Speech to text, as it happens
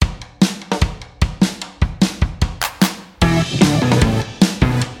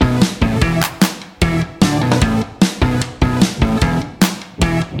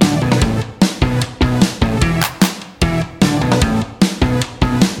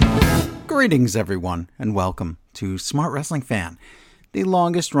Greetings, everyone, and welcome to Smart Wrestling Fan, the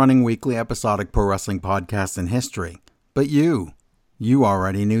longest-running weekly episodic pro wrestling podcast in history. But you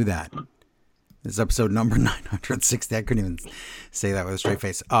already knew that. This is episode number 960. I couldn't even say that with a straight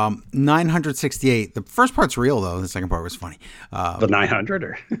face. 968. The first part's real, though. The second part was funny. The 900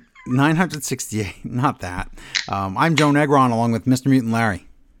 or 968. Not that. I'm Joe Negron, along with Mr. Mutant Larry.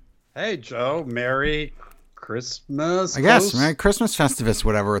 Hey, Joe. Merry Christmas. I guess. Merry Christmas Festivus,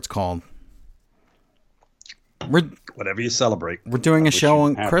 whatever it's called. Whatever you celebrate. We're doing a show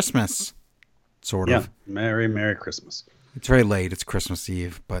on Christmas, sort of. Yeah. Merry Christmas. It's very late. It's Christmas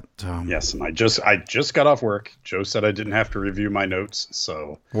Eve, but yes, and I just got off work. Joe said I didn't have to review my notes,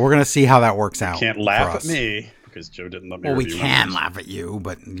 so we're gonna see how that works out. Can't laugh at me because Joe didn't let me. Well, review we can laugh at you,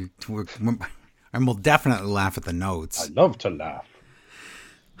 but and we'll definitely laugh at the notes. I love to laugh.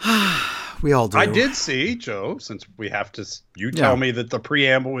 We all do. I did see, Joe, since we have to. You tell me that the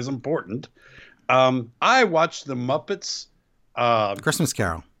preamble is important. I watched the Muppets Christmas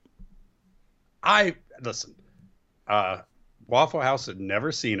Carol. Listen. Waffle House had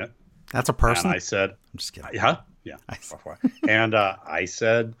never seen it. That's a person. And I said, I'm just kidding. Yeah. And I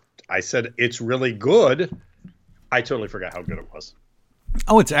said it's really good. I totally forgot how good it was.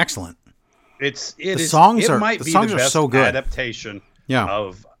 Oh, it's excellent. The songs are best so good. Adaptation. Yeah.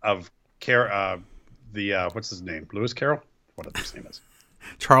 Of what's his name? Lewis Carroll. Whatever his name is.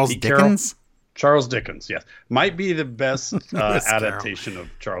 Charles Dickens. Charles Dickens, yes. Might be the best adaptation of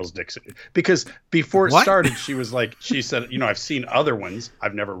Charles Dickens. Because before it started, she said, I've seen other ones.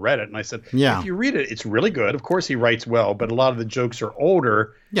 I've never read it. And I said, if you read it, it's really good. Of course, he writes well, but a lot of the jokes are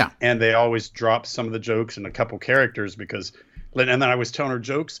older. Yeah. And they always drop some of the jokes and a couple characters and then I was telling her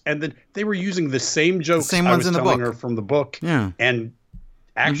jokes. And then they were using the same jokes the same ones in the book. Her from the book. Yeah. And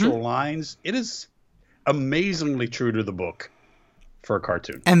actual lines. It is amazingly true to the book. For a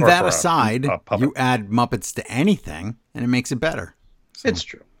cartoon. And that aside, you add Muppets to anything, and it makes it better. So, it's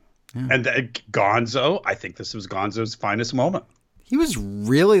true. Yeah. And Gonzo, I think this was Gonzo's finest moment. He was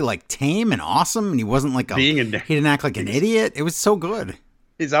really tame and awesome, and he wasn't he didn't act like an idiot. It was so good.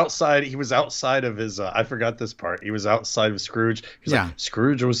 He was outside of his, I forgot this part. He was outside of Scrooge.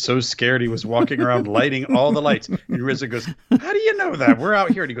 Scrooge was so scared he was walking around lighting all the lights. And RZA goes, how do you know that? We're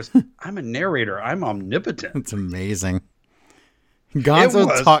out here. And he goes, I'm a narrator. I'm omnipotent. It's amazing.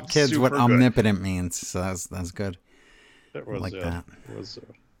 Gonzo taught kids what omnipotent means, so that's good. It was like that. It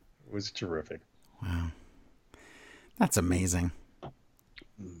was terrific. Wow, that's amazing.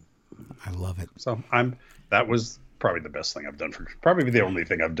 I love it. So that was probably the best thing I've done probably the only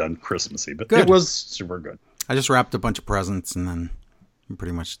thing I've done Christmassy, but good. It was super good. I just wrapped a bunch of presents and then I'm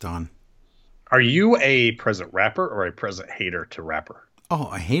pretty much done. Are you a present wrapper or a present hater to wrapper? Oh,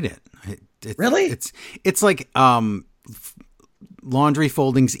 I hate it. Really? It's like laundry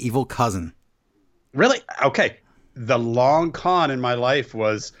folding's evil cousin. Really? Okay. The long con in my life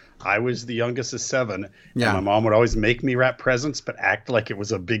was I was the youngest of 7. Yeah. And my mom would always make me wrap presents, but act like it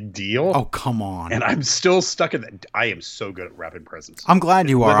was a big deal. Oh, come on. And I'm still stuck in that. I am so good at wrapping presents. I'm glad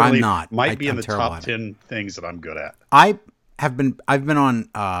you are. I'm not. Might be in the top 10 things that I'm good at. I've been on,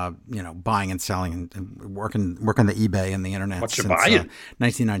 buying and selling and working the eBay and the internet since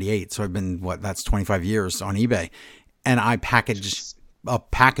 1998. So I've been, that's 25 years on eBay. And I package up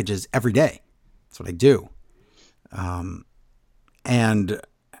packages every day. That's what I do. And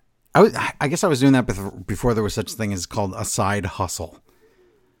I guess I was doing that before there was such a thing as called a side hustle.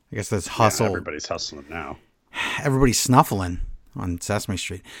 I guess there's hustle. Yeah, everybody's hustling now. Everybody's snuffling on Sesame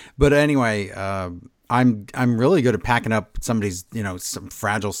Street. But anyway, I'm really good at packing up somebody's, some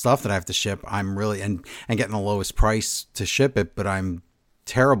fragile stuff that I have to ship. I'm really, and getting the lowest price to ship it, but I'm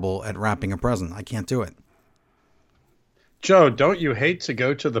terrible at wrapping a present. I can't do it. Joe, don't you hate to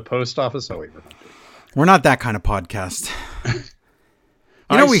go to the post office? Oh, we're not that kind of podcast.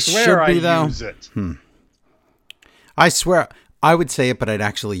 We should be, though. Use it. I swear, I would say it, but I'd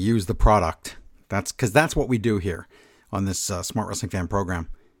actually use the product. That's because that's what we do here on this Smart Wrestling Fan program.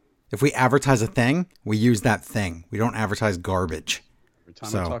 If we advertise a thing, we use that thing. We don't advertise garbage. Every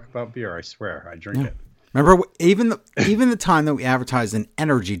time I talk about beer, I swear, I drink it. Remember, even the time that we advertised an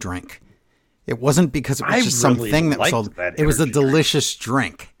energy drink, it wasn't because it was just something that was sold. It was a delicious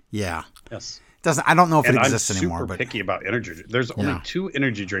drink. Yeah. Yes. I don't know if it exists anymore. I'm super picky about energy. There's only 2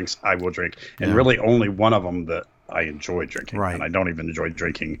 energy drinks I will drink, and really only one of them that I enjoy drinking. Right. And I don't even enjoy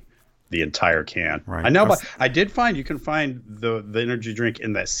drinking the entire can. Right. I know, but I did find you can find the energy drink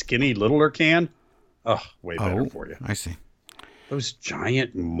in that skinny littler can. Oh, way better for you. I see. Those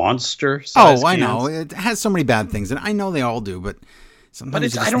giant monster size cans. Know. It has so many bad things, and I know they all do, but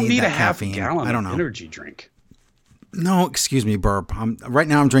sometimes I don't need a half-gallon energy drink. No, excuse me, burp. Right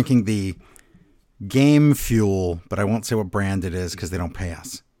now I'm drinking the Game Fuel, but I won't say what brand it is because they don't pay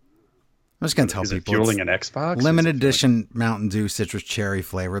us. I'm just going to tell people. Is it fueling an Xbox? Limited edition Mountain Dew citrus cherry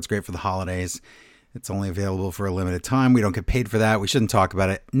flavor. It's great for the holidays. It's only available for a limited time. We don't get paid for that. We shouldn't talk about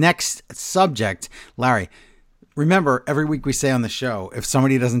it. Next subject, Larry. Remember, every week we say on the show, if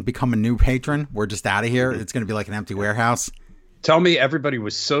somebody doesn't become a new patron, we're just out of here. It's going to be like an empty warehouse. Tell me everybody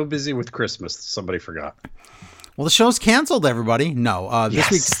was so busy with Christmas, somebody forgot. Well, the show's canceled, everybody. No,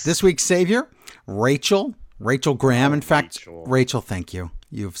 this week's savior, Rachel Graham. In fact, Rachel, thank you.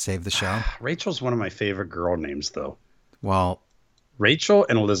 You've saved the show. Rachel's one of my favorite girl names, though. Well, Rachel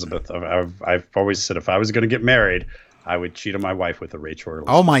and Elizabeth. I've always said if I was going to get married, I would cheat on my wife with a Rachel or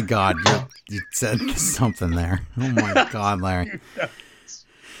Elizabeth. Oh, my God. You said something there. Oh, my God, Larry.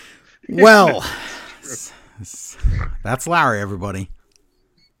 Well, that's Larry, everybody.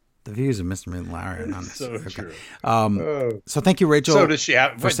 The views of Mr. and Larry are not so true. So thank you, Rachel. So does she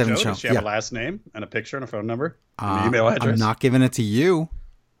have, for saving the show? Does she have a last name and a picture and a phone number? An email address? I'm not giving it to you.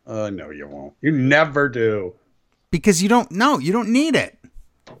 No, you won't. You never do. Because you don't need it.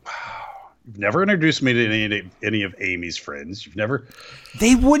 You've never introduced me to any of Amy's friends. You've never.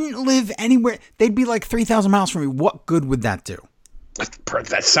 They wouldn't live anywhere. They'd be like 3,000 miles from me. What good would that do?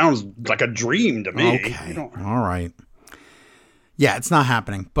 That sounds like a dream to me. Okay. All right. Yeah, it's not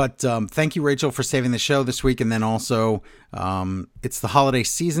happening. But thank you, Rachel, for saving the show this week. And then also, it's the holiday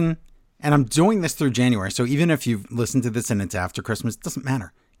season. And I'm doing this through January. So even if you've listened to this and it's after Christmas, it doesn't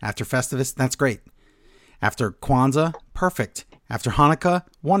matter. After Festivus, that's great. After Kwanzaa, perfect. After Hanukkah,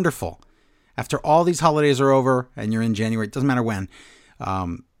 wonderful. After all these holidays are over and you're in January, it doesn't matter when,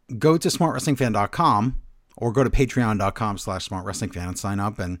 go to smartwrestlingfan.com or go to patreon.com/smartwrestlingfan and sign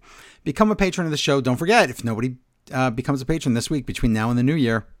up and become a patron of the show. Don't forget, if nobody becomes a patron this week between now and the new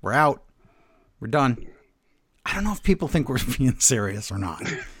year, we're out. We're done. I don't know if people think we're being serious or not.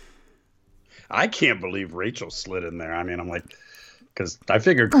 I can't believe Rachel slid in there. I mean, I'm like, because I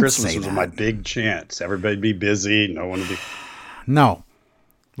figured Christmas was my big chance. Everybody'd be busy. No one would be. No.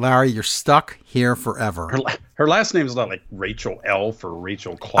 Larry, you're stuck here forever. Her last name is not like Rachel Elf or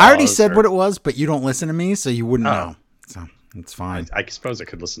Rachel Claus. I already said what it was, but you don't listen to me, so you wouldn't know. So it's fine. I suppose I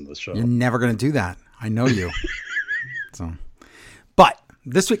could listen to the show. You're never going to do that. I know you. But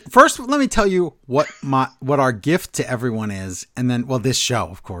this week, first, let me tell you what our gift to everyone is, and then, this show,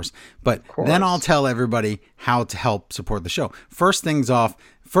 of course. But then I'll tell everybody how to help support the show. First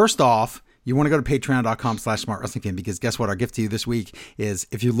off, you want to go to patreon.com/smartwrestlingfan because guess what? Our gift to you this week is,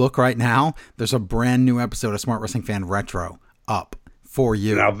 if you look right now, there's a brand new episode of Smart Wrestling Fan Retro up for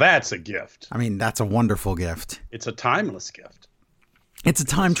you. Now that's a gift. I mean, that's a wonderful gift. It's a timeless gift. It's a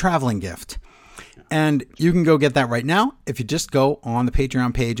time traveling gift. And you can go get that right now. If you just go on the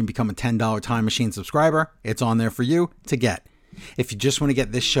Patreon page and become a $10 Time Machine subscriber, it's on there for you to get. If you just want to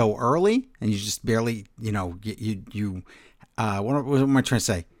get this show early and you just barely, what am I trying to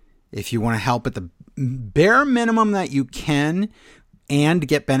say? If you want to help at the bare minimum that you can and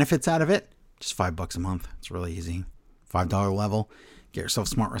get benefits out of it, just $5 a month. It's really easy. $5 level. Get yourself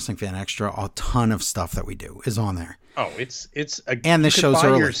Smart Wrestling Fan Extra. A ton of stuff that we do is on there. Oh, and this show's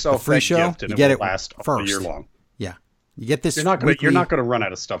early. The free show, you get it last first. A year long. Yeah, you get this. You're not going to run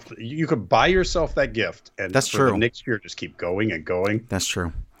out of stuff. You could buy yourself that gift, and that's true. The next year, just keep going and going. That's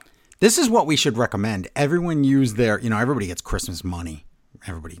true. This is what we should recommend. Everyone use their. Everybody gets Christmas money.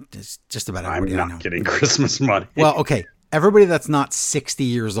 Everybody, just about everybody. I'm not getting Christmas money. Well, okay. Everybody that's not 60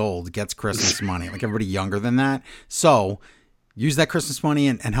 years old gets Christmas money. Like everybody younger than that. So use that Christmas money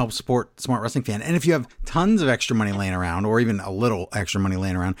and help support Smart Wrestling Fan. And if you have tons of extra money laying around or even a little extra money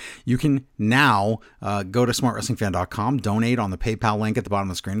laying around, you can now go to smartwrestlingfan.com, donate on the PayPal link at the bottom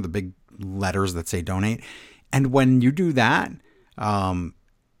of the screen, the big letters that say donate. And when you do that,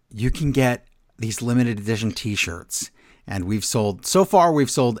 you can get these limited edition t-shirts. And so far we've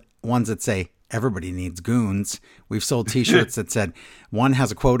sold ones that say, everybody needs goons. We've sold t-shirts that said, one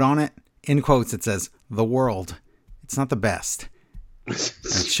has a quote on it. In quotes, it says, the world. It's not the best. And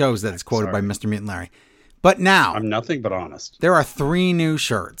it shows that it's quoted by Mr. Mutant Larry. But now, I'm nothing but honest. There are 3 new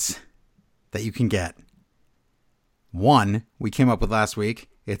shirts that you can get. One we came up with last week.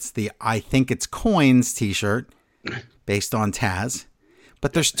 It's the I Think It's Coins t-shirt based on Taz.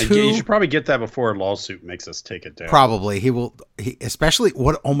 But there's 2. You should probably get that before a lawsuit makes us take it down. Probably. Especially,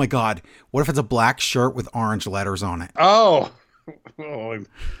 oh my God, what if it's a black shirt with orange letters on it? Oh, he'll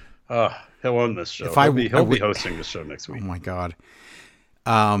own this show. He'll be hosting the show next week. Oh my God.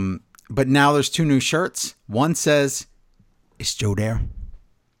 But now there's 2 new shirts. One says, "Is Joe there?"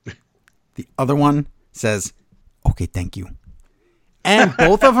 The other one says, "Okay, thank you." And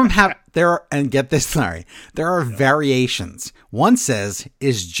both of them have and get this, Larry, there are variations. One says,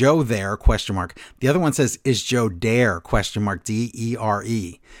 "Is Joe there?" ? The other one says, "Is Joe dare?" ?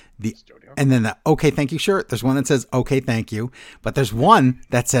 DERE. And then the "Okay, thank you" shirt. There's one that says "Okay, thank you," but there's one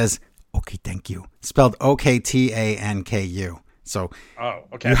that says "Okay, thank you," spelled OKTANKU. So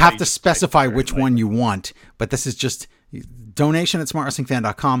you have to specify which one you want, but this is just donation at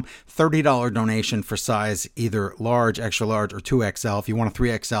smartwrestlingfan.com. $30 donation for size either large, extra large, or 2XL. If you want a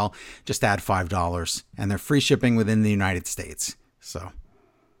 3XL, just add $5, and they're free shipping within the United States. So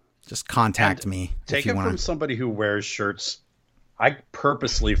just contact me. Take it from somebody who wears shirts. I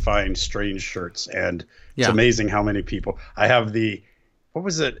purposely find strange shirts, and it's amazing how many people. I have the, what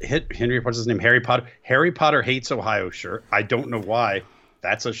was it? Henry, what's his name? Harry Potter. Harry Potter Hates Ohio shirt. I don't know why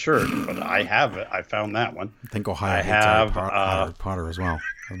that's a shirt, but I have it. I found that one. I think Ohio hates Harry Potter as well,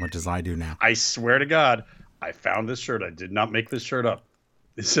 as much as I do now. I swear to God, I found this shirt. I did not make this shirt up.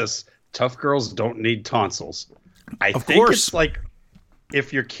 It says, "Tough girls don't need tonsils." Of course. It's like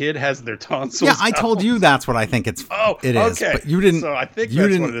if your kid has their tonsils. Yeah, I told you that's what I think it is. Okay. But you didn't. So I think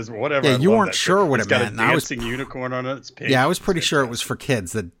that's what it is. Whatever. Yeah, you weren't sure what it meant. It's got a dancing unicorn on it. It's pink. Yeah, I was pretty sure it was for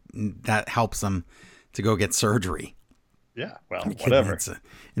kids that helps them to go get surgery. Yeah, well, whatever.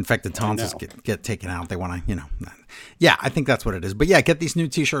 Infected tonsils get taken out. They want to, Yeah, I think that's what it is. But yeah, get these new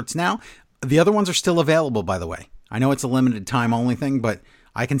T-shirts now. The other ones are still available, by the way. I know it's a limited time only thing, but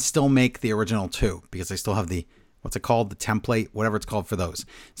I can still make the original two because I still have the, what's it called? The template, whatever it's called for those.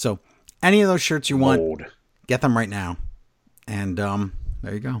 So any of those shirts you want, get them right now. And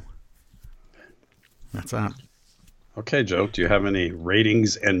there you go. That's that. Okay, Joe, do you have any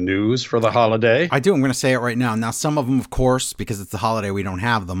ratings and news for the holiday? I do. I'm going to say it right now. Now, some of them, of course, because it's the holiday, we don't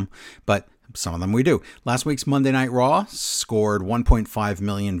have them, but some of them we do. Last week's Monday Night Raw scored 1.5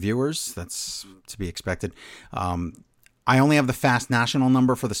 million viewers. That's to be expected. I only have the fast national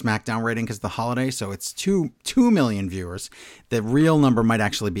number for the SmackDown rating because of the holiday, so it's 2 million viewers. The real number might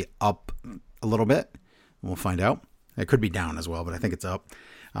actually be up a little bit. We'll find out. It could be down as well, but I think it's up.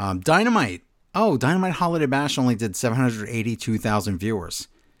 Dynamite. Oh, Dynamite Holiday Bash only did 782,000 viewers.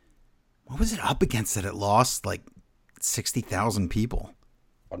 What was it up against that it lost? Like 60,000 people.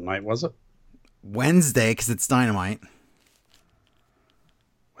 What night was it? Wednesday, because it's Dynamite.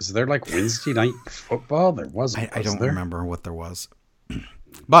 Was there like Wednesday night football? There wasn't. I don't remember what there was.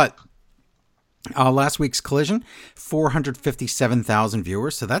 But last week's Collision, 457,000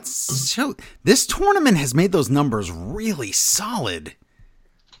 viewers. So this tournament has made those numbers really solid.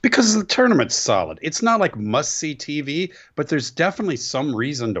 Because the tournament's solid. It's not like must-see TV, but there's definitely some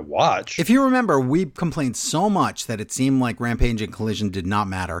reason to watch. If you remember, we complained so much that it seemed like Rampage and Collision did not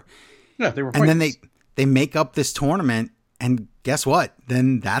matter. Yeah, they were pointless. And then they make up this tournament, and guess what?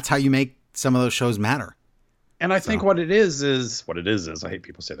 Then that's how you make some of those shows matter. And I think what it is, I hate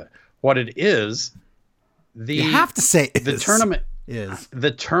people say that. What it is, you have to say the tournament is.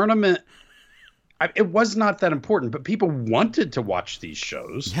 The tournament... It was not that important, but people wanted to watch these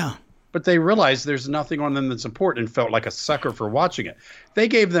shows. Yeah. But they realized there's nothing on them that's important and felt like a sucker for watching it. They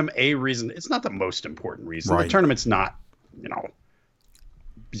gave them a reason. It's not the most important reason. Right. The tournament's not,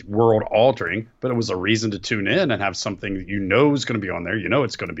 world altering, but it was a reason to tune in and have something that is going to be on there.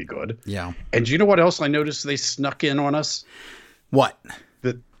 It's going to be good. Yeah. And you know what else I noticed they snuck in on us? What?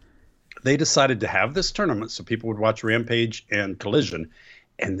 That they decided to have this tournament so people would watch Rampage and Collision.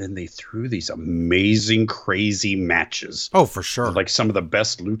 And then they threw these amazing, crazy matches. Oh, for sure. Like some of the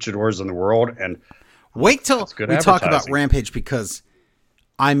best luchadors in the world. And wait till we talk about Rampage because,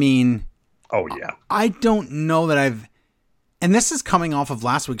 oh, yeah. I don't know that and this is coming off of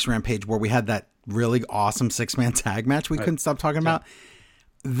last week's Rampage where we had that really awesome 6-man tag match we couldn't stop talking about.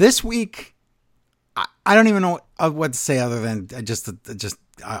 This week, I don't even know what to say other than just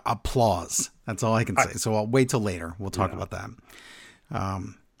applause. That's all I can say. So I'll wait till later. We'll talk about that.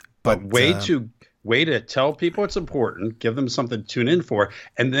 But way to tell people it's important, give them something to tune in for,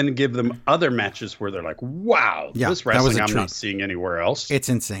 and then give them other matches where they're like, wow, this wrestling I'm not seeing anywhere else. It's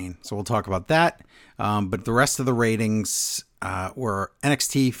insane. So we'll talk about that. But the rest of the ratings were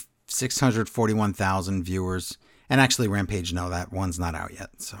NXT 641,000 viewers. And actually Rampage, no, that one's not out yet.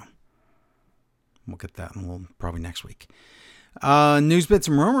 So we'll get that and we'll probably next week. News bits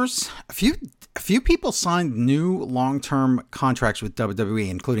and rumors. A few people signed new long-term contracts with WWE,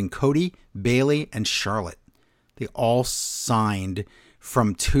 including Cody, Bayley, and Charlotte. They all signed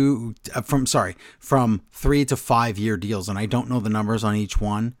from 3 to 5 year deals, and I don't know the numbers on each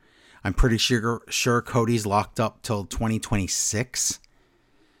one. I'm pretty sure Cody's locked up till 2026,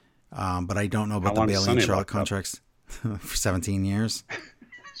 but I don't know about the Bayley and Charlotte contracts for 17 years.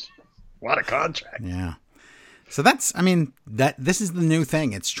 What a contract! Yeah. So that's, I mean, this is the new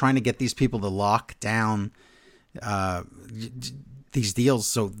thing. It's trying to get these people to lock down these deals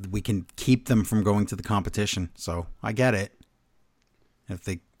so we can keep them from going to the competition. So I get it. If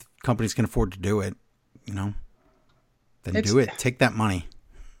the companies can afford to do it, then do it. Take that money.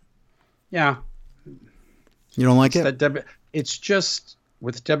 Yeah. You don't like it? It's just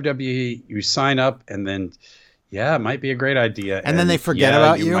with WWE, you sign up and then, it might be a great idea. And then they forget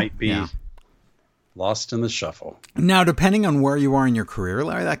about you. You might be lost in the shuffle. Now, depending on where you are in your career,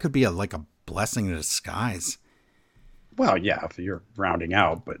 Larry, that could be like a blessing in disguise. Well, yeah, if you're rounding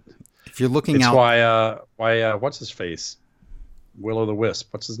out, but if you're looking out, why what's his face?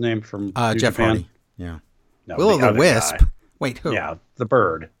 Will-O-the-Wisp. What's his name from New Jeff Japan? Hardy. Yeah. No, Will-O-the-Wisp. Wait, who? Yeah, the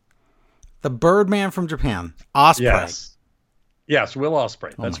bird. The Birdman from Japan. Ospreay. Yes, Will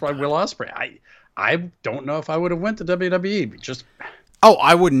Ospreay. That's why Will Ospreay. I don't know if I would have went to WWE.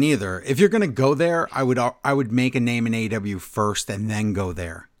 I wouldn't either. If you're going to go there, I would make a name in AEW first and then go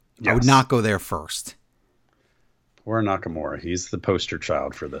there. Yes. I would not go there first. Poor Nakamura. He's the poster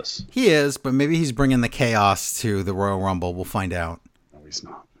child for this. He is, but maybe he's bringing the chaos to the Royal Rumble. We'll find out. No, he's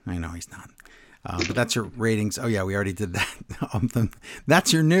not. I know he's not. But that's your ratings. Oh, yeah, we already did that.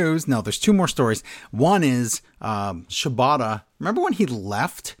 That's your news. No, there's two more stories. One is Shibata. Remember when he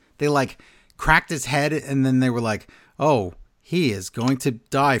left? They cracked his head and then they were like, oh, he is going to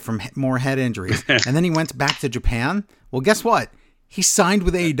die from more head injuries. And then he went back to Japan. Well, guess what? He signed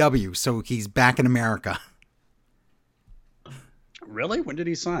with AEW, so he's back in America. Really? When did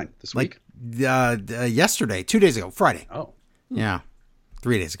he sign? This week? Yesterday, 2 days ago, Friday. Oh. Yeah.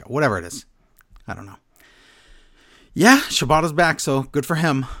 3 days ago, whatever it is. I don't know. Yeah, Shibata's back, so good for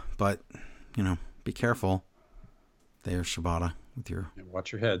him. But, be careful there, Shibata, with your...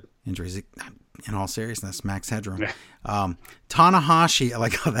 Watch your head. Injuries. In all seriousness, max headroom. Yeah. Tanahashi, I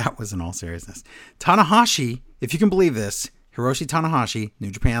like how that was in all seriousness. Tanahashi, if you can believe this, Hiroshi Tanahashi,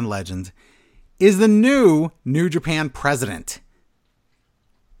 New Japan legend, is the new New Japan president.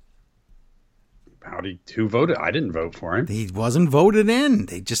 Who voted? I didn't vote for him. He wasn't voted in.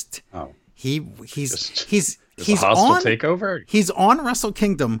 They just... Oh. He's a hostile takeover. He's on Wrestle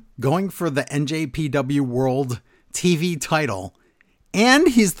Kingdom going for the NJPW World TV title, and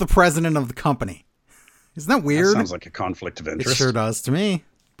he's the president of the company. Isn't that weird? That sounds like a conflict of interest. It sure does to me.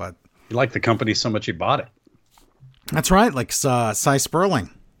 But you like the company so much you bought it. That's right, like Cy Sperling.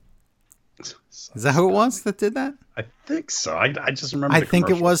 Is that who it was that did that? I think so. I just remember. I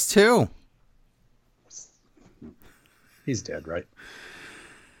think it was too. He's dead, right?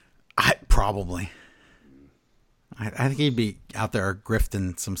 Probably. I think he'd be out there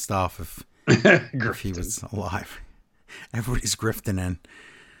grifting some stuff if he was alive. Everybody's grifting in.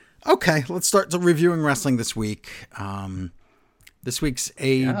 Okay, let's start reviewing wrestling this week. This week's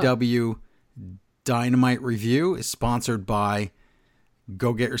AEW Dynamite review is sponsored by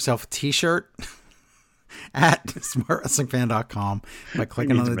Go Get Yourself a T-shirt at smartwrestlingfan.com by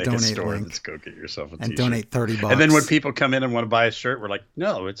clicking on the donate link. Let's go get yourself a T-shirt. And donate $30. And then when people come in and want to buy a shirt, we're like,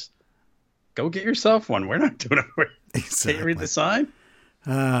 no, it's go get yourself one. We're not doing it. Exactly. Can't you read the sign?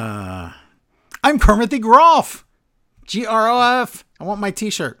 I'm Kermit the Groff. Grof. I want my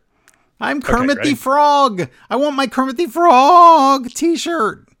T-shirt. I'm Kermit the Frog. I want my Kermit the Frog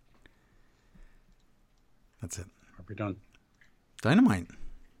T-shirt. That's it. Are we done? Dynamite.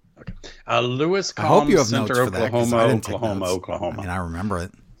 Okay. Lewis I hope you have Center, notes for Oklahoma. I mean, I remember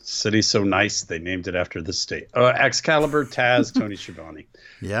it. City's so nice, they named it after the state. Excalibur, Taz, Tony Schiavone.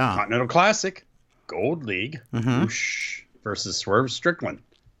 Yeah. Continental Classic, Gold League, Whoosh versus Swerve Strickland.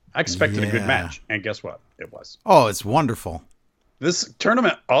 I expected a good match, and guess what? It was. Oh, it's wonderful. This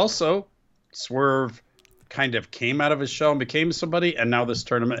tournament also, Swerve kind of came out of his shell and became somebody, and now this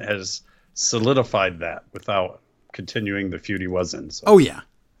tournament has solidified that without continuing the feud he was in. So oh, yeah.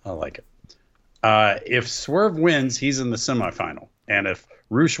 I like it. If Swerve wins, he's in the semifinal. And if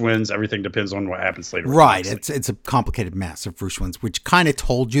Roosh wins, everything depends on what happens later. Right. It's a complicated mess if Roosh wins, which kind of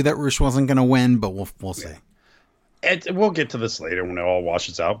told you that Roosh wasn't going to win, but we'll see. We'll get to this later when it all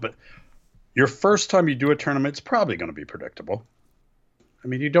washes out. But your first time you do a tournament, it's probably going to be predictable. I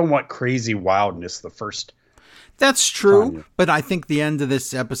mean, you don't want crazy wildness the first. That's true. But I think the end of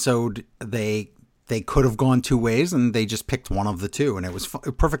this episode, they could have gone two ways, and they just picked one of the two, and it was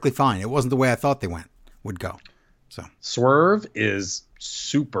perfectly fine. It wasn't the way I thought they would go. So Swerve is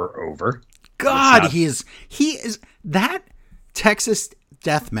super over. God, he is that Texas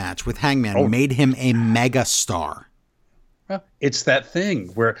death match with Hangman made him a mega star. Well, it's that thing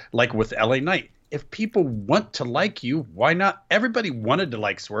where, like with LA Knight, if people want to like you, why not? Everybody wanted to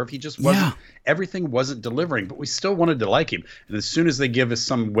like Swerve. He just wasn't. Everything wasn't delivering, but we still wanted to like him. And as soon as they give us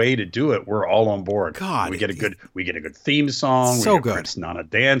some way to do it, we're all on board. God, we get a good theme song. So we get good. Prince Nana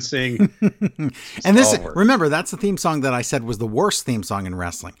dancing. And this, remember, that's the theme song that I said was the worst theme song in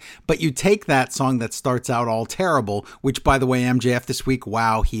wrestling. But you take that song that starts out all terrible, which, by the way, MJF this week,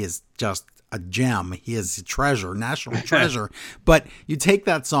 wow, he is just a gem. He is a treasure, national treasure. But you take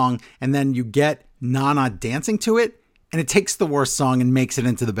that song and then you get Nana dancing to it, and it takes the worst song and makes it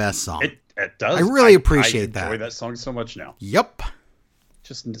into the best song. It does. I really appreciate that. I enjoy that song so much now. Yep.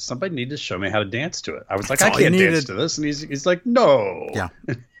 Just somebody needed to show me how to dance to it. I was like, I can't dance to this, and he's like, no. Yeah.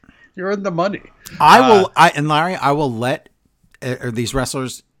 You're in the money. And Larry, I will let these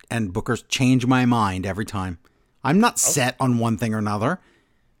wrestlers and bookers change my mind every time. I'm not set on one thing or another.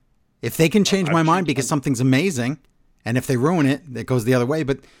 If they can change my mind because something's amazing, and if they ruin it, it goes the other way.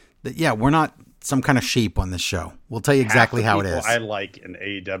 But we're not some kind of sheep on this show. We'll tell you exactly how it is. I like in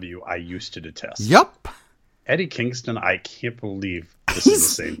AEW, I used to detest. Yep. Eddie Kingston, I can't believe this is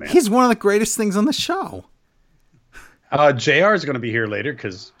the same man. He's one of the greatest things on the show. JR is going to be here later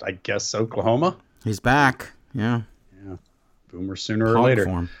because I guess Oklahoma. He's back. Yeah. Boomer sooner or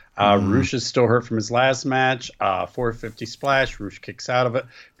later. Roosh is still hurt from his last match. 450 splash. Roosh kicks out of it.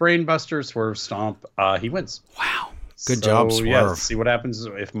 Brainbuster, Swerve Stomp. He wins. Wow. Good job, Swerve. Yeah, let's see what happens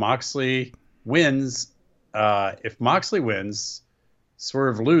if Moxley wins. If Moxley wins,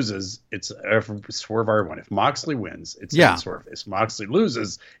 Swerve loses. It's Swerve R1. If Moxley wins, it's Swerve. If Moxley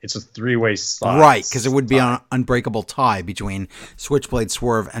loses, it's a three-way slot. Right, because it would be an unbreakable tie between Switchblade,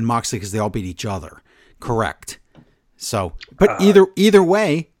 Swerve, and Moxley because they all beat each other. Correct. So, but either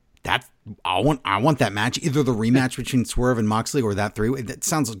way, I want that match. Either the rematch between Swerve and Moxley or that three-way. That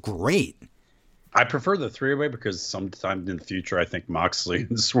sounds great. I prefer the three-way because sometime in the future, I think Moxley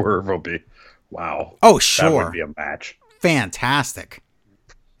and Swerve will be, wow. Oh, sure. That would be a match. Fantastic.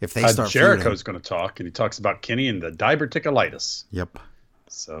 If they start Jericho's going to talk, and he talks about Kenny and the diverticulitis. Yep.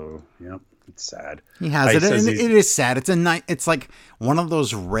 So, it's sad. He has it, and it is sad. It's like one of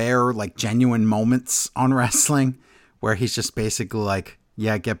those rare, like, genuine moments on wrestling where he's just basically like,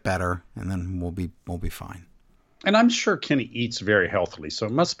 yeah, get better, and then we'll be fine. And I'm sure Kenny eats very healthily, so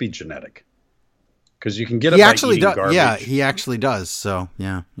it must be genetic. Because you can get it by eating garbage. Yeah, he actually does. So,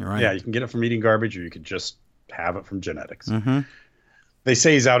 yeah, you're right. Yeah, you can get it from eating garbage, or you could just have it from genetics. Mm-hmm. They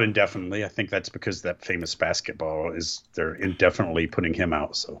say he's out indefinitely. I think that's because that famous basketball they're indefinitely putting him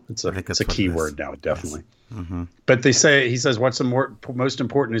out. So it's a key word now, definitely. Yes. Mm-hmm. But he says what's most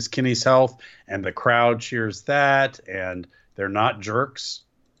important is Kenny's health, and the crowd cheers that, and they're not jerks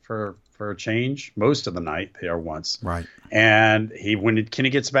for a change. Most of the night they are once. Right. And when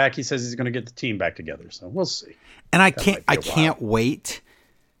Kenny gets back, he says he's going to get the team back together. So we'll see. And I can't wait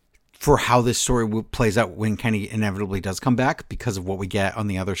for how this story plays out when Kenny inevitably does come back because of what we get on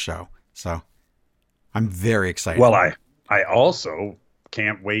the other show. So I'm very excited. Well, I also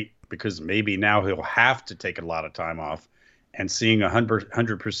can't wait because maybe now he'll have to take a lot of time off, and seeing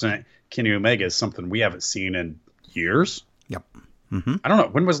 100% Kenny Omega is something we haven't seen in years. Yep. Mm-hmm. I don't know.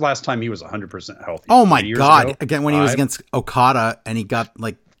 When was the last time he was 100% healthy? Oh my God. Ago? Again, when he was against Okada and he got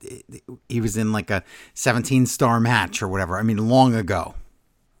he was in like a 17-star match or whatever. I mean, long ago.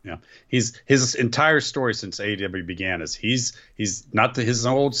 Yeah, his entire story since AEW began is he's not his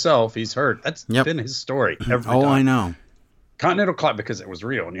old self. He's hurt. That's been his story every time. I know. Continental Classic, because it was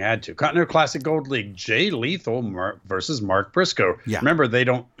real and you had to. Continental Classic Gold League, Jay Lethal versus Mark Briscoe. Yeah. Remember,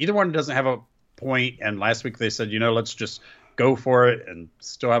 either one doesn't have a point, and last week they said, let's just go for it and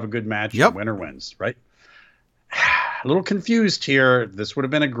still have a good match. Yep. And winner wins, right? A little confused here. This would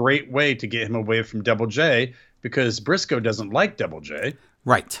have been a great way to get him away from Double J because Briscoe doesn't like Double J.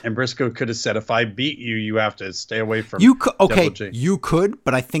 Right. And Briscoe could have said, if I beat you, you have to stay away from Double J. You could,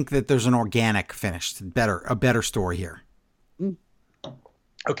 but I think that there's an organic finish. A better story here.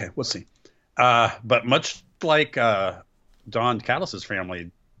 Okay, we'll see. But much like Don Callis'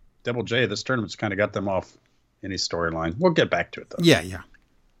 family, Double J, this tournament's kind of got them off any storyline. We'll get back to it, though. Yeah.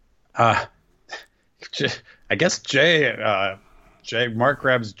 I guess Mark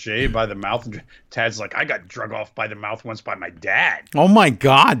grabs Jay by the mouth. And Taz's like, I got drug off by the mouth once by my dad. Oh my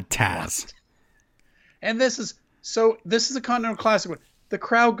God, Taz. And this is a Continental Classic. The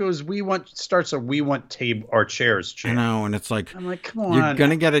crowd goes, we want table or chairs chant. I know, and it's like, I'm like, come on. You're going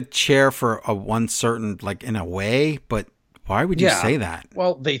to get a chair for one certain, like, in a way, but why would you say that?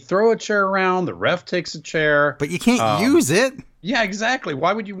 Well, they throw a chair around, the ref takes a chair. But you can't use it. Yeah, exactly.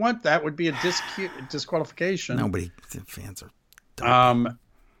 Why would you want that? Would be a disqualification. Fans are dumb.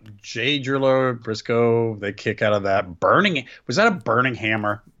 Jay Drillo, Briscoe, they kick out of that. Was that a burning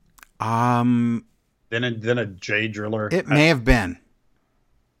hammer? Then a J driller. It may have been.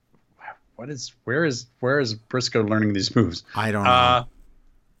 Where is Briscoe learning these moves? I don't know.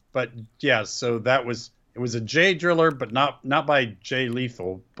 But yeah, so it was a J driller, but not by Jay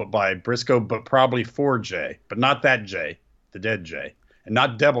Lethal, but by Briscoe, but probably for Jay, but not that Jay, the dead Jay, and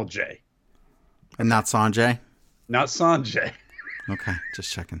not Devil Jay. And not Sanjay? Not Sanjay. Okay,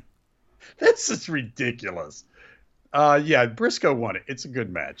 just checking. That's just ridiculous. Yeah, Briscoe won it. It's a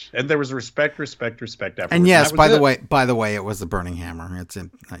good match, and there was respect afterwards. And yes, by the way, it was the Burning Hammer.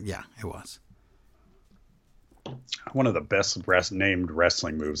 Yeah, it was one of the best named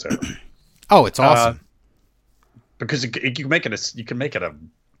wrestling moves ever. Oh, it's awesome because you can make it a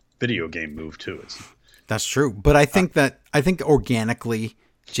video game move too. That's true, but I think organically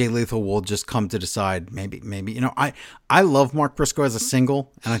Jay Lethal will just come to decide maybe I love Mark Briscoe as a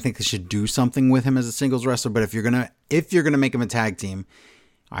single, and I think they should do something with him as a singles wrestler. But if you're gonna make him a tag team,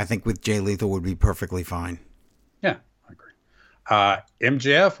 I think with Jay Lethal would be perfectly fine. Yeah, I agree.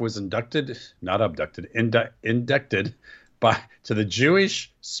 MJF was inducted to the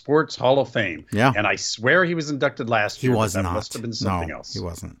Jewish Sports Hall of Fame. Yeah, and I swear he was inducted last year. He was not. That must have been something else. He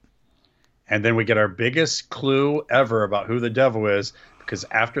wasn't. And then we get our biggest clue ever about who the devil is. Because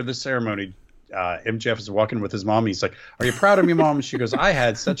after the ceremony, MJF is walking with his mom. He's like, "Are you proud of me, Mom?" And she goes, "I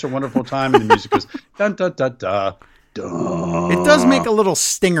had such a wonderful time." And the music goes, dun dun dun dun. Dun. It does make a little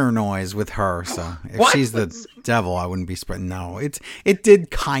stinger noise with her. So if she's the devil, I wouldn't be spreading. No, it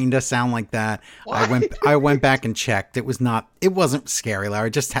did kind of sound like that. What? I went back and checked. It wasn't scary,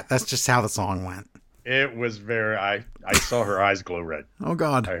 Larry. That's just how the song went. It was very. I saw her eyes glow red. Oh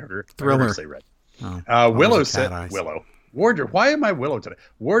God! I heard her Thriller. Say red. Willow said Willow. Wardrobe. Why am I Willow today?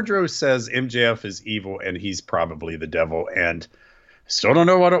 Wardrobe says MJF is evil and he's probably the devil, and still don't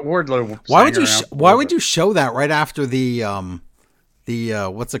know what Wardrobe. Why would you show that right after the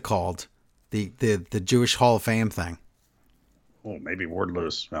what's it called, the Jewish Hall of Fame thing? Oh, maybe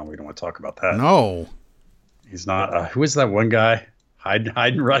Wardlow's. Well, we don't want to talk about that. No, he's not. Who is that one guy?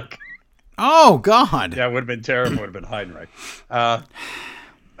 Heidenreich. Oh God. Yeah, it would have been terrible. Would have been Heidenreich.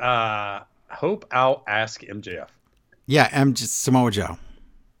 Hope I'll ask MJF. Yeah, Samoa Joe.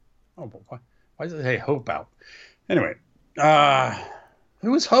 Oh, but why does it say Hope out? Anyway,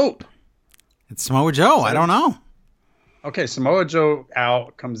 who is Hope? It's Samoa Joe. I don't know. Okay, Samoa Joe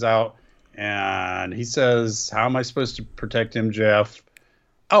comes out, and he says, "How am I supposed to protect MJF?"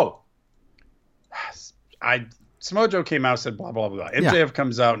 Oh, Samoa Joe came out and said, blah, blah, blah. MJF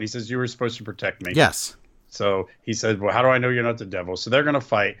comes out, and he says, "You were supposed to protect me." Yes. So he said, "Well, how do I know you're not the devil?" So they're going to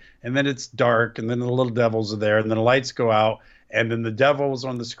fight. And then it's dark. And then the little devils are there. And then the lights go out. And then the devil's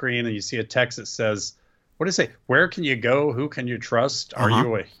on the screen. And you see a text that says, what does it say? "Where can you go? Who can you trust? Are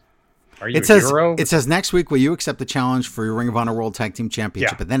you a hero?" It says, "Next week, will you accept the challenge for your Ring of Honor World Tag Team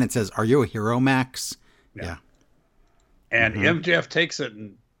Championship?" But then it says, "Are you a hero, Max?" Yeah. And MJF takes it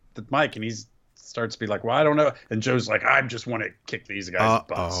and the mic and he starts to be like, "Well, I don't know." And Joe's like, "I just want to kick these guys'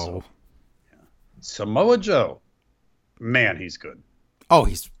 butts." So, Samoa Joe, man, he's good. Oh,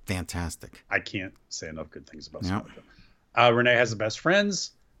 he's fantastic. I can't say enough good things about Samoa Joe. Renee has the best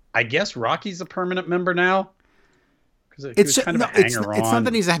friends. I guess Rocky's a permanent member now. Because it's kind of a hanger-on. It's not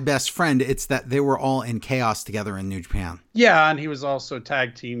that he's a best friend. It's that they were all in Chaos together in New Japan. Yeah, and he was also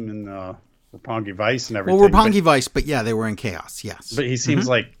tag team in Roppongi Vice and everything. Well, Roppongi Vice, but yeah, they were in Chaos, yes. But he seems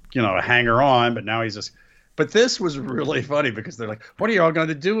like, a hanger-on, but now he's just... But this was really funny because they're like, "What are you all going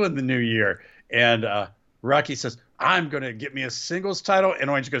to do in the new year?" And Rocky says, "I'm going to get me a singles title." And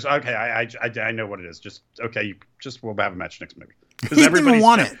Orange goes, "Okay, I know what it is. Just, okay, we'll have a match next maybe." Because he didn't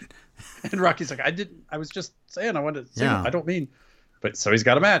want it. And Rocky's like, I was just saying I wanted to sing. I don't mean. But so he's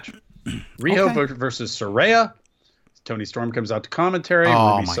got a match. Riho versus Saraya. Tony Storm comes out to commentary.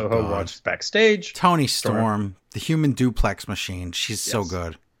 Ruby Soho watches backstage. Tony Storm, the human duplex machine. She's so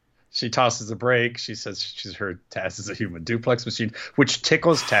good. She tosses a break. She says she's heard Taz is a human duplex machine, which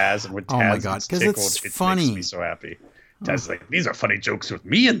tickles Taz. And when Taz gets tickled, it makes me so happy. Taz is like, "These are funny jokes with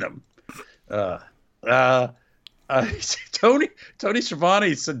me in them." Tony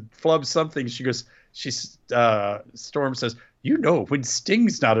Schiavone said flub something. Storm says, "When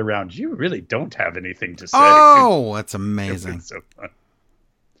Sting's not around, you really don't have anything to say." Oh, that's amazing. So fun.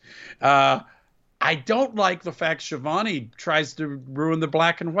 I don't like the fact Schiavone tries to ruin the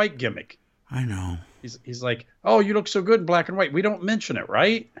black and white gimmick. I know. He's like, "Oh, you look so good in black and white. We don't mention it,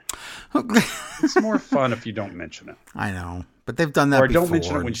 right?" It's more fun if you don't mention it. I know. But they've done that before. Or don't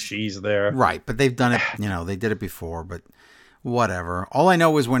mention it when she's there. Right, but they've done it, they did it before, but whatever. All I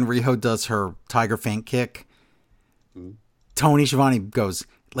know is when Riho does her Tiger Feint kick, Tony Schiavone goes,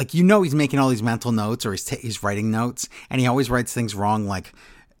 he's making all these mental notes or he's writing notes, and he always writes things wrong, like,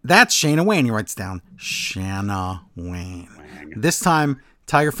 That's Shayna Wayne. He writes down Shanna Wayne. This time,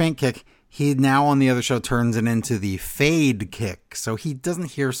 Tiger Feint Kick, he now on the other show turns it into the Fade Kick. So he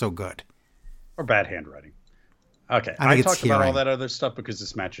doesn't hear so good. Or bad handwriting. Okay. I talked about all that other stuff because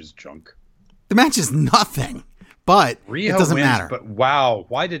this match is junk. The match is nothing. But Riho it doesn't matter. But wow,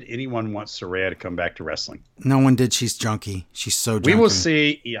 why did anyone want Saraya to come back to wrestling? No one did. She's junky. She's so junky. We will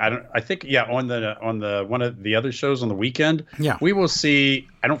see. I think on the one of the other shows on the weekend. Yeah. We will see.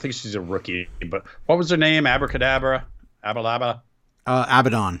 I don't think she's a rookie, but what was her name? Abracadabra, Abalaba.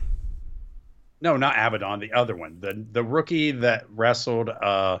 Abaddon. No, not Abaddon. The other one. The rookie that wrestled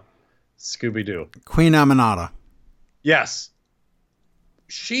Scooby Doo. Queen Aminata. Yes.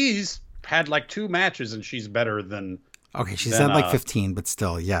 She's had like 2 matches and she's better than. Okay, she's had like 15, but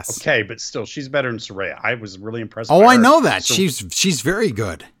still, yes. Okay, but still, she's better than Saraya. I was really impressed. Oh, I know that. So, she's very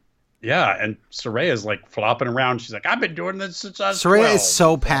good. Yeah, and Saraya's like flopping around. She's like, I've been doing this since I was 12. Saraya is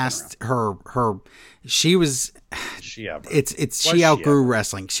so past her. She was. She ever. She outgrew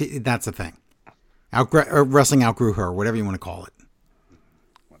wrestling. That's the thing. Wrestling outgrew her. Whatever you want to call it.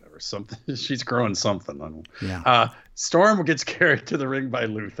 Whatever. Something. She's growing something. Yeah. Storm gets carried to the ring by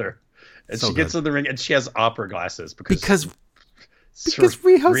Luther. And she gets in the ring and she has opera glasses because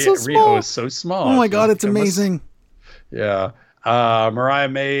Riho is so small. Oh my God, it's amazing. Yeah. Mariah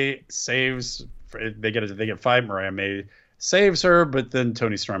May saves. They get 5. Mariah May saves her, but then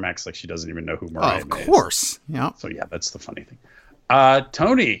Toni Storm acts like she doesn't even know who Mariah May is. Of course. Yeah. So yeah, that's the funny thing.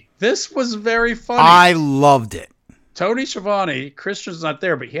 Tony, this was very funny. I loved it. Tony Schiavone, Christian's not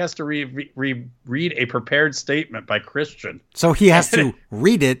there, but he has to read a prepared statement by Christian. So he has to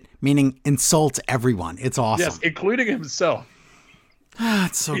read it, meaning insult everyone. It's awesome. Yes, including himself.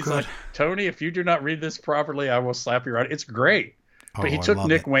 It's so He's good. Like, Tony, if you do not read this properly, I will slap you right. It's great. But he took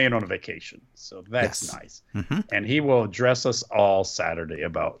Nick Wayne on a vacation, so that's nice. Mm-hmm. And he will address us all Saturday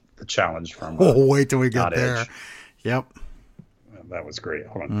about the challenge from wait till we get there. Edge. Yep. That was great.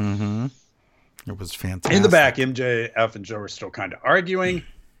 Hold on. Mm-hmm. It was fantastic. In the back, MJF and Joe are still kind of arguing.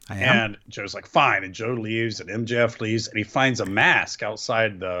 And Joe's like, fine. And Joe leaves and MJF leaves. And he finds a mask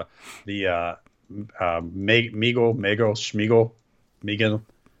outside the Schmiegel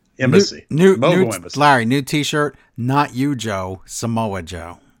embassy. New embassy. Larry, new t-shirt. Not you, Joe. Samoa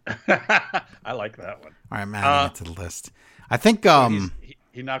Joe. I like that one. All right, I'm adding it to the list. I think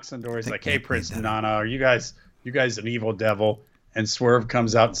he knocks on the door. He's like, hey, Prince Nana, are you guys an evil devil? And Swerve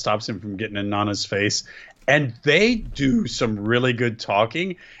comes out and stops him from getting in Nana's face. And they do some really good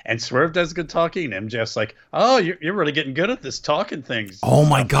talking. And Swerve does good talking. And MJF's like, oh, you're really getting good at this talking things. Oh,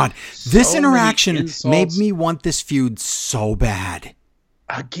 my God. This interaction made me want this feud so bad.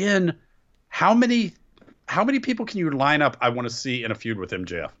 Again, how many people can you line up I want to see in a feud with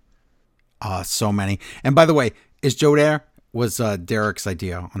MJF? So many. And by the way, is Joe there? Was Derek's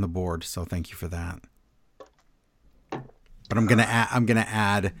idea on the board. So thank you for that. But I'm gonna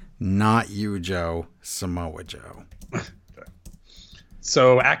add not you, Joe, Samoa Joe.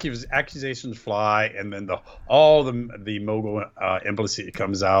 So accusations fly, and then the mogul embassy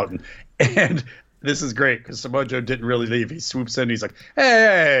comes out, and this is great because Samoa Joe didn't really leave. He swoops in. He's like,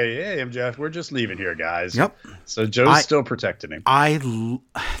 hey, MJF, we're just leaving here, guys. Yep. So Joe's still protecting him.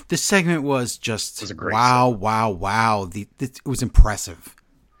 This segment was just a great wow. It was impressive.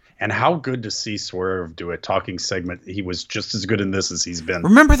 And how good to see Swerve do a talking segment. He was just as good in this as he's been.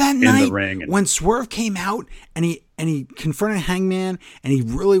 Remember that in night the ring when Swerve came out and he confronted Hangman and he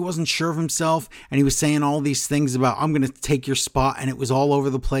really wasn't sure of himself and he was saying all these things about, I'm going to take your spot, and it was all over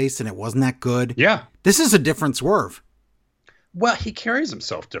the place and it wasn't that good. Yeah. This is a different Swerve. Well, he carries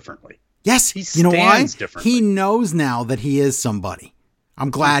himself differently. Yes. You know why? Differently. He knows now that he is somebody. I'm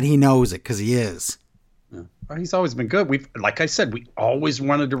glad he knows it because he is. He's always been good. Like I said, we always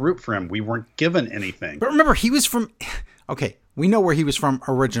wanted to root for him. We weren't given anything. But remember, he was from, okay, we know where he was from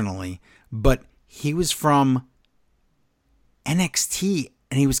originally, but he was from NXT,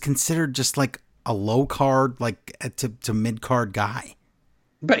 and he was considered just like a low card, like to mid card guy.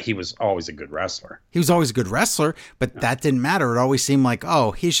 But he was always a good wrestler. He was always a good wrestler, but that didn't matter. It always seemed like,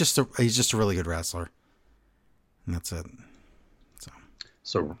 oh, he's just a really good wrestler. And that's it.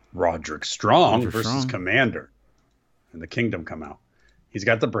 So Roderick Strong versus Commander, and the Kingdom come out. He's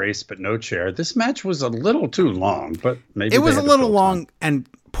got the brace, but no chair. This match was a little too long, but maybe it was a little long. And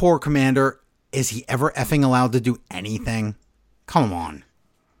poor Commander, is he ever effing allowed to do anything? Come on,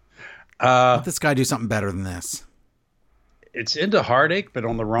 let this guy do something better than this. It's into Heartache, but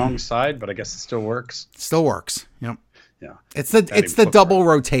on the wrong side. But I guess it still works. Still works. Yep. Yeah. It's the double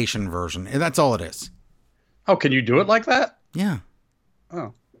rotation version. That's all it is. Oh, can you do it like that? Yeah.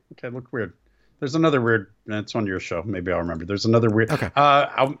 Oh, okay. Look weird. there's another weird. It's on your show. Maybe I'll remember. There's another weird. Okay.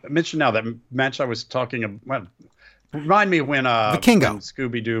 I'll mention now that match I was talking about. Remind me when Vikingo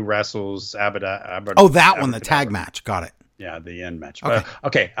Scooby Doo wrestles Abada. Oh, that one, the tag match. Got it. Yeah, the end match. Okay.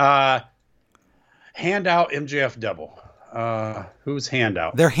 Okay. Handout MJF Devil. Who's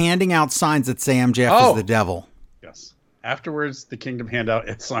Handout? They're handing out signs that say MJF is the devil. Yes. Afterwards, the Kingdom handout.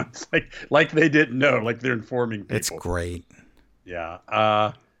 It sounds like they didn't know, like they're informing people. It's great. Yeah.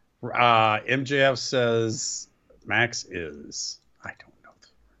 MJF says Max is. I don't know.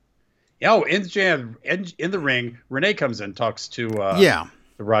 Oh, MJF in the ring. Renee comes in, talks to the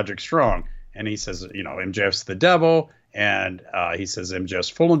Roderick Strong, and he says, MJF's the devil. And he says MJF's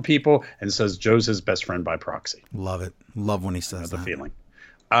fooling people, and says Joe's his best friend by proxy. Love it. Love when he says that. The feeling.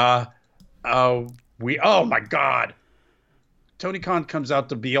 Oh my God. Tony Khan comes out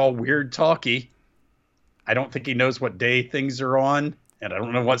to be all weird talky. I don't think he knows what day things are on, and I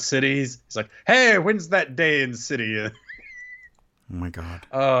don't know what cities. He's like, hey, when's that day in city? Oh my God.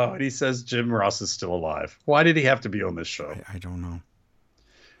 And he says Jim Ross is still alive. Why did he have to be on this show? I don't know.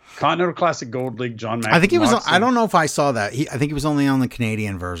 Continental Classic Gold League, John Mack. I think he was. I don't know if I saw that. I think he was only on the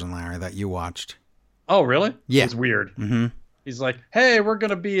Canadian version, Larry, that you watched. Oh, really? Yeah. It was weird. Mm-hmm. He's like, hey, we're going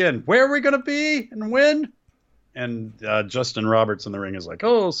to be in. Where are we going to be and when? And Justin Roberts in the ring is like,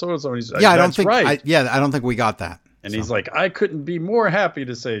 oh, so-and-so. He's like, I don't think. Right. I don't think we got that. And he's like, I couldn't be more happy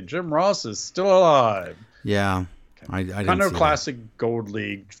to say Jim Ross is still alive. Yeah. Okay. I didn't Continental see Classic Gold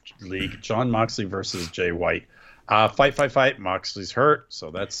League, John Moxley versus Jay White. Fight. Moxley's hurt,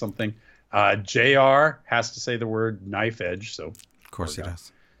 so that's something. JR has to say the word knife edge, so of course he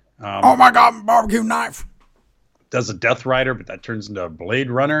does. Oh my God, barbecue knife! Does a Death Rider, but that turns into a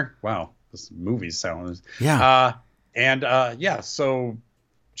Blade Runner. Wow, this movie's sound. Yeah. So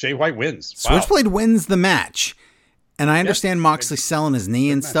Jay White wins. Switchblade wins the match, and I understand Moxley selling his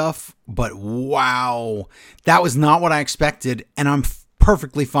knee and stuff, but wow, that was not what I expected, and I'm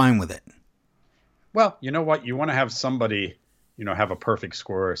perfectly fine with it. Well, you know what? You want to have somebody, have a perfect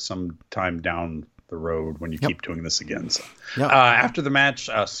score sometime down the road when you keep doing this again. So after the match,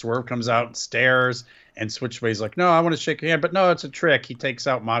 Swerve comes out and stares, and Switchblade's like, no, I want to shake your hand, but no, it's a trick. He takes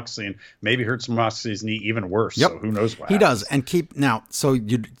out Moxley and maybe hurts Moxley's knee even worse. Yep. So who knows what happens. Does.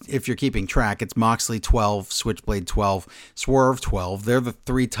 And if you're keeping track, it's Moxley 12, Switchblade 12, Swerve 12. They're the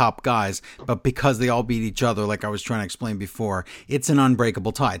three top guys, but because they all beat each other, like I was trying to explain before, it's an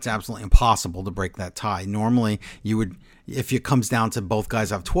unbreakable tie. It's absolutely impossible to break that tie. Normally, you would, if it comes down to both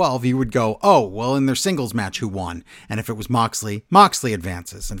guys have 12, you would go, oh, well, in their singles match, who won? And if it was Moxley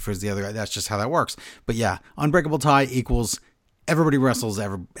advances. And if it was the other guy, that's just how that works. But yeah, unbreakable tie equals everybody wrestles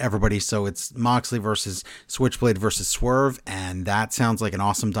everybody. So it's Moxley versus Switchblade versus Swerve. And that sounds like an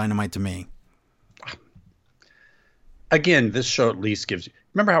awesome Dynamite to me. Again, this show at least gives you,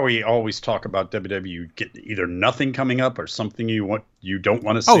 remember how we always talk about WWE, you get either nothing coming up or something you don't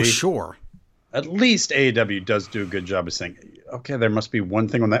want to see? Oh, sure. At least AEW does do a good job of saying, okay, there must be one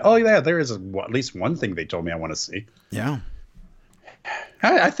thing on that. Oh, yeah, there is at least one thing they told me I want to see. Yeah.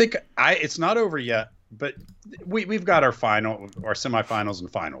 I think it's not over yet, but we've got our semifinals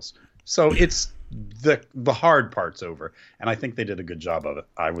and finals. So it's the hard part's over. And I think they did a good job of it.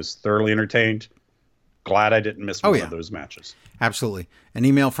 I was thoroughly entertained. Glad I didn't miss one of those matches. Absolutely. An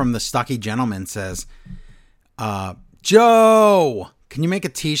email from the Stocky Gentleman says, Joe, can you make a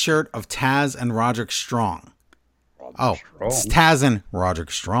t-shirt of Taz and Roderick Strong? It's Taz and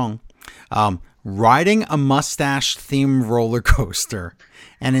Roderick Strong. Riding a mustache-themed roller coaster.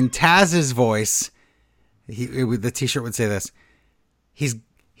 And in Taz's voice, the t-shirt would say this,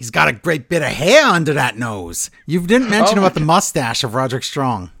 He's got a great bit of hair under that nose. You didn't mention about the mustache of Roderick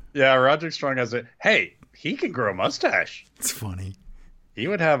Strong. Yeah, Roderick Strong has he can grow a mustache. It's funny. He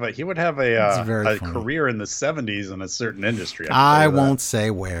would have a career in the 70s in a certain industry. I won't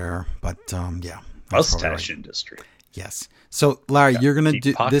say where, but yeah. Mustache industry. Yes. So, Larry, you're going to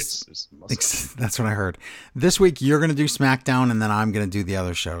do this. That's what I heard. This week, you're going to do SmackDown, and then I'm going to do the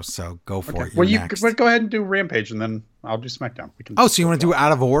other show. So go for it. Well, go ahead and do Rampage, and then I'll do SmackDown. So you want to do it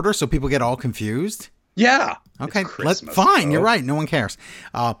out of order so people get all confused? Yeah. Okay. Fine. You're right. No one cares.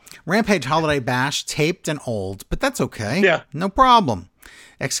 Rampage Holiday Bash, taped and old, but that's okay. Yeah. No problem.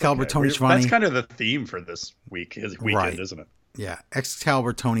 Excalibur, Tony Schiavone. That's kind of the theme for this weekend, isn't it? Yeah.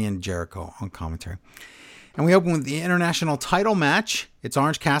 Excalibur, Tony, and Jericho on commentary. And we open with the international title match. It's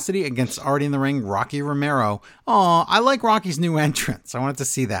Orange Cassidy against already in the ring, Rocky Romero. Oh, I like Rocky's new entrance. I wanted to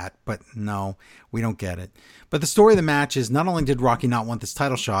see that, but no, we don't get it. But the story of the match is not only did Rocky not want this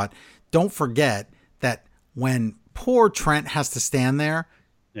title shot, don't forget that when poor Trent has to stand there,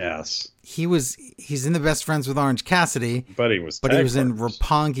 yes, he's in the Best Friends with Orange Cassidy, but he was in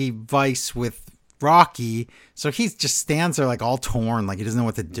Roppongi Vice with Rocky. So he just stands there like all torn, like he doesn't know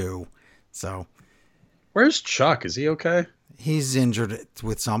what to do. So where's Chuck? Is he okay? He's injured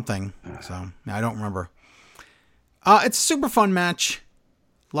with something. So I don't remember. It's a super fun match.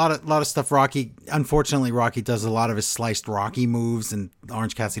 A lot of stuff. Unfortunately, Rocky does a lot of his sliced Rocky moves, and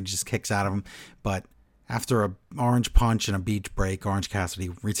Orange Cassidy just kicks out of him. But after a orange punch and a beach break, Orange Cassidy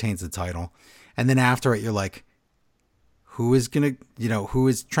retains the title. And then after it, you're like, who is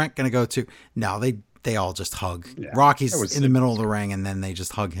Trent gonna go to? No, they all just hug. Yeah, Rocky's in the middle of the ring, and then they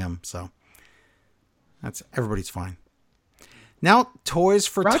just hug him. So everybody's fine. Now, toys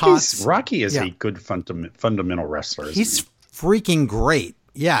for tots. Rocky is a good fundamental wrestler. He's freaking great.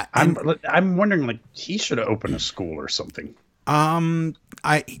 Yeah, I'm wondering, like, he should have opened a school or something.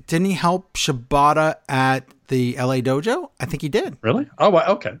 Didn't he help Shibata at the LA dojo? I think he did. Really? Oh,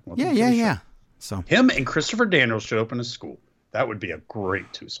 well, okay. Well, yeah. So him and Christopher Daniels should open a school. That would be a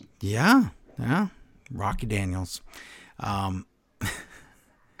great twosome. Yeah. Rocky Daniels,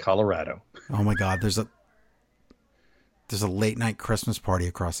 Colorado. Oh my God, there's a late night Christmas party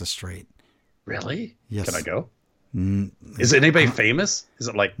across the street. Really? Yes. Can I go? Is it anybody famous? Is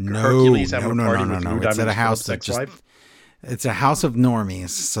it like Hercules having a party with Lou It's at a house ex-wife? It's a house of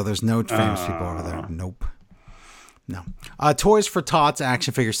normies, so there's no famous people over there. Nope. No. Toys for Tots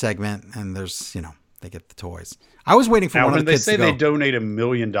action figure segment, and there's, they get the toys. I was waiting for one of the kids to go. When they say they donate $1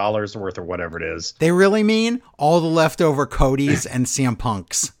 million worth or whatever it is. They really mean all the leftover Codys and CM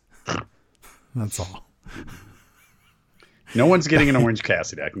Punks. That's all. No one's getting an Orange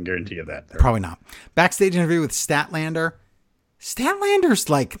Cassidy. I can guarantee you that. Probably not. Backstage interview with Statlander. Statlander's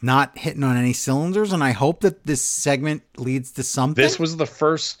like not hitting on any cylinders, and I hope that this segment leads to something. This was the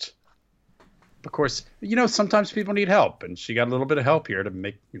first. Of course, sometimes people need help, and she got a little bit of help here to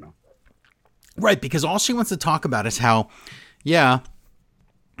make, Right, because all she wants to talk about is how,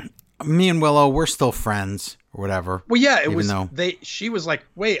 me and Willow, we're still friends or whatever. Well, yeah, she was like,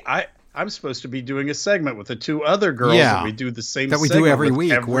 wait, I'm supposed to be doing a segment with the two other girls that we do the same that we do every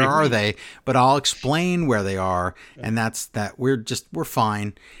week. Where are they? But I'll explain where they are, and that's that we're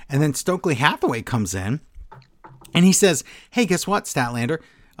fine. And then Stokely Hathaway comes in, and he says, "Hey, guess what, Statlander?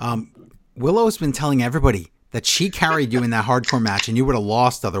 Willow's been telling everybody that she carried you in that hardcore match, and you would have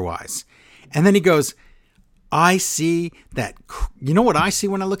lost otherwise." And then he goes, "I see that. You know what I see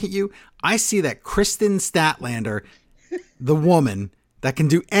when I look at you? I see that Kristen Statlander, the woman that can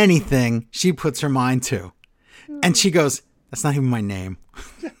do anything she puts her mind to." And she goes, "That's not even my name."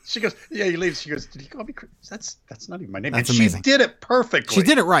 She goes, he leaves. She goes, "Did he call me Chris? That's not even my name." That's amazing. She did it perfectly. She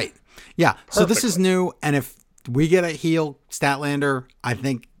did it right. Yeah. Perfectly. So this is new. And if we get a heel Statlander, I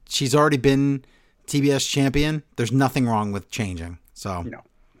think she's already been TBS champion. There's nothing wrong with changing. So,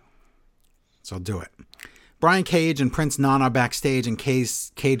 So do it. Brian Cage and Prince Nana backstage, and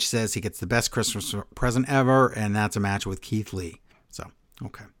Cage says he gets the best Christmas present ever, and that's a match with Keith Lee. So,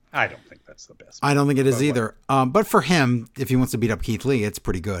 okay. I don't think that's the best. I don't think it is either. But for him, if he wants to beat up Keith Lee, it's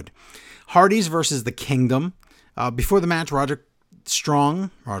pretty good. Hardys versus the Kingdom. Before the match, Roderick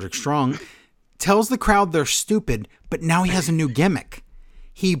Strong tells the crowd they're stupid, but now he has a new gimmick.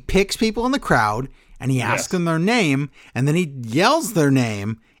 He picks people in the crowd, and he asks them their name, and then he yells their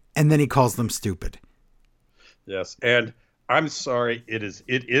name, and then he calls them stupid. Yes, and I'm sorry, it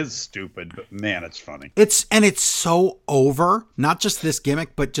is stupid, but man, it's funny. It's so over, not just this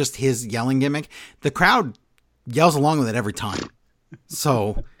gimmick, but just his yelling gimmick. The crowd yells along with it every time.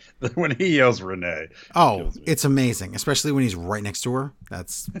 So when he yells Renee. Oh, it's amazing, especially when he's right next to her.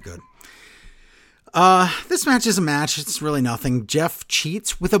 That's good. This match is a match. It's really nothing. Jeff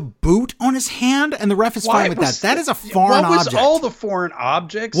cheats with a boot on his hand, and the ref is fine with that. That is a foreign object. All the foreign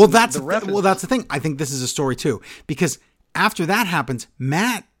objects? Well, that's the thing. I think this is a story too, because after that happens,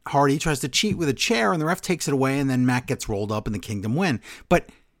 Matt Hardy tries to cheat with a chair, and the ref takes it away, and then Matt gets rolled up, and the Kingdom win. But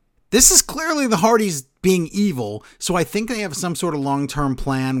this is clearly the Hardys being evil, so I think they have some sort of long-term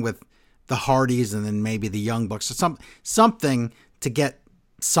plan with the Hardys, and then maybe the Young Bucks, or something to get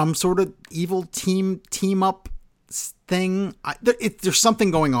some sort of evil team up thing. There's something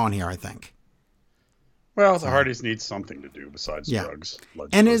going on here, I think. Well, the Hardys need something to do besides drugs.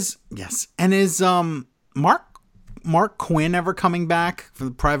 And is Mark Quinn ever coming back for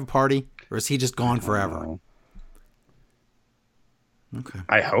the private party, or is he just gone forever? Know. Okay.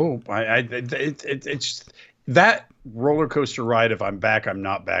 I hope. It's that roller coaster ride of I'm back, I'm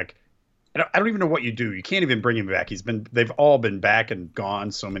not back. I don't even know what you do. You can't even bring him back. They've all been back and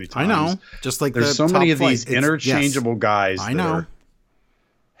gone so many times. I know. Just like there's so many of these interchangeable guys. I know.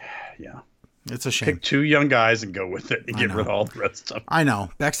 Yeah. It's a shame. Pick two young guys and go with it and get rid of all the rest of them. I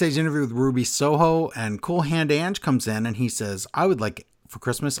know. Backstage interview with Ruby Soho, and Cool Hand Ange comes in and he says, "I would like for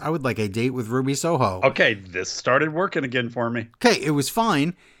Christmas? I would like a date with Ruby Soho. Okay, this started working again for me. Okay, it was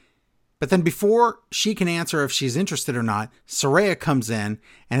fine. But then before she can answer if she's interested or not, Saraya comes in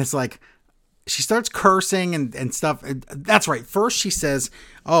and it's like, she starts cursing and stuff. That's right. First she says,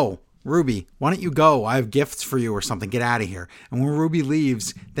 oh, Ruby, why don't you go? I have gifts for you or something. Get out of here. And when Ruby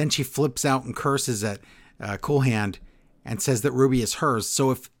leaves, then she flips out and curses at Cool Hand and says that Ruby is hers.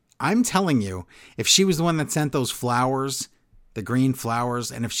 So if I'm telling you, if she was the one that sent those flowers, the green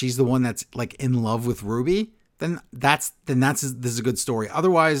flowers, and if she's the one that's like in love with Ruby, then this is a good story.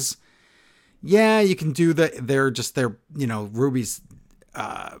 Otherwise, yeah, you can do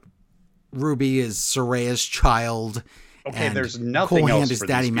Ruby is Soraya's child. Okay, there's nothing Cool else Hand is for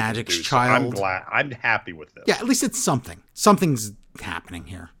Daddy these people Magic's to do, child. So I'm happy with this. Yeah, at least it's something. Something's happening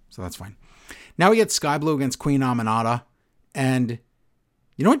here, so that's fine. Now we get Sky Blue against Queen Aminata, and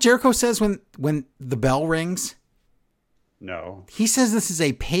you know what Jericho says when the bell rings? No. He says this is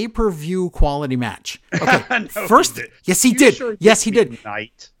a pay-per-view quality match. Okay, No, first, yes, he did. Sure Yes, he did.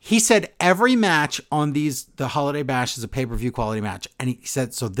 Night? He said every match on the Holiday Bash is a pay-per-view quality match. And he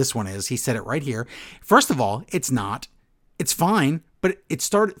said, so this one is. He said it right here. First of all, it's not. It's fine. But it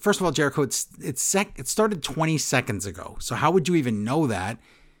started, first of all, Jericho, it started 20 seconds ago. So how would you even know that?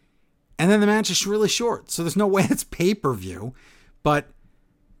 And then the match is really short. So there's no way it's pay-per-view. But,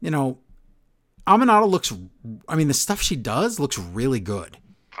 you know, Aminata the stuff she does looks really good.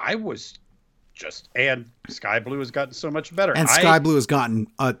 And Sky Blue has gotten so much better. And Sky Blue has gotten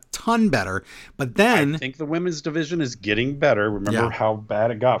a ton better. But then I think the women's division is getting better. Remember how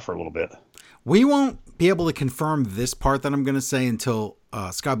bad it got for a little bit. We won't be able to confirm this part that I'm going to say until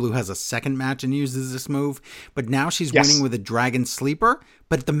Sky Blue has a second match and uses this move. But now she's winning with a Dragon Sleeper.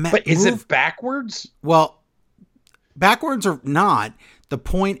 But is it backwards? Well, backwards or not, the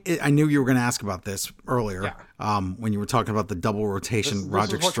point is, I knew you were going to ask about this earlier when you were talking about the double rotation,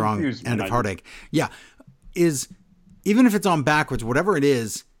 Roderick Strong, End of Heartache. Yeah, is even if it's on backwards, whatever it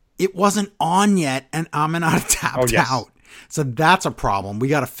is, it wasn't on yet and Aminata tapped out. So that's a problem. We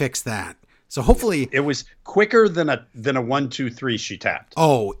got to fix that. So hopefully it was quicker than a 1-2-3 she tapped.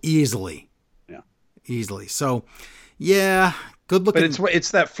 Oh, easily. Yeah. Easily. So yeah, good looking. But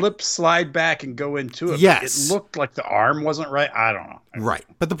it's that flip slide back and go into it. Yes. It looked like the arm wasn't right. I don't know. Right.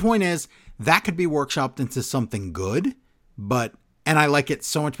 But the point is that could be workshopped into something good, and I like it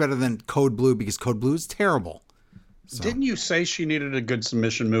so much better than Code Blue because Code Blue is terrible. So. Didn't you say she needed a good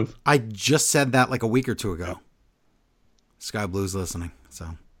submission move? I just said that like a week or two ago. Sky Blue's listening. So,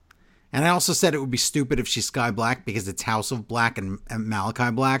 and I also said it would be stupid if she's Sky Black because it's House of Black and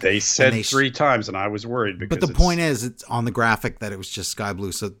Malachi Black. They said 3 times, and I was worried. But the point is, it's on the graphic that it was just Sky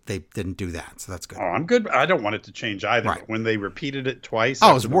Blue, so they didn't do that. So that's good. Oh, I'm good. I don't want it to change either. Right. But when they repeated it twice,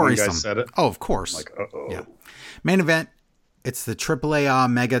 oh, it was worrisome. You guys said it. Oh, of course. I'm like, uh-oh. Yeah. Main event. It's the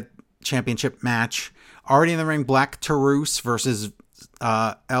AAA Mega Championship match. Already in the ring, Black Taurus versus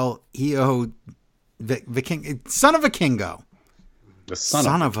El Hijo Viking, son of a Kingo. The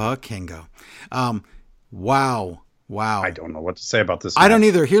son of a Kingo. Wow. I don't know what to say about this match. I don't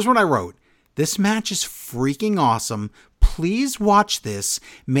either. Here's what I wrote. This match is freaking awesome. Please watch this.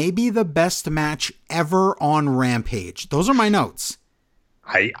 Maybe the best match ever on Rampage. Those are my notes.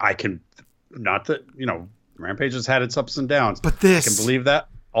 I can, not that, Rampage has had its ups and downs. But this. I can believe that.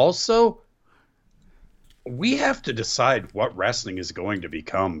 Also, we have to decide what wrestling is going to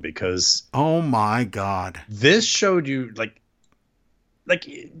become because. Oh my God. This showed you, like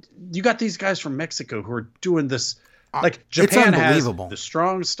you got these guys from Mexico who are doing this. Like Japan has the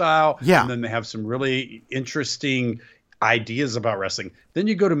strong style. Yeah. And then they have some really interesting ideas about wrestling. Then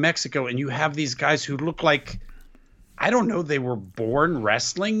you go to Mexico and you have these guys who look like, I don't know, they were born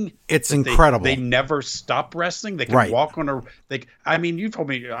wrestling. It's incredible. They never stop wrestling. They can walk on you told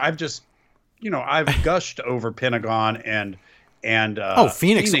me I've just, I've gushed over Pentagon and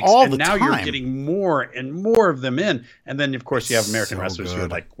Phoenix all the time. Now you're getting more and more of them in. And then, of course, you have American wrestlers who are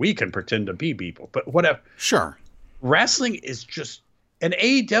like, we can pretend to be people. But whatever. Sure. Wrestling is just an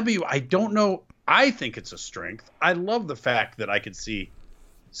AEW. I don't know. I think it's a strength. I love the fact that I could see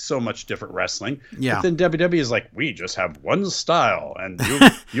so much different wrestling. Yeah. But then WWE is like, we just have one style and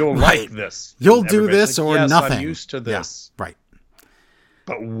you'll like this. You'll do this like, or nothing. I'm used to this. Yeah, right.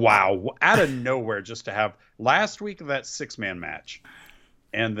 But wow, out of nowhere, just to have last week that 6-man match.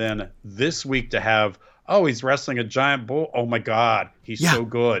 And then this week to have, he's wrestling a giant bull. Oh my God, he's so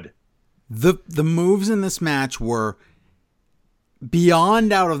good. The moves in this match were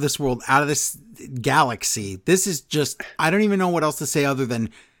beyond out of this world, out of this galaxy. This is just, I don't even know what else to say other than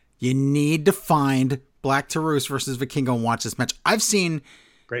you need to find Black Taurus versus Vikingo and watch this match. I've seen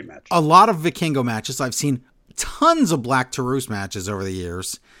great match. A lot of Vikingo matches. I've seen tons of Black Taurus matches over the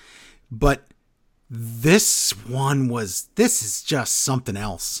years, but this is just something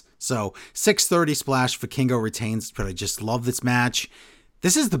else. So 6:30 splash, Vikingo retains, but I just love this match.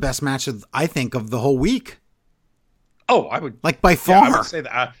 This is the best match I think of the whole week. Oh, I would by far. I would say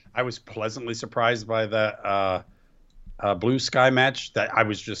that I was pleasantly surprised by that Blue Sky match. That I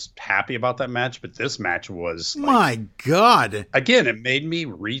was just happy about that match, but this match was my God. Again, it made me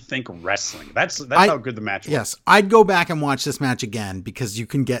rethink wrestling. That's how good the match was. Yes, I'd go back and watch this match again because you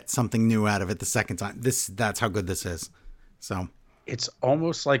can get something new out of it the second time. That's how good this is. So it's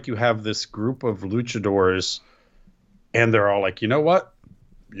almost like you have this group of luchadors, and they're all like, you know what?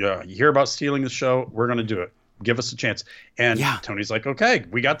 Yeah, you hear about stealing the show, we're going to do it. Give us a chance. And Tony's like, okay,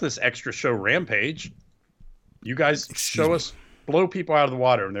 we got this extra show Rampage. You guys show us, blow people out of the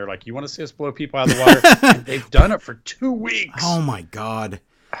water. And they're like, you want to see us blow people out of the water? And they've done it for 2 weeks. Oh, my God.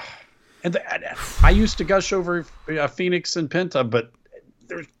 And I used to gush over Phoenix and Penta, but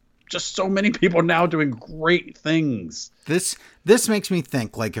there's just so many people now doing great things. This makes me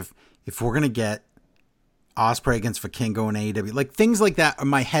think, like, if we're going to get Ospreay against Vikingo and AEW, like things like that,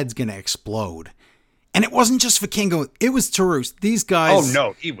 my head's going to explode. And it wasn't just Vikingo, it was Taurus. These guys. Oh,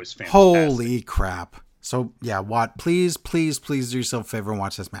 no, he was fantastic. Holy crap. So, yeah, please do yourself a favor and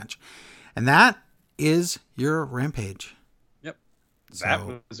watch this match. And that is your Rampage. Yep.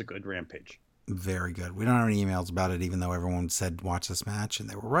 That was a good Rampage. Very good. We don't have any emails about it, even though everyone said watch this match, and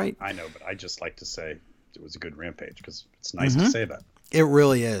they were right. I know, but I just like to say it was a good Rampage because it's nice to say that. It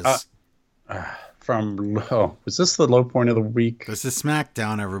really is. Was this the low point of the week? This is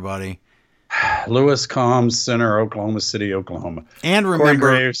SmackDown, everybody. Lewis Combs Center, Oklahoma City, Oklahoma. And remember,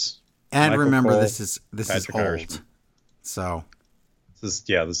 Corey Graves, and Michael remember, Cole, this is old. Irishman. So this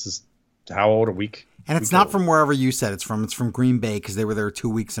is how old a week? And it's not from wherever you said it's from. It's from Green Bay because they were there 2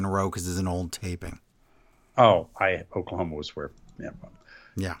 weeks in a row because it's an old taping. Oh, Oklahoma was where.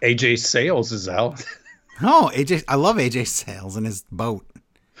 Yeah. AJ Sales is out. Oh, I love AJ Sales and his boat.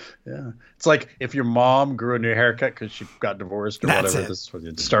 Yeah, it's like if your mom grew a new haircut because she got divorced or whatever. This is when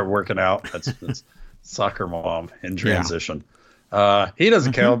you'd start working out. That's soccer mom in transition. Yeah. He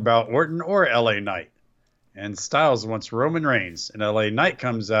doesn't care about Orton or LA Knight. And Styles wants Roman Reigns, and LA Knight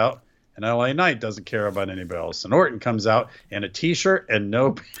comes out, and LA Knight doesn't care about anybody else. And Orton comes out in a t-shirt and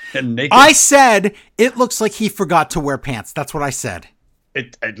naked. I said it looks like he forgot to wear pants. That's what I said.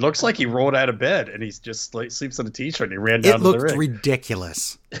 It looks like he rolled out of bed and he's just sleeps in a t-shirt and he ran down to the ring. It looked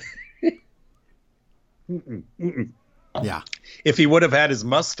ridiculous. Yeah. If he would have had his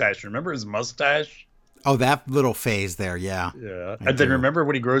mustache, remember his mustache? Oh, that little phase there, yeah. Yeah. And then remember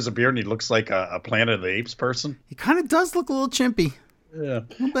when he grows a beard and he looks like a Planet of the Apes person? He kind of does look a little chimpy. Yeah.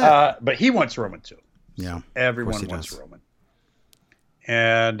 But he wants Roman too. Yeah. Everyone wants Roman.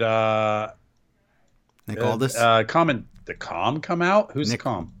 And Nick Aldis? The come out? Who's the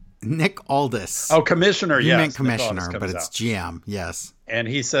Com? Nick Aldis. Oh, Commissioner, yes. You meant Commissioner, but it's GM, yes. And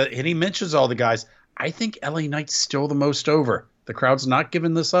he mentions all the guys. I think LA Knight's still the most over. The crowd's not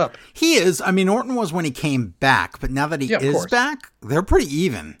giving this up. He is. I mean, Orton was when he came back, but now that he is back, they're pretty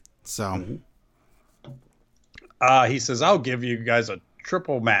even. So, he says, "I'll give you guys a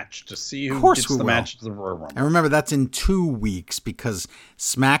triple match to see who gets the match to the Royal Rumble." And remember, that's in 2 weeks because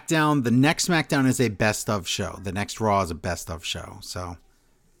SmackDown, the next SmackDown is a best of show. The next Raw is a best of show. So,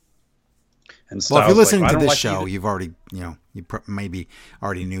 and well, if you're listening to this show, you've already, you maybe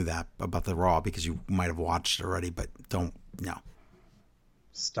already knew that about the Raw because you might have watched it already, but no.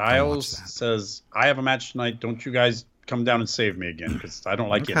 Styles says, "I have a match tonight. Don't you guys come down and save me again because I don't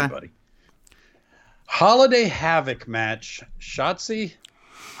like anybody." Holiday Havoc match. Shotzi,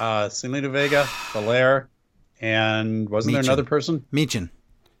 Selena Vega, Belair, and wasn't there another person? Michin.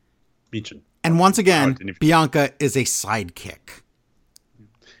 And once again, Bianca is a sidekick.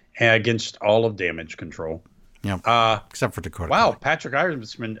 Against all of Damage Control. Yeah. Except for Dakota. Wow, Patrick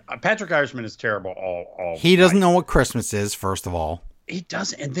Irishman. Patrick Irishman is terrible all He doesn't know what Christmas is, first of all. He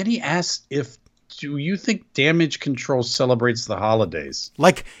doesn't. And then he asks do you think Damage Control celebrates the holidays?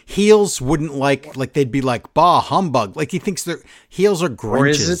 Like heels wouldn't like they'd be like, bah, humbug. Like he thinks their heels are Grinches. Or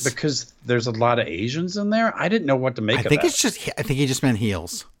is it because there's a lot of Asians in there? I didn't know what to make of that. I think he just meant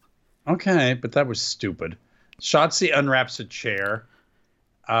heels. Okay, but that was stupid. Shotzi unwraps a chair.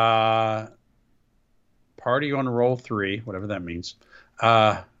 Party on roll 3, whatever that means.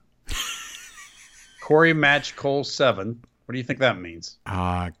 Corey match Cole 7. What do you think that means?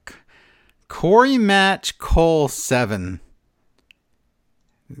 Corey match Cole 7.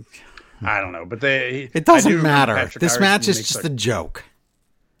 I don't know, but it doesn't matter. This match is just a joke.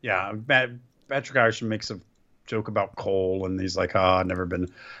 Yeah, Patrick Irishman makes a joke about Cole, and he's like, "Ah, never been."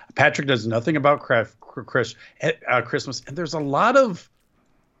 Patrick does nothing about Christmas, and there's a lot of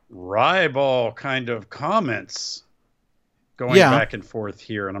Ryball kind of comments going back and forth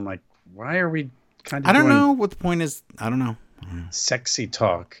here, and I'm like, why are we kind of? I don't know what the point is. I don't know. Sexy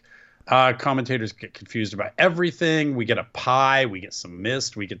talk. Commentators get confused about everything. We get a pie, we get some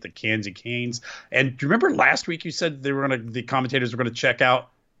mist, we get the candy canes. And do you remember last week you said the commentators were gonna check out?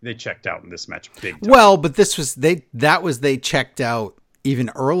 They checked out in this match big time. Well, but they checked out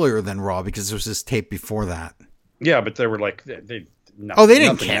even earlier than Raw because there was this tape before that. Yeah, but they were like they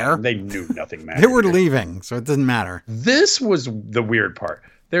didn't care. They knew nothing mattered. They were leaving, so it doesn't matter. This was the weird part.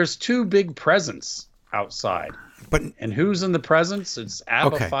 There's two big presents outside. And who's in the presence? It's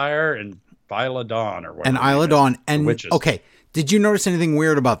Abba Fire and Isla Dawn or whatever. And Isla Dawn. And okay, did you notice anything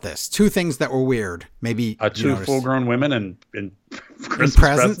weird about this? Two things that were weird. Maybe two full-grown women in Christmas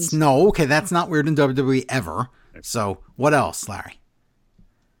presents? No, okay, that's not weird in WWE ever. So what else, Larry?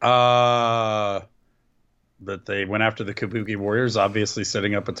 That they went after the Kabuki Warriors, obviously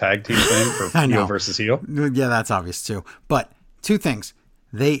setting up a tag team thing for heel versus heel. Yeah, that's obvious too. But two things.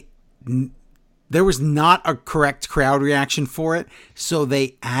 There was not a correct crowd reaction for it, so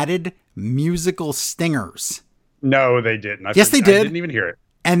they added musical stingers. No, they didn't. Yes, they did. I didn't even hear it.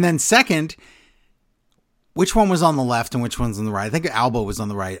 And then second, which one was on the left and which one's on the right? I think Albo was on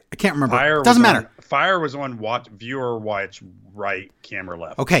the right. I can't remember. Doesn't matter. Fire was on viewer watch right, camera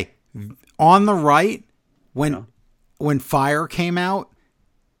left. Okay. On the right, when Fire came out,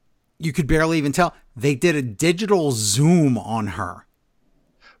 you could barely even tell. They did a digital zoom on her.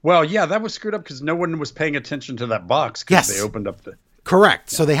 Well, yeah, that was screwed up because no one was paying attention to that box because they opened up the...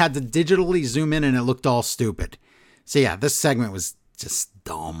 Correct. Yeah. So they had to digitally zoom in and it looked all stupid. So yeah, this segment was just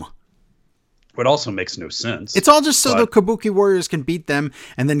dumb. It also makes no sense. It's all just so the Kabuki Warriors can beat them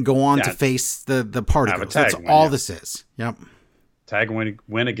and then go on to face the particles. That's all this is. Yep. Tag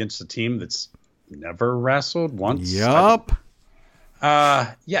win against a team that's never wrestled once. Yep.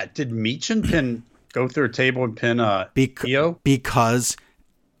 Did Meechin go through a table and pin Io? Because...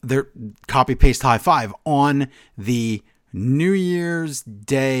 their copy paste high five on the New Year's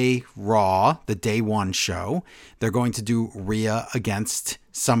Day Raw, the day one show. They're going to do Rhea against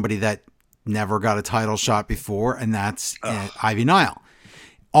somebody that never got a title shot before, and that's Ivy Nile.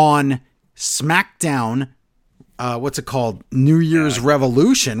 On SmackDown, what's it called? New Year's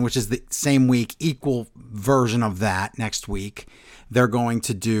Revolution, which is the same week, equal version of that next week. They're going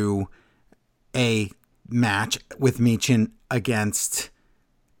to do a match with Meechin against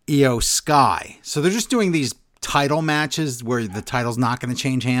Io Sky. So they're just doing these title matches where the title's not going to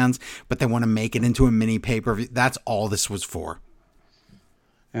change hands, but they want to make it into a mini pay-per-view. That's all this was for.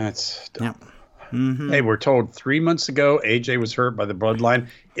 That's dumb. Yep. Mm-hmm. Hey, we're told 3 months ago AJ was hurt by the bloodline.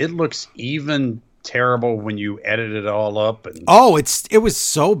 It looks even terrible when you edit it all up. And it was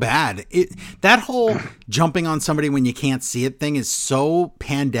so bad. That whole jumping on somebody when you can't see it thing is so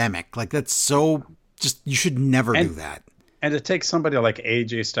pandemic. Like that's so just, you should never do that. And to take somebody like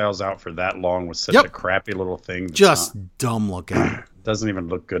AJ Styles out for that long was such a crappy little thing. Just dumb looking. Doesn't even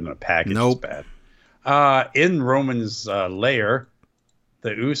look good in a package. Nope. It's bad. In Roman's lair, the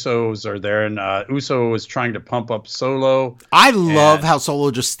Usos are there, and Uso is trying to pump up Solo. I love how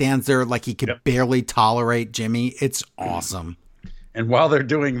Solo just stands there like he could barely tolerate Jimmy. It's awesome. And while they're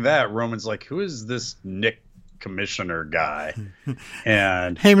doing that, Roman's like, who is this Nick Commissioner guy?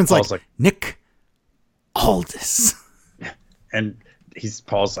 And Heyman's like, Nick Aldis. And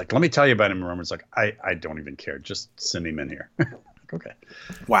Paul's like, let me tell you about him. And Roman's like, I don't even care. Just send him in here. Okay.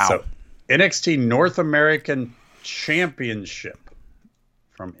 Wow. So NXT North American Championship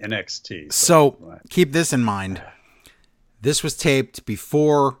from NXT. So keep this in mind. This was taped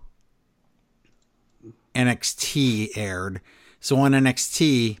before NXT aired. So on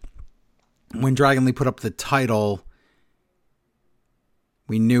NXT, when Dragon Lee put up the title,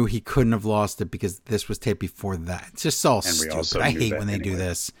 we knew he couldn't have lost it because this was taped before that. It's just all stupid. I hate when they do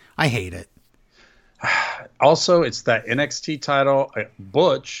this. I hate it. Also, it's that NXT title.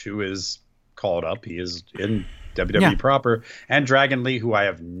 Butch, who is called up, he is in WWE proper, and Dragon Lee, who I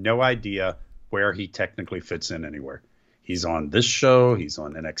have no idea where he technically fits in anywhere. He's on this show. He's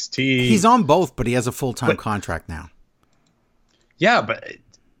on NXT. He's on both, but he has a full-time contract now. Yeah, but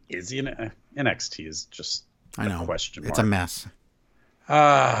is he in NXT? Is just a question mark. It's a mess.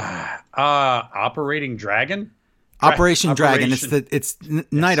 Operating Dragon? Operation Dragon. It's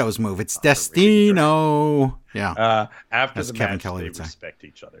Naito's move. It's Destino. Yeah. After the match, they respect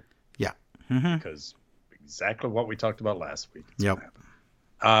each other. Yeah. Mm-hmm. Because exactly what we talked about last week. Yep.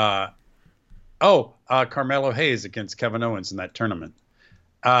 Carmelo Hayes against Kevin Owens in that tournament.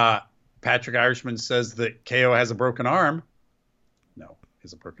 Patrick Irishman says that KO has a broken arm. No, he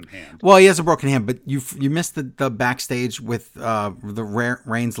has a broken hand. Well, he has a broken hand, but you missed the backstage with the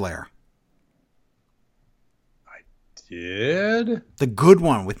Reigns lair. I did? The good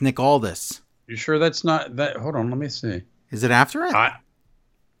one with Nick Aldis. You sure that's not that? Hold on, let me see. Is it after it?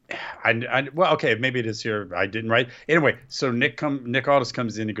 Well, okay, maybe it is here. I didn't write. Anyway, so Nick Aldis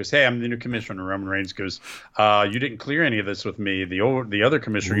comes in. He goes, "Hey, I'm the new commissioner." Roman Reigns goes, "You didn't clear any of this with me. The other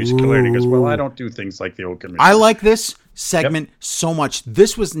commissioner used to clear it." He goes, "Well, I don't do things like the old commissioner." I like this segment so much.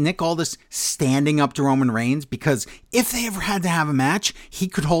 This was Nick Aldis standing up to Roman Reigns because if they ever had to have a match, he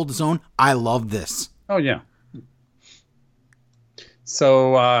could hold his own. I love this. Oh yeah.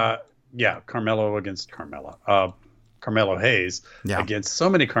 So Carmelo against Carmella. Carmelo Hayes against so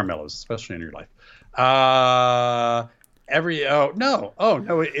many Carmelos, especially in your life.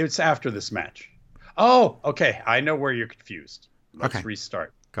 It's after this match. Oh, okay. I know where you're confused. Let's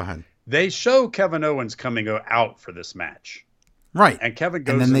restart. Go ahead. They show Kevin Owens coming out for this match. Right. And Kevin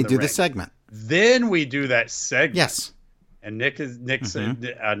goes and then they do ring. the segment. Then we do that segment. Yes. And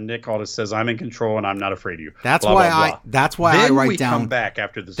Nick Aldis says, "I'm in control and I'm not afraid of you." That's blah, why blah, blah. That's why then I write we down. Come back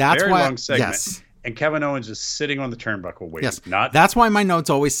after this long segment. Yes. And Kevin Owens is sitting on the turnbuckle waiting. Yes. That's why my notes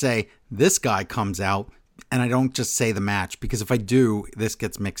always say this guy comes out, and I don't just say the match because if I do, this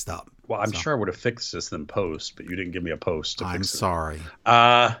gets mixed up. Well, I'm sure I would have fixed this in post, but you didn't give me a post. I'm sorry.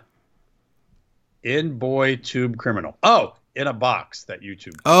 In Boy Tube Criminal. Oh, in a box that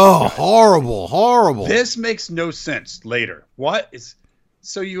YouTube. Oh, horrible. This makes no sense later. What is?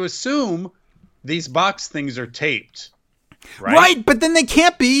 So you assume these box things are taped. Right, but then they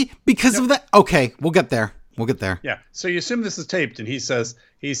can't be because of that. Okay, we'll get there. Yeah. So you assume this is taped, and he says,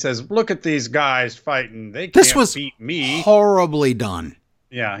 "Look at these guys fighting. They can't beat me." Horribly done.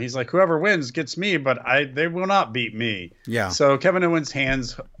 Yeah, he's like, "Whoever wins gets me, but they will not beat me." Yeah. So Kevin Owens'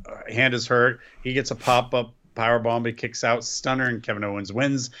 hand is hurt. He gets a pop-up powerbomb. He kicks out stunner, and Kevin Owens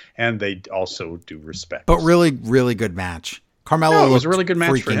wins, and they also do respect. But really, really good match. Carmelo it was a really good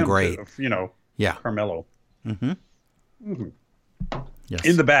match for him. Great. Yeah. Carmelo. Mm-hmm. Yes.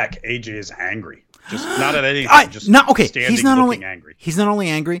 In the back, AJ is angry. Just not at anything. He's not only angry. He's not only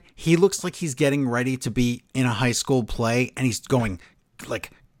angry. He looks like he's getting ready to be in a high school play, and he's going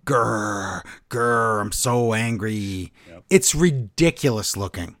like, "Grr, grr! I'm so angry." Yep. It's ridiculous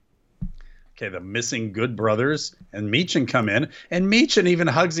looking. Okay, the missing Good brothers and Meechin come in, and Meechin even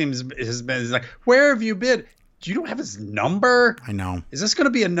hugs him. He's like, "Where have you been? You don't have his number." I know. Is this going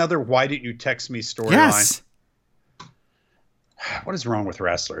to be another "Why didn't you text me" storyline? Yes. What is wrong with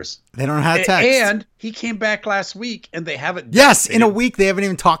wrestlers? They don't have text. And he came back last week, and they haven't. Yes, in a week they haven't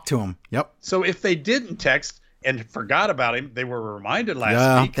even talked to him. Yep. So if they didn't text and forgot about him, they were reminded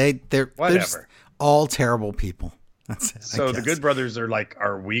last week. They're whatever. All terrible people. That's it. So the Good brothers are like,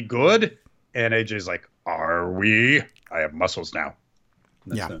 "Are we good?" And AJ's like, "Are we? I have muscles now."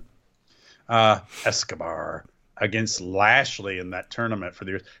 That's it. Escobar against Lashley in that tournament for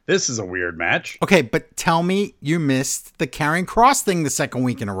the years. This is a weird match. Okay, but tell me you missed the Karrion Kross thing the second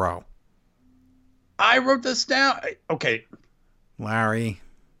week in a row. I wrote this down. Okay. Larry.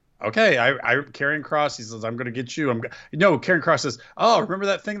 Okay, Karrion Kross, he says, "I'm going to get you." Karrion Kross says, "Oh, remember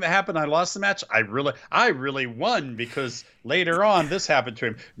that thing that happened? I lost the match. I really won because later on this happened to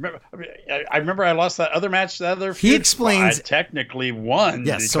him. I remember I lost that other match, that other feud. He explains I technically won."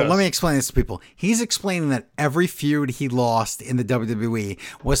 Yes, so let me explain this to people. He's explaining that every feud he lost in the WWE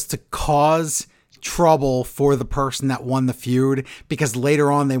was to cause trouble for the person that won the feud because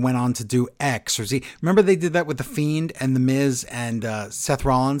later on they went on to do X or Z. Remember they did that with The Fiend and The Miz and Seth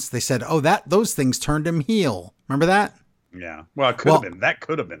Rollins? They said, those things turned him heel. Remember that? Yeah. Well, it could have been. That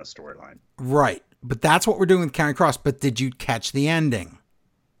could have been a storyline. Right. But that's what we're doing with Karrion Kross. But did you catch the ending?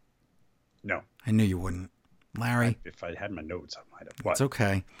 No. I knew you wouldn't. Larry. If I had my notes, I might have. What? It's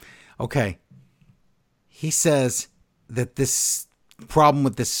okay. Okay. He says that this problem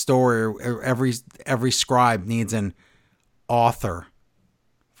with this story, every scribe needs an author.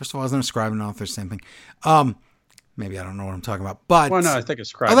 First of all, isn't a scribe and an author same thing? Maybe I don't know what I'm talking about, but no, I think a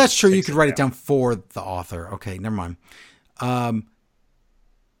scribe. Oh, that's true. You could write it down for the author. Okay, never mind.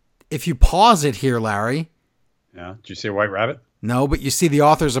 If you pause it here, Larry. Yeah. Did you see a White Rabbit? No, but you see the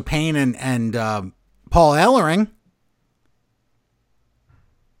authors of Pain and Paul Ellering.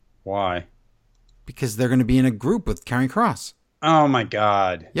 Why? Because they're going to be in a group with Karrion Kross. Oh my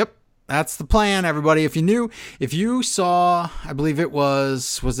God. Yep. That's the plan, everybody. If you saw, I believe it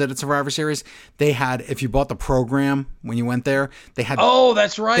was it a Survivor Series? They had, if you bought the program when you went there, they had. Oh,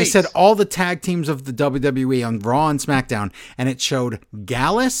 that's right. They said all the tag teams of the WWE on Raw and SmackDown, and it showed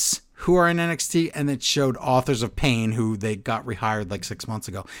Gallus, who are in NXT, and it showed Authors of Pain, who they got rehired like 6 months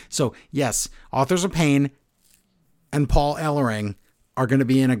ago. So yes, Authors of Pain and Paul Ellering are going to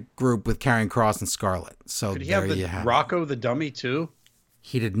be in a group with Karrion Kross and Scarlett. So could he have Rocco the dummy too?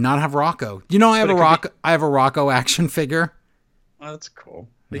 He did not have Rocco. You know, I have a Rocco action figure. Oh, that's cool.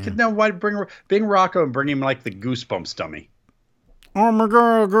 They could now bring Rocco and bring him like the Goosebumps dummy. Oh my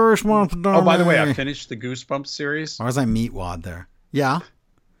God, Goosebumps dummy. Oh, by the way, I finished the Goosebumps series. Or was I Meatwad there? Yeah.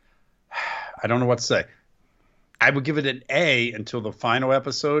 I don't know what to say. I would give it an A until the final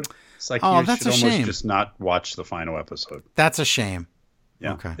episode. It's like you should almost just not watch the final episode. That's a shame.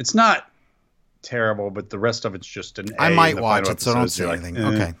 Yeah. Okay. It's not terrible, but the rest of it's just an A. I might watch it, so don't say anything.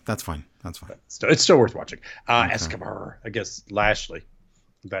 Okay, that's fine. That's fine. It's still worth watching. Escobar, I guess Lashley,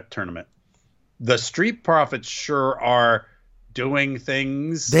 that tournament. The Street Profits sure are doing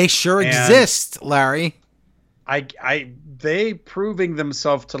things. They sure exist, Larry. They proving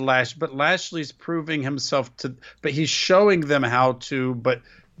themselves to but Lashley's proving himself to, but he's showing them how to, but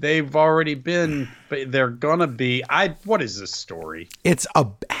they've already been, but they're gonna be. What is this story? It's a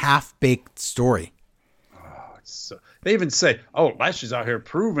half-baked story. Oh, they even say, "Oh, Lashley's out here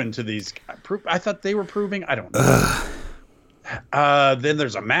proving to these." I thought they were proving. I don't know. Then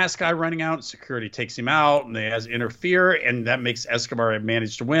there's a mask guy running out. Security takes him out, and they interfere, and that makes Escobar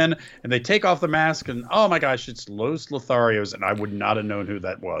manage to win. And they take off the mask, and oh my gosh, it's Los Lotharios, and I would not have known who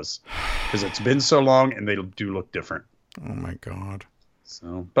that was because it's been so long, and they do look different. Oh my God.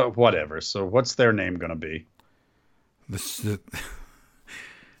 So, but whatever. So, what's their name going to be?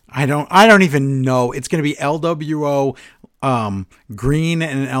 I don't even know. It's going to be LWO green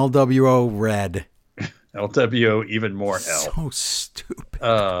and LWO red. LWO even more L. So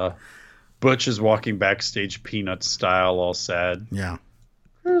stupid. Butch is walking backstage Peanuts style, all sad. Yeah.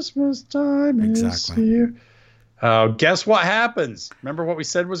 Christmas time is here. Guess what happens? Remember what we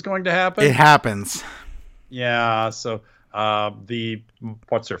said was going to happen? It happens. Yeah. So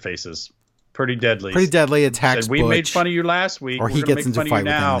what's her faces? Pretty Deadly. Pretty Deadly attacks Butch. We made fun of you last week. Or he gets into a fight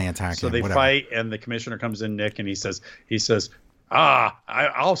with them and they attack him. So they fight, and the commissioner comes in, Nick, and he says,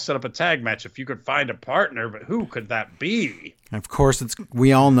 I'll set up a tag match if you could find a partner, but who could that be? Of course,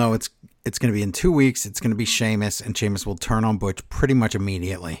 we all know it's going to be in 2 weeks. It's going to be Sheamus, and Sheamus will turn on Butch pretty much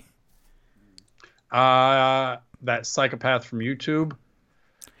immediately. That psychopath from YouTube.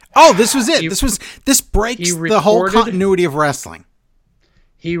 Oh, this was it. This breaks the whole continuity of wrestling.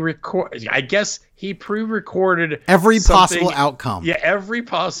 I guess he pre-recorded every possible outcome. Yeah, every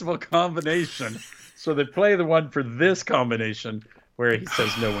possible combination. So they play the one for this combination where he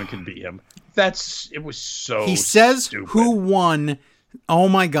says no one can beat him. It was so He says stupid. Who won? Oh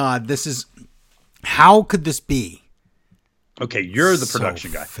my God, how could this be? Okay, you're the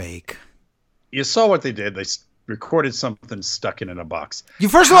production guy. Fake. You saw what they did. They recorded something stuck in a box.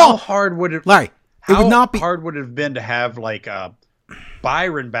 How hard would it, Larry, it would not be hard would it have been to have like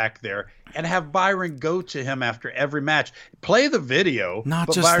Byron back there and have Byron go to him after every match. Play the video. Not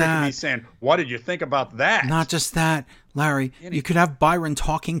but just Byron that. Can be saying, what did you think about that? Not just that, Larry. You could have Byron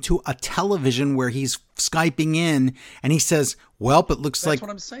talking to a television where he's Skyping in and he says, well, it looks That's what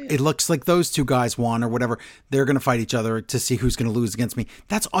I'm saying. It looks like those two guys won or whatever. They're going to fight each other to see who's going to lose against me.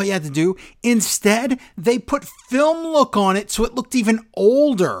 That's all you had to do. Instead, they put film look on it so it looked even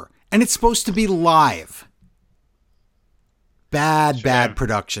older. And it's supposed to be live. Bad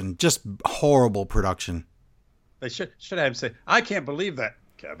production. Just horrible production. They should have him say, I can't believe that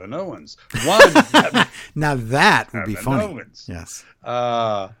Kevin Owens won. Now that would be funny. Owens. Yes.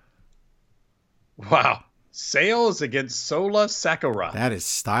 Wow. Sales against Sola Sakura. That is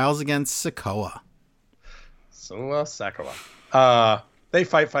Styles against Sikoa. Sola Sakura. They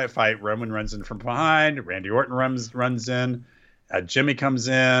fight. Roman runs in from behind. Randy Orton runs in. Jimmy comes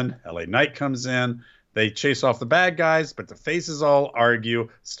in. LA Knight comes in. They chase off the bad guys, but the faces all argue.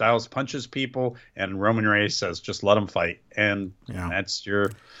 Styles punches people, and Roman Reigns says, just let them fight. And that's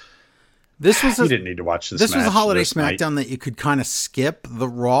your... You didn't need to watch this This match was a holiday night. SmackDown that you could kind of skip. The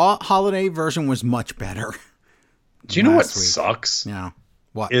Raw holiday version was much better. Do you know what sucks? Yeah.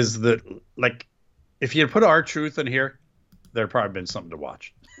 What? Is that, like, if you had put R-Truth in here, there'd probably been something to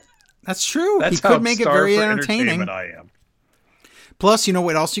watch. That's true. That's he could make it very entertaining. I am. Plus, you know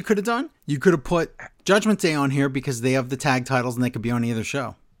what else you could have done? You could have put Judgment Day on here because they have the tag titles and they could be on either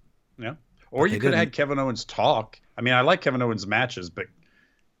show. Yeah. Or you could have had Kevin Owens talk. I mean, I like Kevin Owens matches, but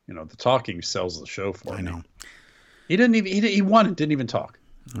the talking sells the show for me. I know. He didn't even he won and didn't even talk.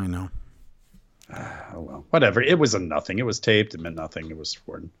 I know. Oh well. Whatever. It was a nothing. It was taped, it meant nothing. It was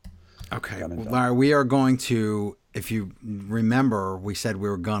important. Okay, well, Larry, we are going to. If you remember, we said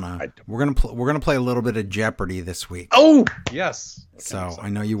we're gonna play a little bit of Jeopardy this week. Oh yes. So I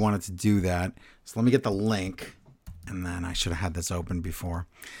know you wanted to do that. So let me get the link, and then I should have had this open before.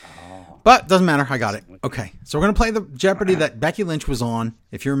 Oh. But doesn't matter. I got it. Okay, so we're gonna play the Jeopardy that Becky Lynch was on,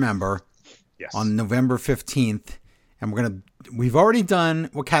 if you remember, on November 15th, and we've already done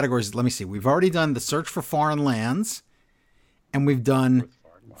what categories? Let me see. We've already done the search for foreign lands, and we've done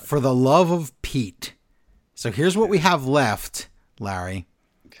For the Love of Pete. So here's what we have left, Larry,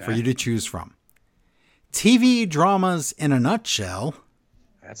 for you to choose from. TV dramas in a nutshell.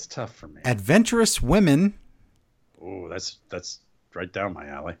 That's tough for me. Adventurous women. Oh, that's right down my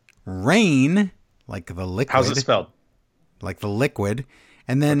alley. Rain, like the liquid. How's it spelled? Like the liquid.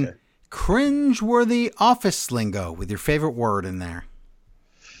 And then cringe-worthy office lingo with your favorite word in there.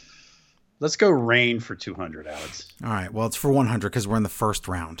 Let's go rain for 200, Alex. All right. Well, it's for 100 because we're in the first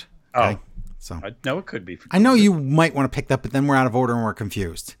round. Okay? Oh. So no, it could be. I know you might want to pick that, but then we're out of order and we're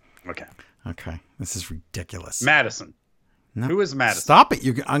confused. Okay. This is ridiculous. Madison. No, who is Madison? Stop it.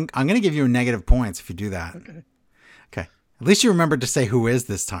 I'm going to give you negative points if you do that. Okay. At least you remembered to say who is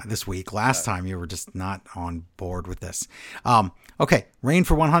this week. Last time you were just not on board with this. Okay. Rain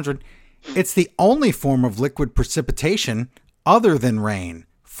for 100. It's the only form of liquid precipitation other than rain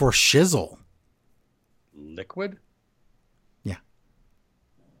for shizzle. Liquid?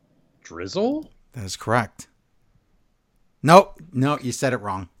 Drizzle? That is correct. No, you said it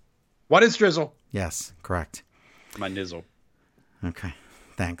wrong. What is drizzle? Yes, correct. My nizzle. Okay,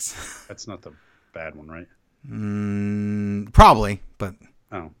 thanks. That's not the bad one, right? Probably, but...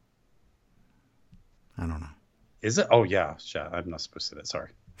 Oh. I don't know. Is it? Oh, yeah. I'm not supposed to say that. Sorry.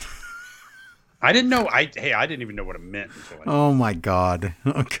 I didn't know. I didn't even know what it meant until Oh, my God.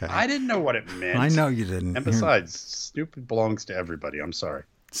 Okay. I didn't know what it meant. I know you didn't. And besides, stupid belongs to everybody. I'm sorry.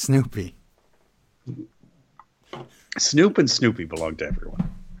 Snoopy. Snoop and Snoopy belong to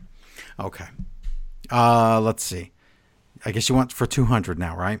everyone. Okay. Let's see. I guess you want for 200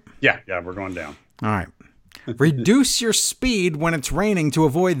 now, right? Yeah, we're going down. All right. Reduce your speed when it's raining to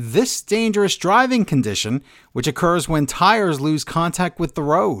avoid this dangerous driving condition, which occurs when tires lose contact with the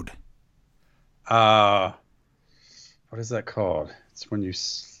road. What is that called? It's when you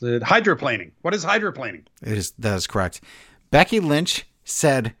slid. Hydroplaning. What is hydroplaning? That is correct. Becky Lynch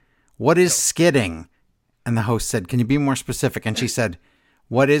said, "What is skidding?" And the host said, "Can you be more specific?" And she said,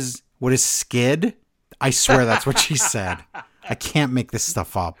 What is skid?" I swear that's what she said. I can't make this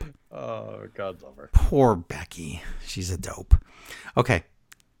stuff up. Oh, God love her. Poor Becky. She's a dope. Okay.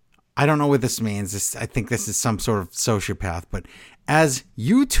 I don't know what this means. I think this is some sort of sociopath, but as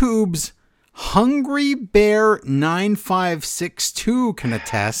YouTube's Hungry Bear 9562 can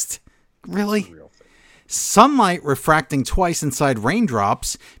attest, really? Sunlight refracting twice inside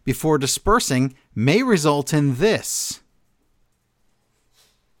raindrops before dispersing may result in this.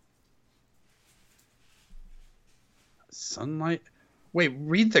 Sunlight? Wait,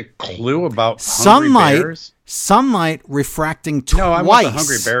 read the clue about Hungry Bears? Sunlight refracting twice. No, I want the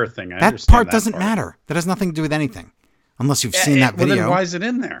Hungry Bear thing. That part doesn't matter. That has nothing to do with anything. Unless you've seen that video. Well, then why is it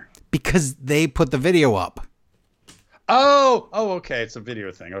in there? Because they put the video up. Oh, okay. It's a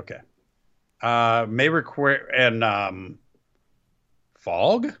video thing. Okay. May require and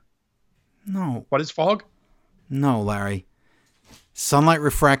fog? No. What is fog? No, Larry. Sunlight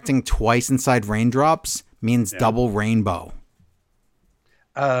refracting twice inside raindrops means double rainbow.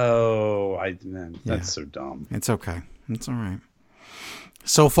 Oh, that's so dumb. It's okay. It's all right.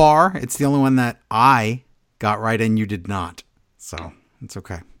 So far, it's the only one that I got right and you did not. So it's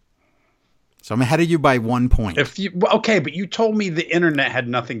okay. So I'm ahead of you by 1 point. But you told me the internet had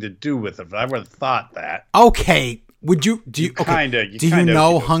nothing to do with it. I would have thought that. Okay. Do you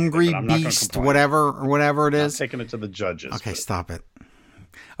know Hungry Beast, whatever it is? I'm taking it to the judges. Okay, stop it.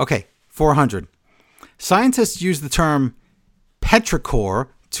 Okay, 400. Scientists use the term petrichor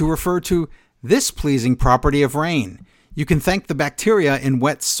to refer to this pleasing property of rain. You can thank the bacteria in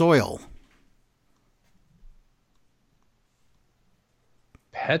wet soil.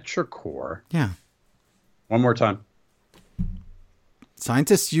 Petrichor? Yeah. One more time.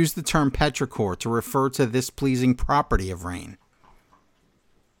 Scientists use the term petrichor to refer to this pleasing property of rain.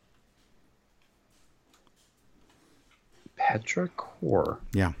 Petrichor.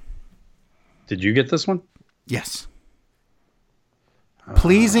 Yeah. Did you get this one? Yes.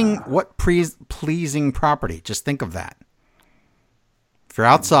 Pleasing property? Just think of that. If you're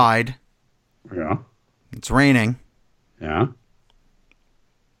outside, it's raining. Yeah.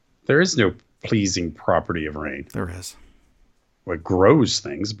 There is no pleasing property of rain. There is. Well, it grows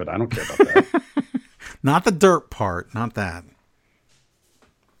things, but I don't care about that. Not the dirt part. Not that.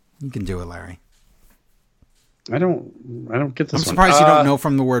 You can do it, Larry. I don't get this. I'm surprised you don't know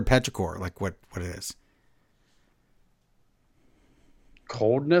from the word petrichor, like what it is.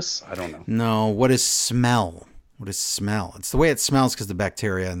 Coldness? I don't know. No. What is smell? What is smell? It's the way it smells because the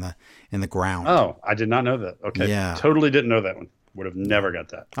bacteria in the ground. Oh, I did not know that. Okay. Yeah. Totally didn't know that one. Would have never got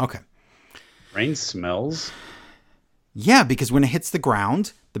that. Okay. Rain smells? Yeah, because when it hits the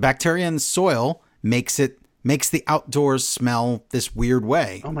ground, the bacteria in the soil makes the outdoors smell this weird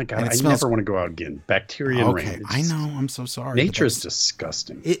way. Oh my God, I never want to go out again. Bacteria and rain. Okay, I know. I'm so sorry. Nature is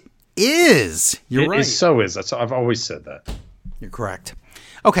disgusting. It is. You're right. That's I've always said that. You're correct.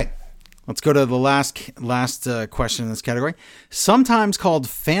 Okay, let's go to the last question in this category. Sometimes called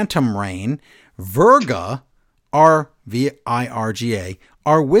phantom rain, virga, R-V-I-R-G-A,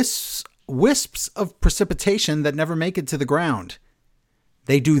 are wisps of precipitation that never make it to the ground.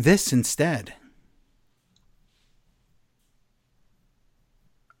 They do this instead.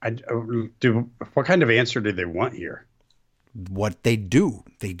 What kind of answer do they want here? What they do.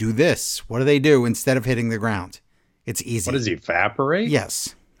 They do this. What do they do instead of hitting the ground? It's easy. What does evaporate?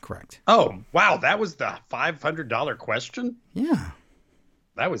 Yes, correct. Oh, wow. That was the $500 question? Yeah.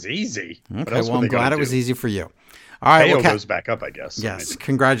 That was easy. Okay, well, I'm glad it was easy for you. All right. Well, goes back up, I guess. Yes. Maybe.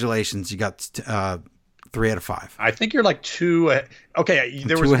 Congratulations. You got 3 out of 5. I think you're like 2. Okay.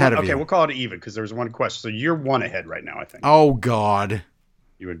 There was two ahead one, of you. Okay, we'll call it even because there was one question. So you're 1 ahead right now, I think. Oh, God.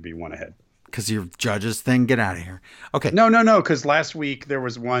 You would be 1 ahead. Because your judges thing, get out of here. Okay. No. Because last week there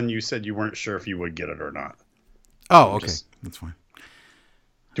was one you said you weren't sure if you would get it or not. Oh, okay. That's fine.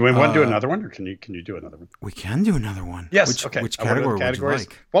 Do we want to do another one, or can you do another one? We can do another one. Yes. Which category would you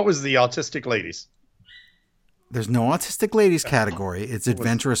like? What was the autistic ladies? There's no autistic ladies category. It's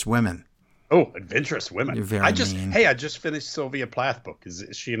adventurous women. Oh, adventurous women. You're very mean. Hey, I just finished Sylvia Plath book. Is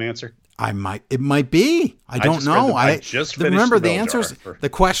she an answer? It might be. I don't know. I just finished remember the answers. The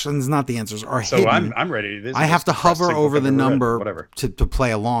questions, not the answers, are hidden. So I'm ready. I have to hover over the number to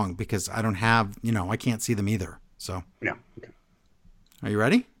play along because I don't have, I can't see them either. So yeah. Okay. Are you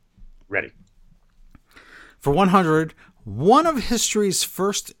ready? Ready. For 100, one of history's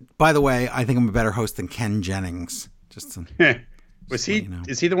first. By the way, I think I'm a better host than Ken Jennings. Just to, was he?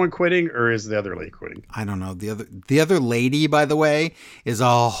 Is he the one quitting, or is the other lady quitting? I don't know. The other lady, by the way, is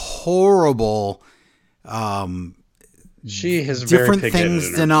a horrible. She has different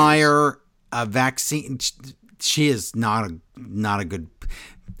things denier. A vaccine. She is not a good.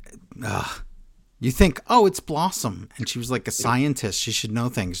 You think, oh, it's Blossom, and she was like a scientist. She should know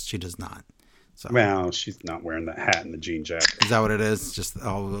things. She does not. So. Well, she's not wearing that hat and the jean jacket. Is that what it is? It's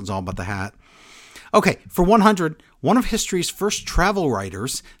all about the hat. Okay, for 100, one of history's first travel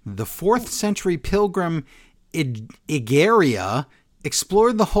writers, the 4th century pilgrim Egeria,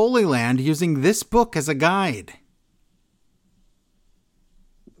 explored the Holy Land using this book as a guide.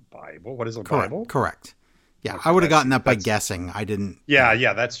 The Bible? What is a Bible? Correct. Yeah, okay, I would have gotten that by guessing. I didn't.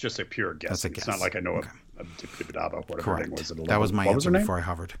 Yeah, that's just a pure guess. That's a guess. It's not like I know a whatever her name was. That was my answer before I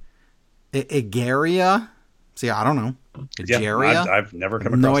hovered. Egeria? See, I don't know. Egeria? Yeah, I've never come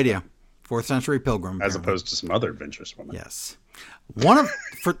across no idea. 4th century pilgrim. As opposed to some other adventurous women. Yes. Oh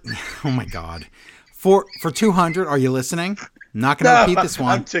my God. For 200, are you listening? I'm not going to repeat this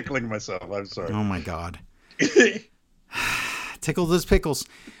one. I'm tickling myself. I'm sorry. Oh my God. Tickles as pickles.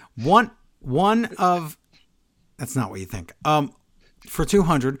 One of... That's not what you think. For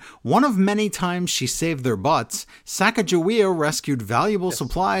 200, one of many times she saved their butts, Sacagawea rescued valuable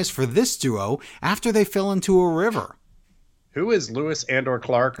supplies for this duo after they fell into a river. Who is Lewis and/or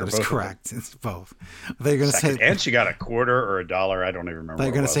Clark? That is correct. It's both. They're going to say, and she got a quarter or a dollar. I don't even remember.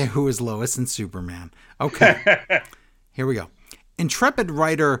 They're going to say, who is Lois and Superman? Okay. Here we go. Intrepid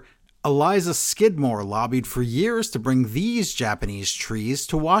writer Eliza Skidmore lobbied for years to bring these Japanese trees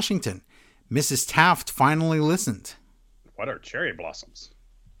to Washington. Mrs. Taft finally listened. What are cherry blossoms?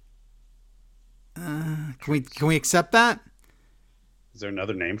 Can we accept that? Is there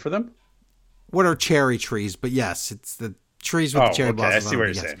another name for them? What are cherry trees? But yes, it's the trees with the cherry blossoms. I see what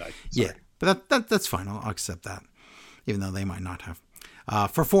you're saying. Yeah, but that's fine. I'll accept that, even though they might not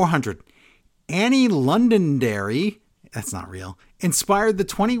have. For 400, Annie Londonderry, that's not real, inspired the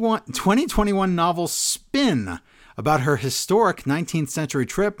 2021 novel Spin, about her historic 19th century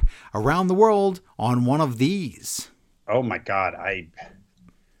trip around the world on one of these. Oh my God.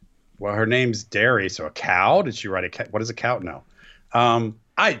 Well, her name's Derry. So a cow? Did she write a cow? What is a cow? No.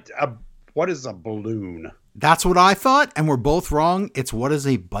 What is a balloon? That's what I thought. And we're both wrong. It's what is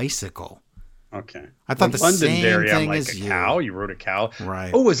a bicycle? Okay. I thought the same thing I'm like, as a cow? You rode a cow?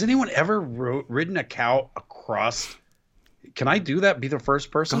 Right. Oh, has anyone ever ridden a cow across? Can I do that? Be the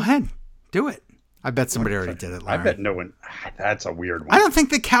first person? Go ahead. Do it. I bet somebody already did it, Larry. I bet no one. That's a weird one. I don't think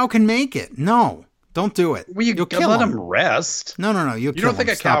the cow can make it. No, don't do it. Well, you'll kill him. Rest. No. You don't think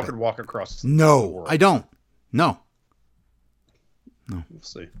a cow could walk across? No, I don't. No. We'll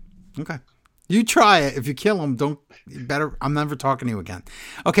see. Okay. You try it. If you kill him, I'm never talking to you again.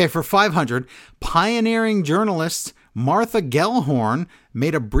 Okay, for 500, pioneering journalist Martha Gellhorn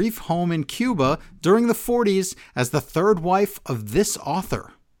made a brief home in Cuba during the 40s as the third wife of this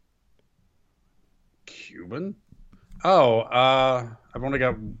author. Cuban? Oh, I've only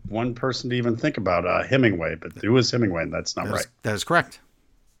got one person to even think about, Hemingway, but it was Hemingway, and that's not right. That is correct.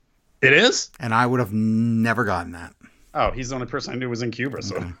 It is? And I would have never gotten that. Oh, he's the only person I knew was in Cuba,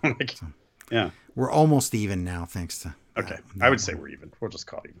 so yeah. We're almost even now, thanks to... Okay, I would say we're even. We'll just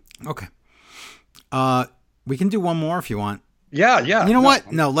call it even. Okay. We can do one more if you want. Yeah. You know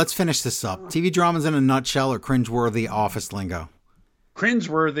what? No, let's finish this up. TV dramas in a nutshell or cringeworthy office lingo?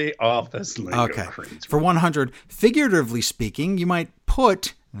 Cringeworthy office lingo. Okay. For 100, figuratively speaking, you might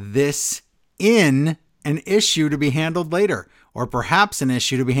put this in an issue to be handled later, or perhaps an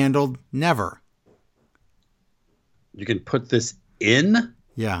issue to be handled never. You can put this in?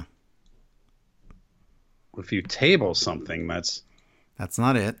 Yeah. If you table something, that's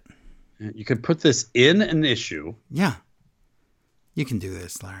not it. You could put this in an issue. Yeah. You can do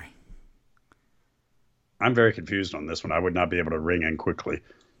this, Larry. I'm very confused on this one. I would not be able to ring in quickly.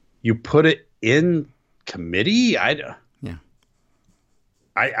 You put it in committee? I don't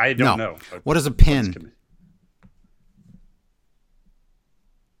know. What is a pin?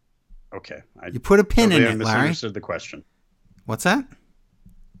 Okay. You put a pin in it, Larry. I misunderstood the question. What's that?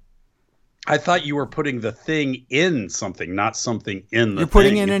 I thought you were putting the thing in something, not something in the thing. You're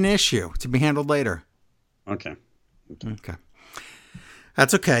putting in an issue to be handled later. Okay.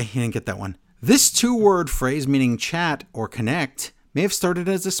 That's okay. You didn't get that one. This two-word phrase meaning chat or connect may have started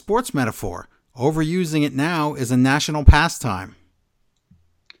as a sports metaphor. Overusing it now is a national pastime.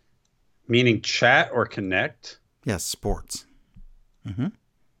 Meaning chat or connect? Yes, sports. Mm-hmm.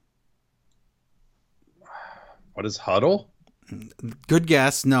 What is huddle? Good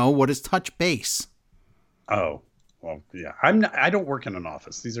guess. No. What is touch base? Oh, well, yeah. I don't work in an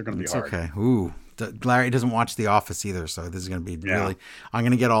office. These are going to be hard. Okay. Ooh. Larry doesn't watch The Office either, so this is going to be really... I'm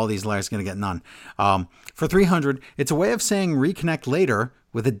going to get all these. Larry's going to get none. For 300, it's a way of saying reconnect later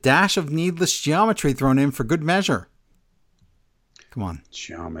with a dash of needless geometry thrown in for good measure. Come on.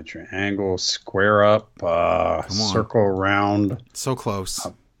 Geometry, angle, square up, circle around. So close.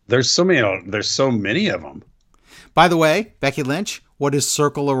 There's so many of them. By the way, Becky Lynch, what is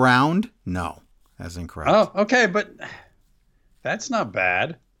circle around? No, that's incorrect. Oh, okay, but that's not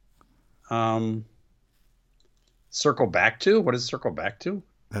bad. Circle back to? What is circle back to?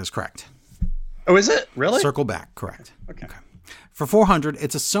 That is correct. Oh, is it? Really? Circle back, correct. Okay. For 400,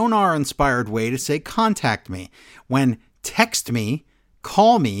 it's a sonar-inspired way to say contact me when text me,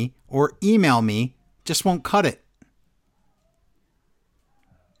 call me, or email me just won't cut it.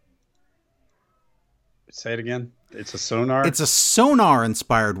 Say it again. It's a sonar? It's a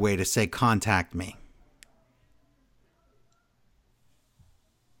sonar-inspired way to say contact me.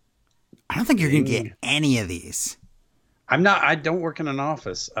 I don't think you're going to get any of these. I don't work in an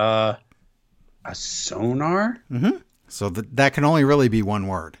office. A sonar? Mm-hmm. So that can only really be one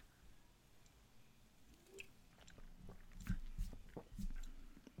word.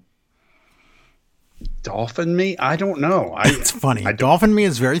 Dolphin me? I don't know. It's funny. Dolphin me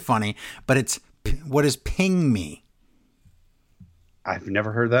is very funny, but it's what is ping me? I've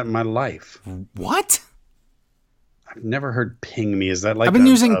never heard that in my life. What? I've never heard ping me. Is that like I've been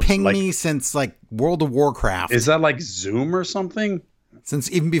using ping me since like World of Warcraft. Is that like Zoom or something?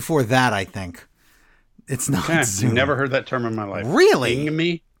 Since even before that, I think. It's not Zoom. I've never heard that term in my life. Really? Ping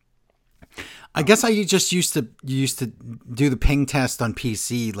me? I guess I just used to do the ping test on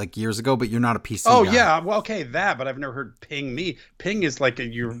PC like years ago, but you're not a PC guy. Yeah. Well, okay, but I've never heard ping me. Ping is like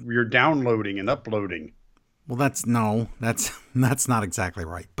you're downloading and uploading. Well, that's not exactly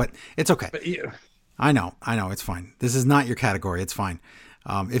right, but it's okay. But, yeah. I know, it's fine. This is not your category. It's fine.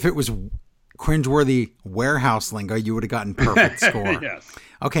 If it was cringeworthy warehouse lingo, you would have gotten perfect score. Yes.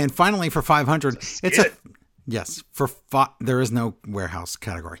 Okay, and finally for 500, there is no warehouse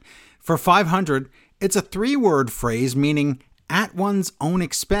category. For 500, it's a 3-word phrase meaning at one's own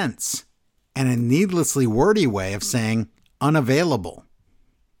expense and a needlessly wordy way of saying unavailable.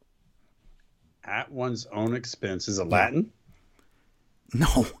 At one's own expense. Is it Latin?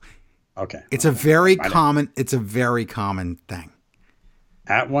 No. Okay. It's a very common thing.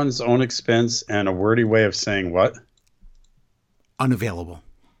 At one's own expense and a wordy way of saying what? Unavailable.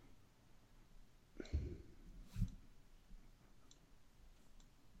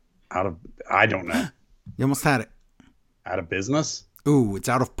 I don't know. You almost had it. Out of business? Ooh, it's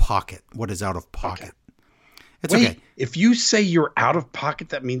out of pocket. What is out of pocket? Okay. It's Wait, okay. If you say you're out of pocket,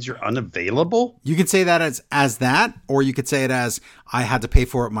 that means you're unavailable? You could say that as that, or you could say it as I had to pay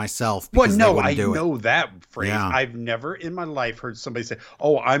for it myself because they wouldn't do it. I know that phrase. Yeah. I've never in my life heard somebody say,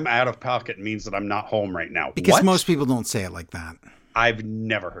 "Oh, I'm out of pocket," means that I'm not home right now. Because most people don't say it like that. I've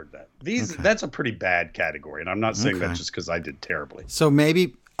never heard that. That's a pretty bad category, and I'm not saying that just because I did terribly. So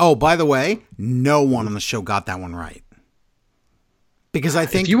maybe. Oh, by the way, no one on the show got that one right. Because I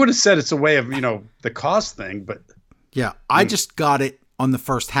think if you would have said it's a way of the cost thing, but yeah, I just got it on the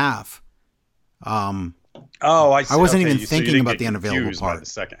first half. I see. I wasn't even thinking about the unavailable part. By the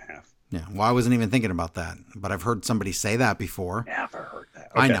second half. Yeah, well, I wasn't even thinking about that, but I've heard somebody say that before. Never heard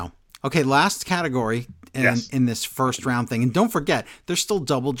that. Okay. I know. Okay, last category in this first round thing, and don't forget, there's still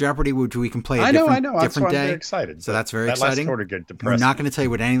Double Jeopardy, which we can play a different day. That's why I'm very excited. So that's very exciting. Last quarter We're not going to tell you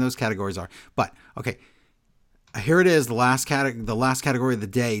what any of those categories are, but okay. Here it is, the last category of the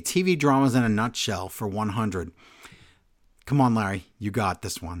day: TV dramas in a nutshell for 100. Come on, Larry, you got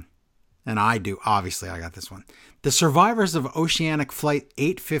this one, and I do. Obviously, I got this one. The survivors of Oceanic Flight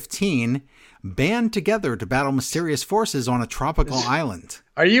 815 band together to battle mysterious forces on a tropical island.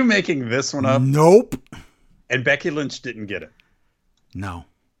 Are you making this one up? Nope. And Becky Lynch didn't get it. No,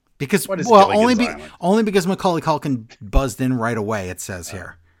 because only because Macaulay Culkin buzzed in right away. It says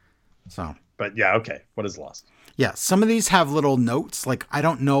here. So, but yeah, okay. What is lost? Yeah, some of these have little notes. Like I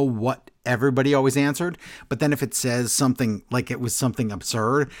don't know what everybody always answered, but then if it says something like it was something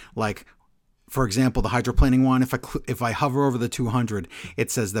absurd, like for example, the hydroplaning one, if I hover over the 200, it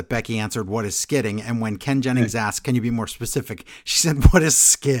says that Becky answered, "What is skidding?" And when Ken Jennings asked, "Can you be more specific?" she said, "What is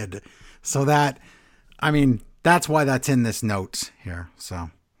skid?" So that's why that's in this note here. So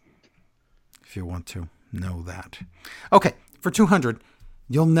if you want to know that. Okay, for 200,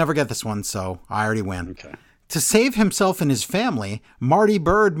 you'll never get this one, so I already win. Okay. To save himself and his family, Marty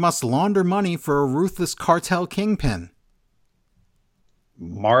Byrde must launder money for a ruthless cartel kingpin.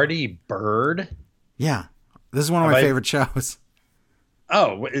 Marty Byrde? Yeah. This is one of my favorite shows.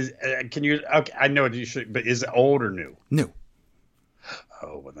 Oh, can you... Okay, I know you should, but is it old or new? New.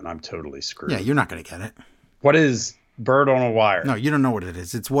 Oh, well then I'm totally screwed. Yeah, you're not going to get it. What is Bird on a Wire? No, you don't know what it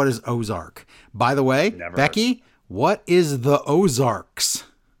is. It's what is Ozark. By the way, Becky, what is the Ozarks?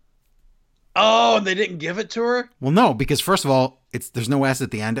 Oh, they didn't give it to her? Well, no, because first of all, there's no S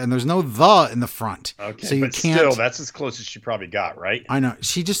at the end and there's no the in the front. Okay, so you but can't, still, that's as close as she probably got, right? I know.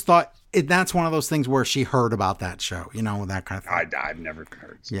 She just thought that's one of those things where she heard about that show, that kind of thing. I've never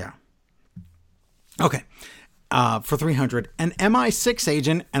heard. So. Yeah. Okay. For 300, an MI6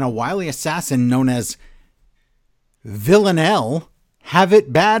 agent and a wily assassin known as Villanelle have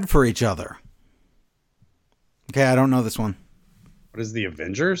it bad for each other. Okay, I don't know this one. What is the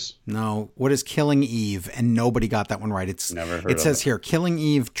Avengers? No. What is Killing Eve? And nobody got that one right. Never heard it says here, Killing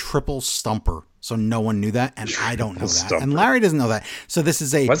Eve triple stumper. So no one knew that, and I don't know that. Stumper. And Larry doesn't know that. So this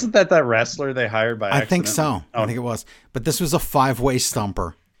is Wasn't that wrestler they hired by accident? I think so. Oh. I think it was. But this was a 5-way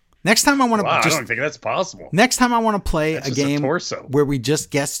stumper. Next time I want to... I don't think that's possible. Next time I want to play a game where we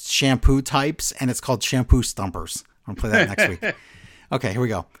just guessed shampoo types, and it's called Shampoo Stumpers. I'm going to play that next week. Okay, here we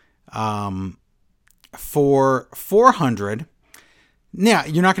go. For 400... Yeah,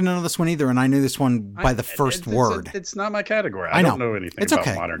 you're not going to know this one either, and I knew this one by the first word. It's not my category. I don't know anything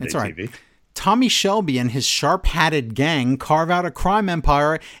about modern day TV. Tommy Shelby and his sharp-hatted gang carve out a crime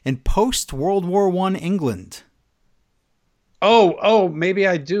empire in post-World War I England. Oh, maybe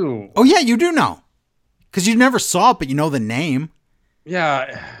I do. Oh, yeah, you do know. Because you never saw it, but you know the name.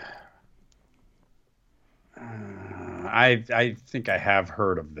 Yeah. I think I have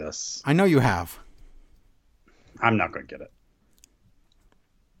heard of this. I know you have. I'm not going to get it.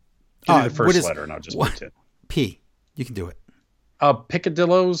 Give me the first letter and I'll just pretend. P. You can do it.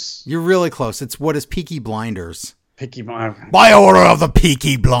 Picadillos. You're really close. It's what is Peaky Blinders. By order of the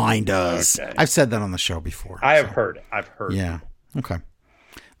Peaky Blinders. Okay. I've said that on the show before. I have heard it. I've heard it. Yeah. Okay.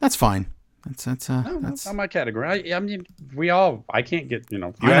 That's fine. That's not my category. I mean, I can't get,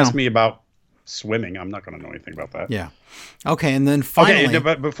 you ask me about swimming. I'm not going to know anything about that. Yeah. Okay. And then finally. Okay.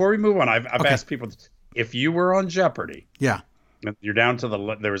 But before we move on, I've asked people, if you were on Jeopardy. Yeah. You're down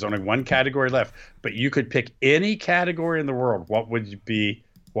to there was only one category left, but you could pick any category in the world. What would you be?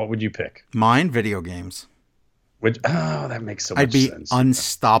 What would you pick? Mine, video games. That makes so much sense. I'd be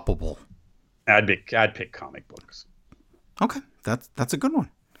unstoppable. I'd pick comic books. Okay, that's a good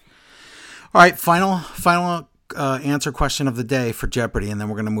one. All right, final answer question of the day for Jeopardy, and then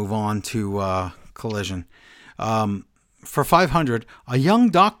we're going to move on to Collision. For 500, a young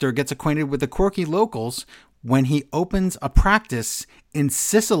doctor gets acquainted with the quirky locals when he opens a practice in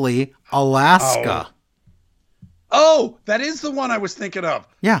Sicily, Alaska. Oh, that is the one I was thinking of.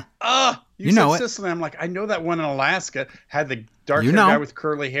 Yeah. You know Sicily. I'm like, I know that one in Alaska had the dark-haired guy with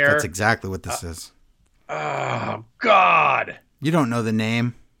curly hair. That's exactly what this is. Oh, God. You don't know the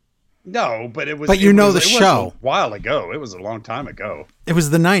name? No, but it was. But you know the show. Was a while ago. It was a long time ago. It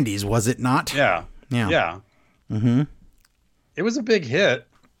was the 90s, was it not? Yeah. Mm-hmm. It was a big hit.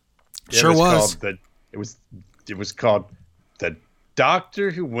 Sure was. It was called The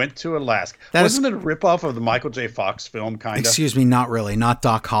Doctor Who Went to Alaska. Wasn't it a ripoff of the Michael J. Fox film, kind of? Excuse me, not really. Not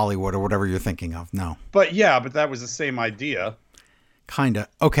Doc Hollywood or whatever you're thinking of. No. But that was the same idea. Kind of.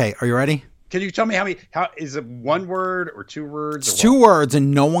 Okay, are you ready? Can you tell me how is it one word or 2 words? It's 2 words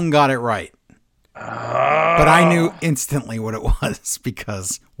and no one got it right. But I knew instantly what it was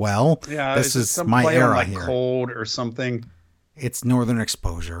because, this is my era like here. Cold or something. It's Northern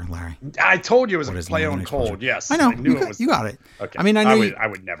Exposure, Larry. I told you it was a play on Cold. Yes, I know. You got it. Okay. I mean, I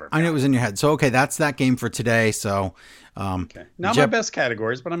would never. I knew it was in your head. So that's that game for today. So, okay. Not my best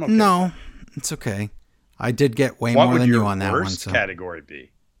categories, but I'm okay. No, it's okay. I did get way more than you on that one. What would your worst category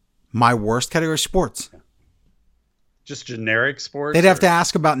be? My worst category is sports. Just generic sports? They'd have to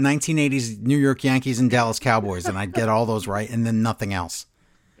ask about 1980s New York Yankees and Dallas Cowboys, and I'd get all those right, and then nothing else.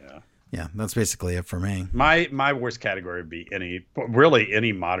 Yeah, that's basically it for me. My worst category would be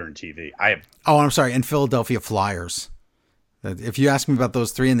any modern TV. I'm sorry, and Philadelphia Flyers. If you ask me about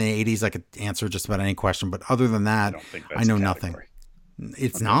those 3 in the 80s, I could answer just about any question. But other than that, I know nothing.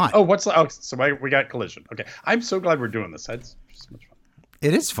 It's not. Oh, so we got Collision. Okay, I'm so glad we're doing this. That's so much fun.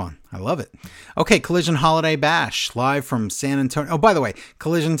 It is fun. I love it. Okay, Collision Holiday Bash, live from San Antonio. Oh, by the way,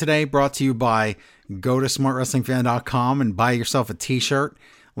 Collision today brought to you by go to smartwrestlingfan.com and buy yourself a t-shirt.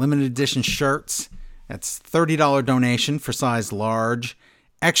 Limited edition shirts. That's $30 donation for size large,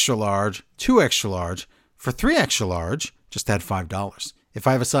 extra large, 2 extra large. For 3 extra large, just add $5. If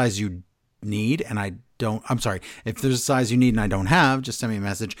I have a size you need and I don't, if there's a size you need and I don't have, just send me a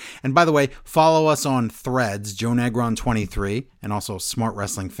message. And by the way, follow us on Threads, Joe Negron 23, and also Smart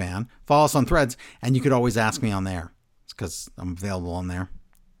Wrestling Fan. Follow us on Threads, and you could always ask me on there. It's because I'm available on there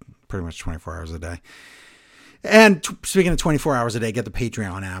pretty much 24 hours a day. And speaking of 24 hours a day, get the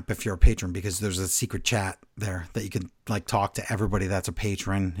Patreon app if you're a patron, because there's a secret chat there that you can talk to everybody that's a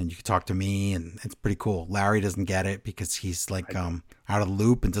patron, and you can talk to me, and it's pretty cool. Larry doesn't get it because he's out of the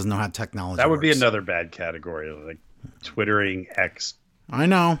loop and doesn't know how technology That would works. Be another bad category, like Twittering X. I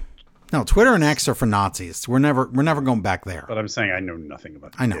know. No, Twitter and X are for Nazis. We're never going back there. But I'm saying I know nothing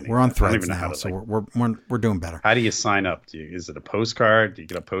about. I know we're on Threads now, so we're doing better. How do you sign up? Is it a postcard? Do you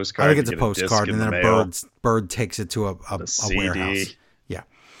get a postcard? I think it's a postcard, and then a bird takes it to a warehouse. Yeah.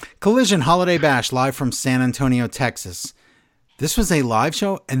 Collision Holiday Bash, live from San Antonio, Texas. This was a live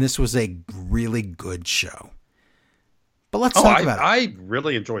show, and this was a really good show. But let's talk about it. I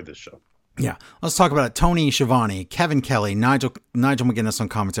really enjoyed this show. Yeah, let's talk about it. Tony Schiavone, Kevin Kelly, Nigel McGuinness on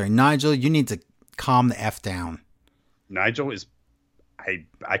commentary. Nigel, you need to calm the F down. Nigel is,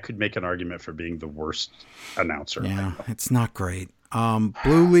 I could make an argument for being the worst announcer. Yeah, it's not great.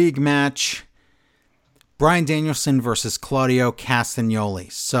 Blue League match, Bryan Danielson versus Claudio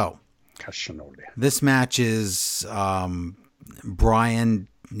Castagnoli. So, this match is Bryan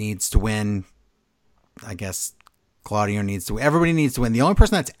needs to win, I guess. Claudio needs to win. Everybody needs to win. The only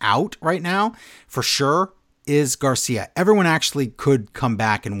person that's out right now, for sure, is Garcia. Everyone actually could come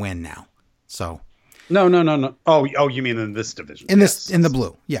back and win now. So, no. Oh, you mean in this division? In the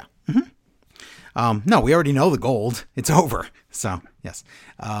blue, yeah. Mm-hmm. No, we already know the gold. It's over. So, yes.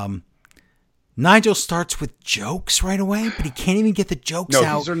 Nigel starts with jokes right away, but he can't even get the jokes out.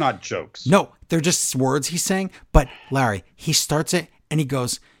 No, these are not jokes. No, they're just words he's saying. But Larry, he starts it and he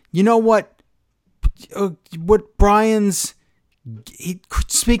goes, "You know what? What Brian's,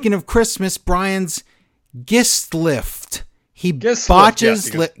 speaking of Christmas, Brian's Gistlift. He botches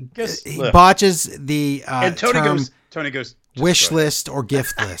the and Tony goes wish list or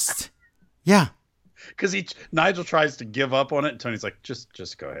gift list. Yeah, because Nigel tries to give up on it, and Tony's like,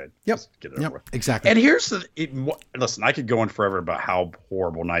 just go ahead. Yep, just get it over with. Exactly. And here's listen, I could go on forever about how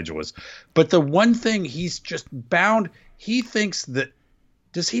horrible Nigel is, but the one thing he's just bound. He thinks that.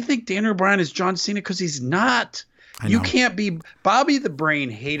 Does he think Daniel Bryan is John Cena? Because he's not. You can't be. Bobby the Brain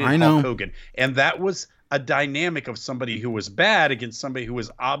hated Hulk Hogan. And that was a dynamic of somebody who was bad against somebody who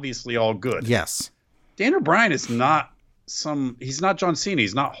was obviously all good. Yes. Daniel Bryan is not he's not John Cena.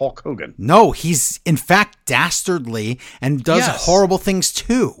 He's not Hulk Hogan. No, he's in fact dastardly and does horrible things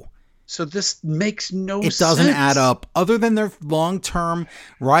too. So this makes no sense. It doesn't add up other than their long-term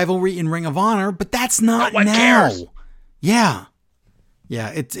rivalry in Ring of Honor, but that's not now. Cares. Yeah. Yeah,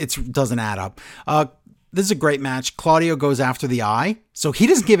 it doesn't add up. this is a great match. Claudio goes after the eye. So he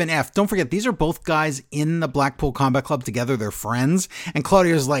doesn't give an F. Don't forget, these are both guys in the Blackpool Combat Club together. They're friends. And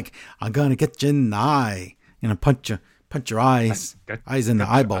Claudio's like, I'm going to get you in the eye. Punch your eyes. Eyes in the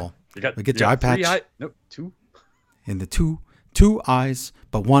eyeball. Get your eye patch. Two. In the two eyes,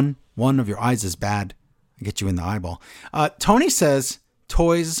 but one of your eyes is bad. I get you in the eyeball. Tony says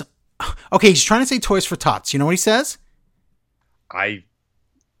toys. Okay, he's trying to say toys for tots. You know what he says?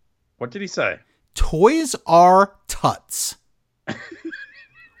 What did he say? Toys are tuts.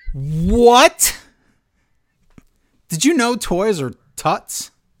 What? Did you know toys are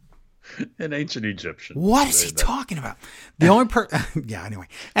tuts? In ancient Egyptian. What is he talking about? The only yeah,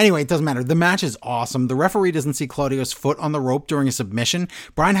 anyway, it doesn't matter. The match is awesome. The referee doesn't see Claudio's foot on the rope during a submission.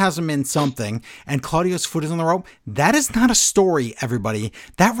 Brian has him in something, and Claudio's foot is on the rope. That is not a story, everybody.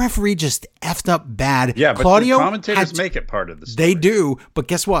 That referee just effed up bad. Yeah, but Claudio the commentators make it part of the story. They do, but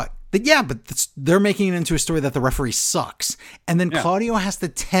guess what? They're making it into a story that the referee sucks. And then Claudio has to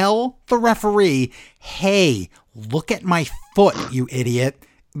tell the referee, hey, look at my foot, you idiot.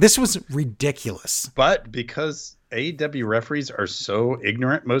 This was ridiculous. But because AEW referees are so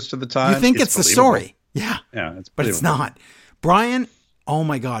ignorant most of the time, you think it's the story. Yeah. Yeah, it's but it's not. Brian, oh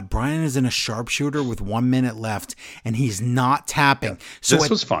my God, Brian is in a sharpshooter with 1 minute left, and he's not tapping. Yeah, so this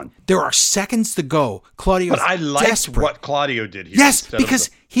was fun. There are seconds to go. Claudio's But I liked desperate. What Claudio did here. Yes,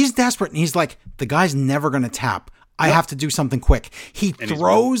 because he's desperate, and he's like, the guy's never going to tap. I have to do something quick. He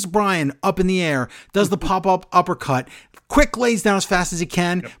throws Brian up in the air, does the pop-up uppercut, quick lays down as fast as he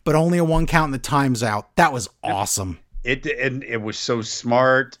can, but only a 1 count and the time's out. That was awesome. It was so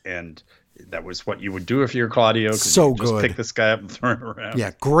smart, and that was what you would do if you're Claudio. So you just good. Pick this guy up and throw him around.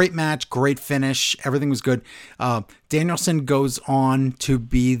 Yeah, great match, great finish. Everything was good. Danielson goes on to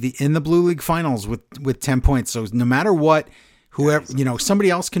be in the Blue League finals with 10 points. So no matter what, whoever, somebody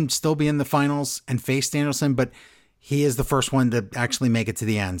else can still be in the finals and face Danielson, but he is the first one to actually make it to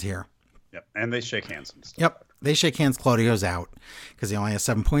the end here. Yep, and they shake hands and stuff. Yep, they shake hands. Claudio's out because he only has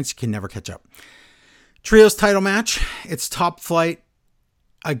 7 points. He can never catch up. Trios title match. It's Top Flight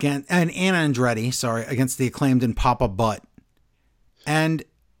again, and Anna Andretti, against the Acclaimed and Papa Butt. And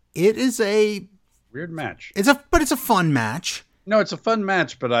it is a weird match. It's a fun match. No, it's a fun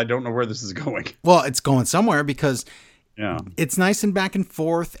match, but I don't know where this is going. Well, it's going somewhere because it's nice and back and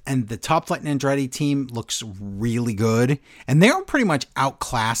forth, and the Top Flight and Andretti team looks really good. And they're pretty much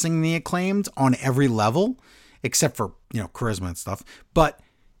outclassing the Acclaimed on every level, except for, charisma and stuff. But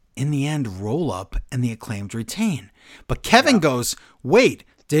in the end, Roll Up and the Acclaimed retain. But Kevin goes, wait,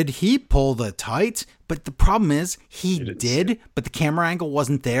 did he pull the tights? But the problem is he did, but the camera angle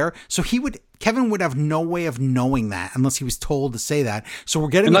wasn't there. So Kevin would have no way of knowing that unless he was told to say that. So we're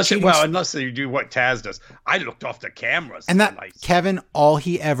getting unless you do what Taz does. I looked off the cameras. And Kevin, all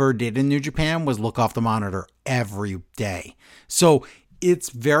he ever did in New Japan was look off the monitor every day. So it's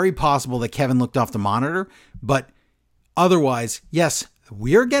very possible that Kevin looked off the monitor, but otherwise, yes,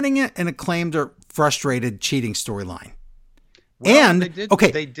 we're getting an Acclaimed or frustrated cheating storyline. Well, and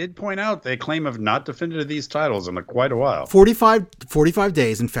they did point out they claim of not defended these titles in quite a while. 45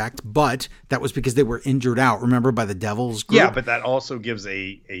 days, in fact, but that was because they were injured out, remember, by the Devils group? Yeah, but that also gives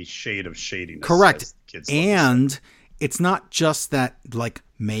a shade of shadiness. Correct. And it's not just that,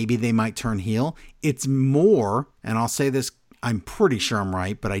 maybe they might turn heel. It's more, and I'll say this, I'm pretty sure I'm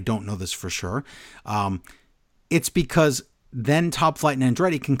right, but I don't know this for sure. It's because then Top Flight and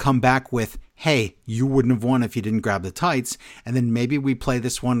Andretti can come back with, hey, you wouldn't have won if you didn't grab the tights. And then maybe we play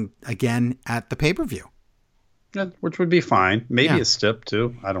this one again at the pay-per-view. Yeah, which would be fine. Maybe a stip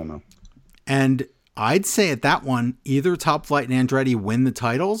too. I don't know. And I'd say at that one, either Top Flight and Andretti win the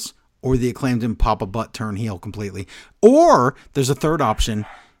titles or the Acclaimed and Papa Butt turn heel completely. Or there's a third option.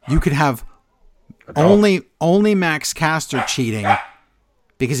 You could have only Max Caster cheating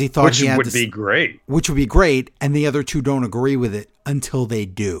because he thought he had Which would be great. Which would be great, and the other two don't agree with it until they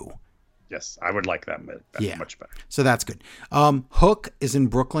do. Yes, I would like that much better. So that's good. Hook is in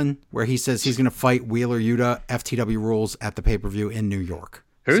Brooklyn, where he says he's going to fight Wheeler Yuta, FTW rules, at the pay-per-view in New York.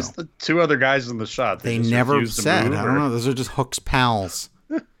 Who's the two other guys in the shot? They never said. I don't know. Those are just Hook's pals.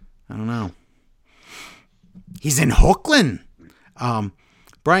 I don't know. He's in Hooklyn.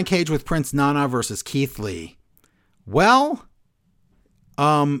 Brian Cage with Prince Nana versus Keith Lee. Well,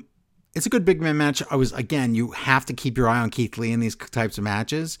 it's a good big man match. You have to keep your eye on Keith Lee in these types of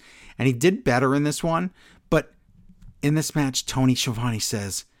matches. And he did better in this one. But in this match, Tony Schiavone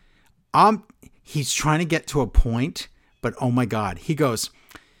says, he's trying to get to a point, but oh my God. He goes,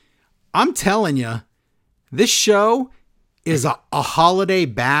 I'm telling you, this show is a holiday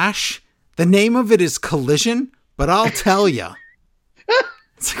bash. The name of it is Collision, but I'll tell you.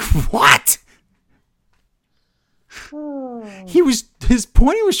 It's like, what? His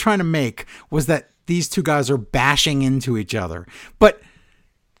point he was trying to make was that these two guys are bashing into each other. But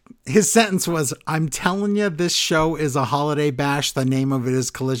his sentence was, I'm telling you, this show is a holiday bash. The name of it is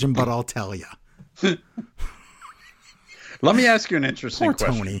Collision, but I'll tell you. Let me ask you an interesting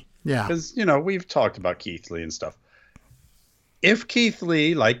question. Tony. Yeah. Because, we've talked about Keith Lee and stuff. If Keith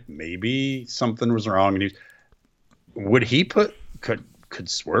Lee, maybe something was wrong, and would he could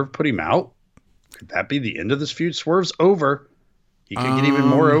Swerve put him out? Could that be the end of this feud? Swerve's over. He could get even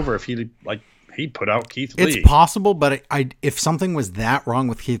more over if he'd put out Keith Lee. It's possible, but if something was that wrong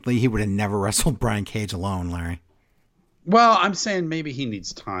with Keith Lee, he would have never wrestled Brian Cage alone, Larry. Well, I'm saying maybe he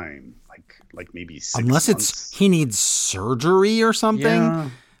needs time, like maybe 6 unless months. He needs surgery or something. Yeah.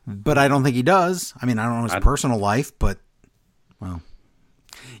 But I don't think he does. I mean, I don't know his personal life, but well,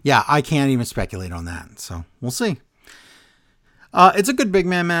 yeah, I can't even speculate on that. So we'll see. It's a good big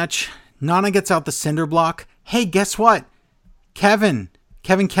man match. Nana gets out the cinder block. Hey, guess what? Kevin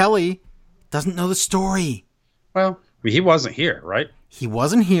Kelly doesn't know the story. Well, he wasn't here, right? He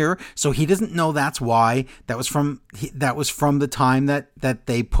wasn't here, so he doesn't know that's why. That was from the time that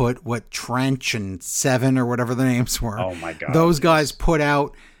they put Trench and Seven or whatever the names were. Oh my God. Those guys put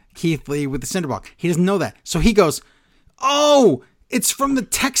out Keith Lee with the cinder block. He doesn't know that. So he goes, "Oh, it's from the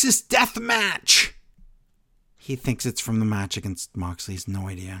Texas Death Match." He thinks it's from the match against Moxley. He's no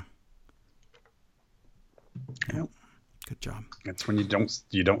idea. Yep. Good job. That's when you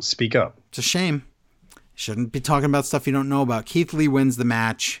don't speak up. It's a shame. Shouldn't be talking about stuff you don't know about. Keith Lee wins the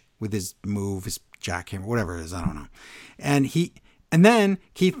match with his move, his jackhammer, whatever it is. I don't know. And then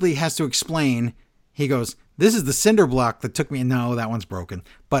Keith Lee has to explain. He goes, "This is the cinder block that took me." No, that one's broken.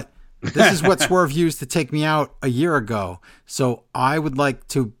 But this is what Swerve used to take me out a year ago. So I would like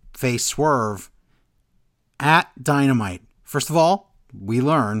to face Swerve at Dynamite. First of all, we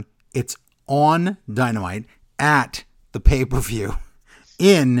learn it's on Dynamite at the pay-per-view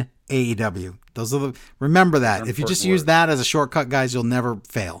in AEW. Remember that. If you just use that as a shortcut, guys, you'll never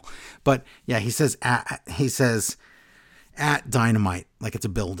fail. But yeah, he says at Dynamite, like it's a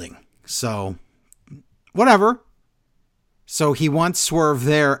building. So whatever. So he wants Swerve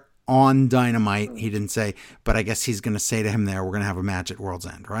there on Dynamite. He didn't say, but I guess he's going to say to him there, we're going to have a match at World's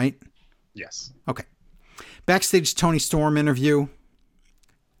End, right? Yes. Okay. Backstage Tony Storm interview.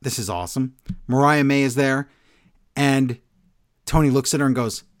 This is awesome. Mariah May is there, and Tony looks at her and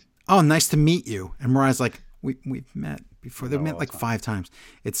goes, "Oh, nice to meet you." And Mariah's like, we've met before. They've met like 5 times.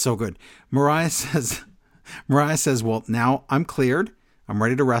 It's so good. Mariah says, "Well, now I'm cleared. I'm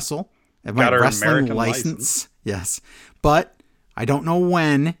ready to wrestle. I have my wrestling American license. Yes, but I don't know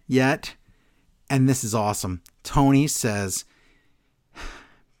when yet." And this is awesome. Tony says,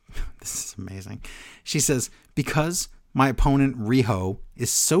 this is amazing. She says, "Because my opponent Riho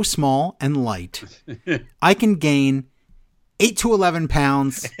is so small and light, I can gain 8 to 11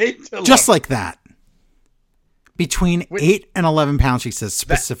 pounds just like that." Between 8 and 11 pounds, she says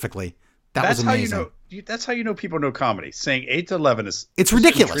specifically. That was amazing. That's how you know people know comedy. Saying 8 to 11 it's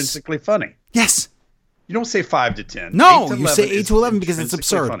ridiculous. Intrinsically funny. Yes. You don't say 5 to 10. No, you say 8 to 11 because it's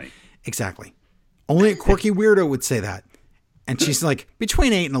absurd. Funny. Exactly. Only a quirky weirdo would say that. And she's like,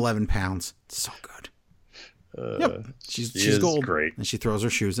 between 8 and 11 pounds. So good. Yep. She's gold. Great. And she throws her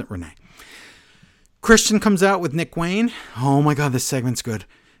shoes at Renee. Christian comes out with Nick Wayne. Oh my God, this segment's good.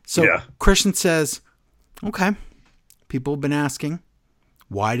 So yeah. Christian says, okay, people have been asking,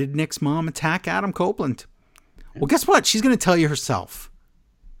 why did Nick's mom attack Adam Copeland? Well, guess what? She's going to tell you herself.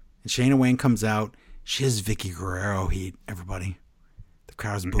 And Shayna Wayne comes out. She has Vicky Guerrero heat, everybody. The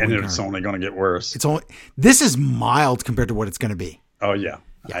crowd's booing and it's only going to get worse. This is mild compared to what it's going to be. Oh, yeah.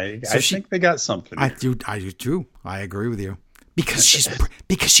 I think they got something. I do too. I agree with you. Because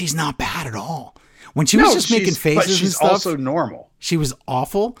she's not bad at all. When she was just making faces and stuff. She's also normal. She was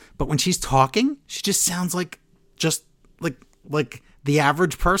awful, but when she's talking, she just sounds like the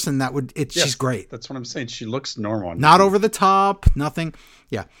average person she's great. That's what I'm saying. She looks normal. Not over the top, nothing.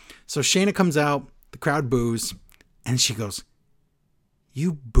 Yeah. So Shayna comes out, the crowd boos, and she goes,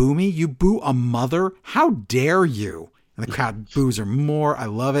 "You boo me? You boo a mother? How dare you?" And the crowd boos her more. I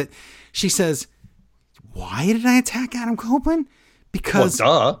love it. She says, "Why did I attack Adam Copeland?" Because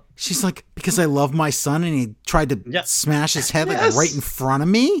she's like, because I love my son and he tried to smash his head right in front of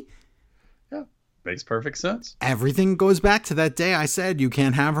me. Yeah, makes perfect sense. Everything goes back to that day I said you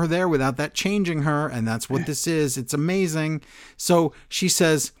can't have her there without that changing her, and that's what this is. It's amazing. So she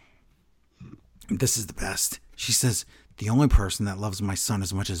says, this is the best. She says, the only person that loves my son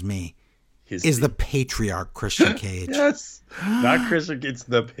as much as me is the patriarch Christian Cage. Yes. Not Christian, it's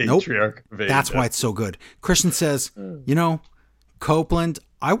the patriarch. Nope. That's why it's so good. Christian says, Copeland,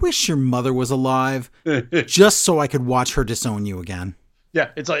 I wish your mother was alive just so I could watch her disown you again.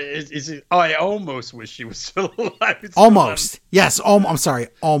 Yeah, it's like, I almost wish she was still alive. Almost. Yes, I'm sorry.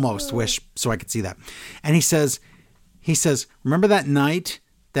 Almost wish so I could see that. And he says, remember that night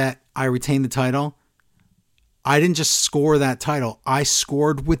that I retained the title? I didn't just score that title. I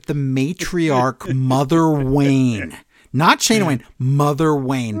scored with the matriarch, Mother Wayne. Not Shayna Wayne, Mother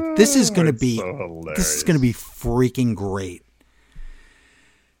Wayne. This is going to be freaking great.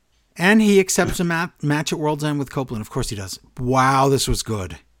 And he accepts a match at World's End with Copeland. Of course he does. Wow, this was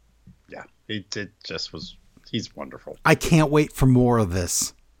good. Yeah, it just was. He's wonderful. I can't wait for more of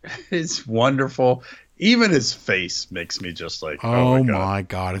this. It's wonderful. Even his face makes me just like, oh my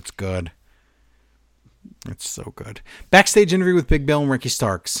God, it's good. It's so good. Backstage interview with Big Bill and Ricky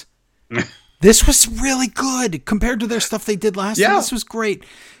Starks. This was really good compared to their stuff they did last time. This was great.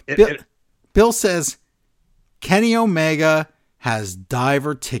 Bill says Kenny Omega has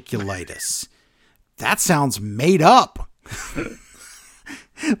diverticulitis. That sounds made up.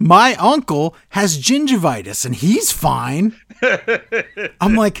 My uncle has gingivitis and he's fine.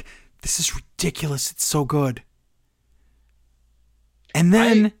 I'm like, this is ridiculous. It's so good. And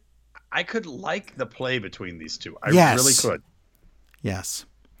then I could like the play between these two. I really could. Yes.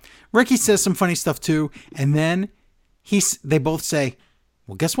 Ricky says some funny stuff too. And then they both say,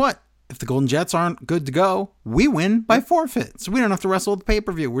 well, guess what? If the Golden Jets aren't good to go, we win by forfeit. So we don't have to wrestle at the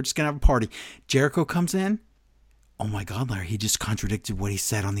pay-per-view. We're just going to have a party. Jericho comes in. Oh my God, Larry, he just contradicted what he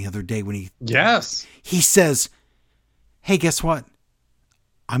said on the other day when he says, hey, guess what?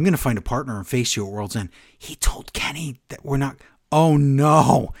 I'm going to find a partner and face you at World's End. He told Kenny that we're not. Oh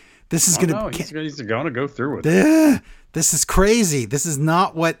no. This is going to. He's going to go through with it. This is crazy. This is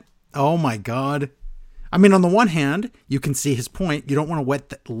not what. Oh my God. I mean, on the one hand, you can see his point. You don't want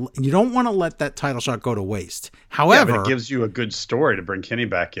to let that title shot go to waste. However, but it gives you a good story to bring Kenny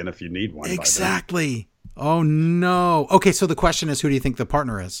back in if you need one. Exactly. Oh no. Okay, so the question is, who do you think the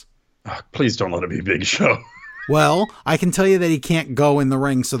partner is? Oh, please don't let it be Big Show. Well, I can tell you that he can't go in the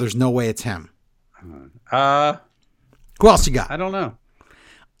ring, so there's no way it's him. Who else you got? I don't know.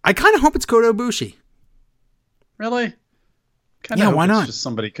 I kind of hope it's Kota Ibushi. Really? Why not? Just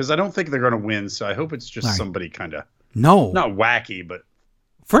somebody, because I don't think they're going to win, so I hope it's just somebody kind of not wacky, but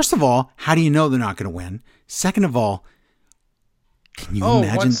first of all, how do you know they're not going to win? Second of all, can you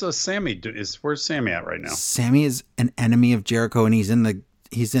imagine? What's Sammy? Where's Sammy at right now? Sammy is an enemy of Jericho, and he's in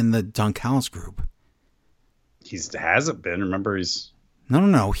the Don Callis group. He hasn't been. Remember, he's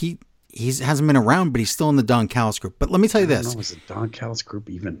no. He hasn't been around, but he's still in the Don Callis group. But let me tell you this: is the Don Callis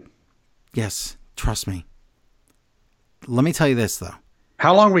group even? Yes, trust me. Let me tell you this though.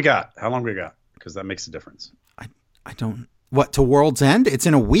 How long we got? Because that makes a difference. I don't. What, to World's End? It's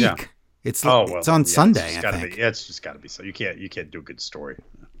in a week. Yeah. It's on Sunday. I think. It's just got to be so. You can't do a good story.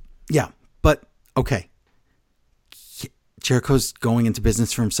 Yeah, but okay. Jericho's going into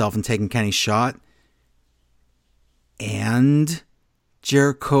business for himself and taking Kenny's shot, and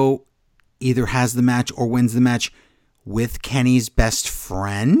Jericho either has the match or wins the match with Kenny's best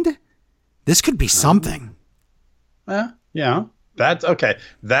friend. This could be something. Yeah, that's okay.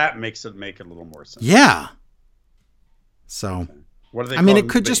 That makes it make a little more sense. Yeah. So, okay. What do they? It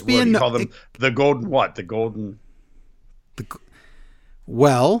could just be call them the golden what? The golden.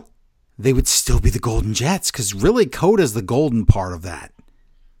 Well, they would still be the Golden Jets because really Kota's the golden part of that.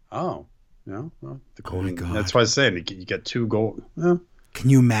 Oh, yeah. Well, the golden. Oh my God. That's why I was saying you get two gold. Yeah. Can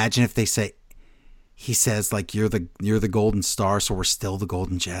you imagine if they say? He says like you're the golden star, so we're still the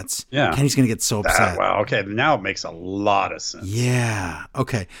Golden Jets. Yeah, Kenny's gonna get so upset. Wow. Okay, now it makes a lot of sense. Yeah.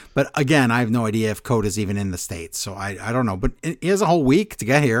 Okay, but again, I have no idea if Coda's even in the States, so I don't know. But he has a whole week to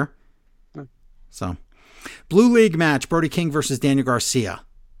get here. So, Blue League match: Brody King versus Daniel Garcia.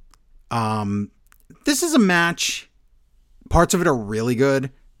 This is a match. Parts of it are really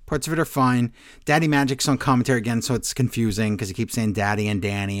good. Parts of it are fine. Daddy Magic's on commentary again, so it's confusing because he keeps saying Daddy and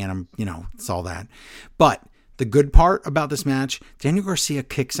Danny, and it's all that. But the good part about this match, Daniel Garcia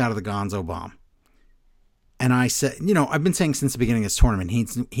kicks out of the Gonzo Bomb. And I said, I've been saying since the beginning of this tournament,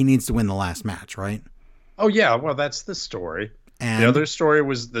 he needs to win the last match, right? Oh, yeah. Well, that's the story. And the other story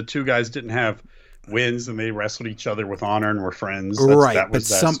was the two guys didn't have wins, and they wrestled each other with honor and were friends. That was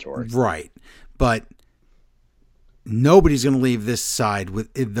that story. Right. But nobody's going to leave this side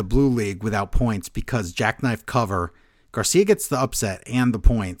with the Blue League without points because jackknife cover. Garcia gets the upset and the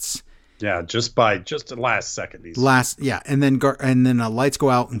points. Yeah, just the last second. And then lights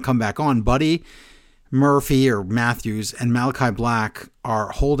go out and come back on. Buddy Murphy or Matthews and Malachi Black are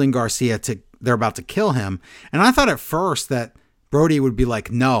holding Garcia they're about to kill him. And I thought at first that Brody would be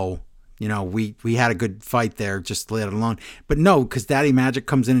like, no, we had a good fight there, just let it alone. But no, because Daddy Magic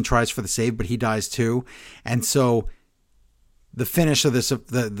comes in and tries for the save, but he dies too. And so the finish of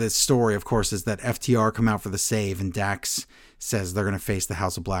this story, of course, is that FTR come out for the save, and Dax says they're going to face the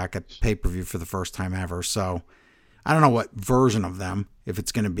House of Black at pay-per-view for the first time ever. So I don't know what version of them, if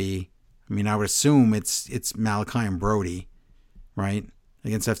it's going to be. I mean, I would assume it's Malachi and Brody, right,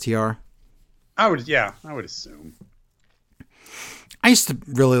 against FTR. I would assume. I used to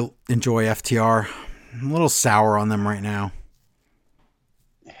really enjoy FTR. I'm a little sour on them right now.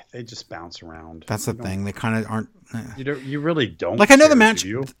 They just bounce around. That's the thing. They kind of aren't. You really don't. Like, I know the match.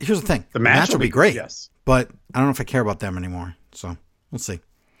 Here's the thing. The match will be great. Yes. But I don't know if I care about them anymore. So we'll see.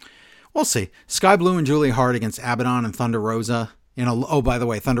 We'll see. Sky Blue and Julia Hart against Abaddon and Thunder Rosa. By the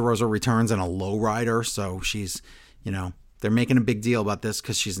way, Thunder Rosa returns in a lowrider. So she's, they're making a big deal about this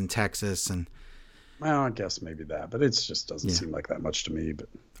because she's in Texas. And well, I guess maybe that. But it just doesn't seem like that much to me. But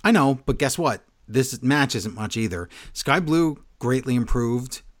I know. But guess what? This match isn't much either. Sky Blue greatly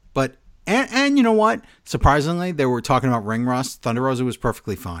improved. But and you know what? Surprisingly, they were talking about ring rust. Thunder Rosa was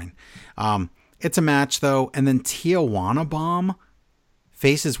perfectly fine. It's a match though, and then Tijuana Bomb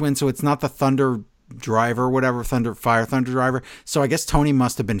faces win, so it's not the Thunder Driver, whatever, Thunder Driver. So I guess Tony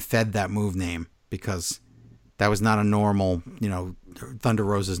must have been fed that move name because that was not a normal, Thunder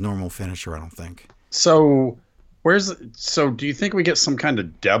Rosa's normal finisher. I don't think. So do you think we get some kind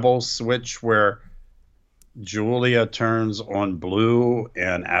of double switch where Julia turns on Blue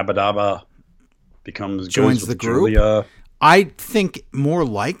and Abadaba joins the group? Julia? I think more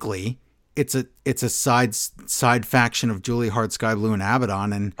likely it's a side faction of Julia Hart, Sky Blue, and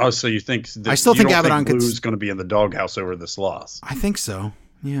Abaddon. And so you think I still think Abaddon Blue's going to be in the doghouse over this loss? I think so.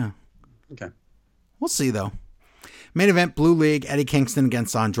 Yeah. Okay. We'll see though. Main event: Blue League, Eddie Kingston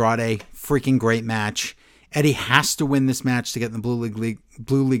against Andrade. Freaking great match. Eddie has to win this match to get in the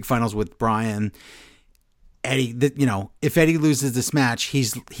Blue League finals with Brian. Eddie, if Eddie loses this match,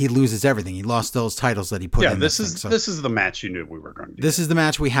 he loses everything. He lost those titles that he put in. This is the match you knew we were going to get. This is the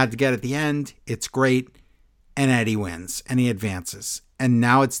match we had to get at the end. It's great, and Eddie wins, and he advances. And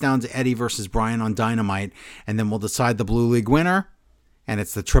now it's down to Eddie versus Brian on Dynamite, and then we'll decide the Blue League winner. And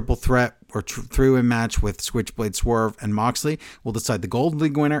it's the triple threat or three-way match with Switchblade, Swerve, and Moxley. We'll decide the Gold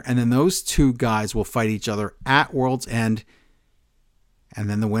League winner, and then those two guys will fight each other at World's End. And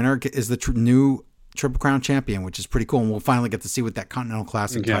then the winner is the new Triple Crown champion, which is pretty cool. And we'll finally get to see what that Continental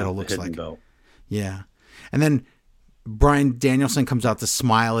Classic title looks like. Belt. Yeah. And then Bryan Danielson comes out to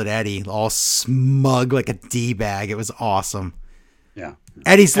smile at Eddie, all smug like a D-bag. It was awesome. Yeah.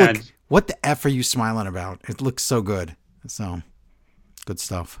 Eddie's like, what the F are you smiling about? It looks so good. So, good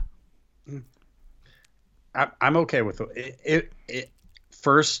stuff. I'm okay with it.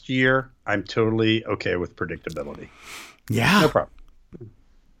 First year, I'm totally okay with predictability. Yeah. No problem.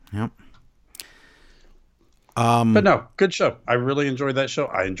 Yep. But no, good show. I really enjoyed that show.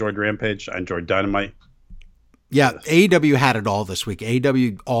 I enjoyed Rampage. I enjoyed Dynamite. Yeah, AEW had it all this week.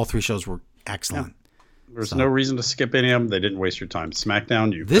 AEW, all three shows were excellent. Yeah. There's no reason to skip any of them. They didn't waste your time.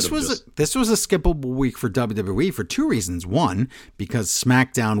 SmackDown, this was a skippable week for WWE for two reasons. One, because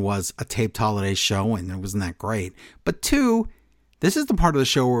SmackDown was a taped holiday show and it wasn't that great. But two, this is the part of the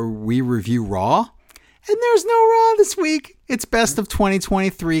show where we review Raw. And there's no Raw this week. It's best of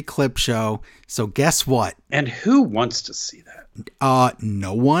 2023 clip show. So guess what? And who wants to see that?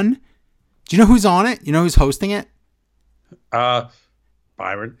 No one. Do you know who's on it? You know who's hosting it?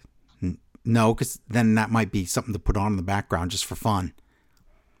 Byron. No, because then that might be something to put on in the background just for fun.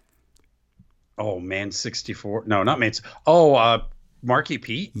 Oh, Man 64. No, not Man. Oh, Marky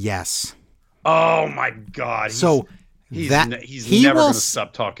Pete? Yes. Oh, my God. He's never going to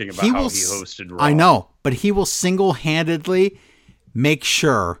stop talking about how he hosted Raw. I know, but he will single-handedly make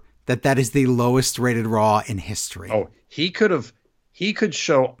sure that is the lowest rated Raw in history. Oh, he could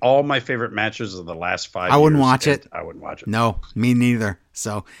show all my favorite matches of the last 5 years. I wouldn't watch it. I wouldn't watch it. No, me neither.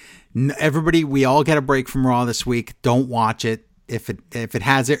 So everybody, we all get a break from Raw this week. Don't watch it. If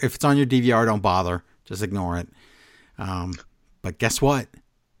it's on your DVR, don't bother. Just ignore it. But guess what?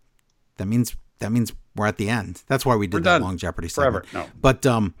 That means we're at the end. That's why we did that long Jeopardy segment. Forever. No. But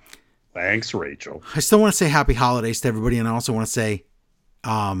thanks, Rachel. I still want to say happy holidays to everybody, and I also want to say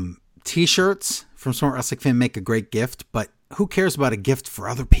T-shirts from Smart Wrestling Fan make a great gift, but who cares about a gift for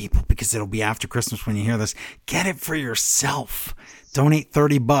other people because it'll be after Christmas when you hear this. Get it for yourself. Donate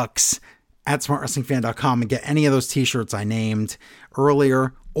 $30 at smartwrestlingfan.com and get any of those T-shirts I named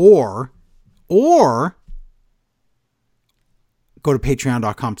earlier, or go to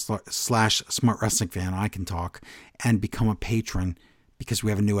patreon.com/smartwrestlingfan. I can talk and become a patron because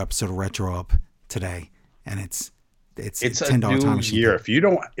we have a new episode of Retro up today, and it's It's $10 time machine year. If you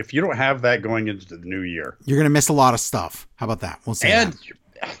don't have that going into the new year, you're gonna miss a lot of stuff. How about that? We'll say and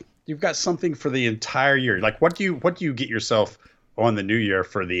you've got something for the entire year. Like what do you get yourself on the new year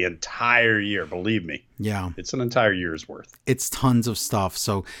for the entire year? Believe me. Yeah. It's an entire year's worth. It's tons of stuff.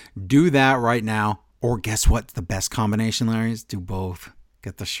 So do that right now. Or guess what? The best combination, Larry, is do both.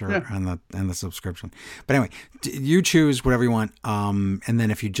 Get the shirt and the subscription. But anyway, you choose whatever you want. And then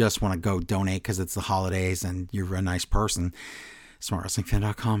if you just want to go donate because it's the holidays and you're a nice person,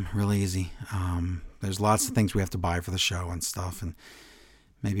 smartwrestlingfan.com, really easy. There's lots of things we have to buy for the show and stuff. And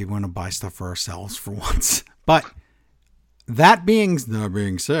maybe we want to buy stuff for ourselves for once. But that being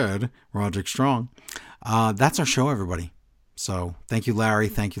said, Roderick Strong, that's our show, everybody. So thank you, Larry.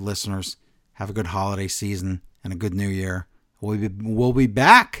 Thank you, listeners. Have a good holiday season and a good new year. We'll be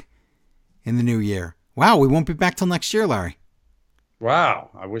back in the new year. Wow, we won't be back till next year, Larry. Wow,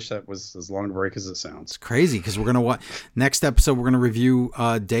 I wish that was as long a break as it sounds. It's crazy because we're gonna next episode we're gonna review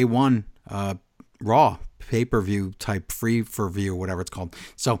day one Raw pay-per-view type free for view, whatever it's called.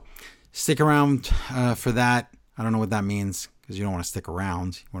 So stick around for that. I don't know what that means because you don't want to stick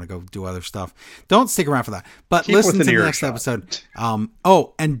around. You want to go do other stuff. Don't stick around for that. But listen to the next episode.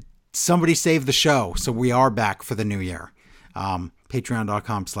 And somebody saved the show, so we are back for the new year.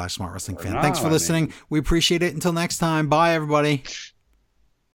 Patreon.com/smartwrestlingfan. Thanks for listening. We appreciate it. Until next time. Bye, everybody.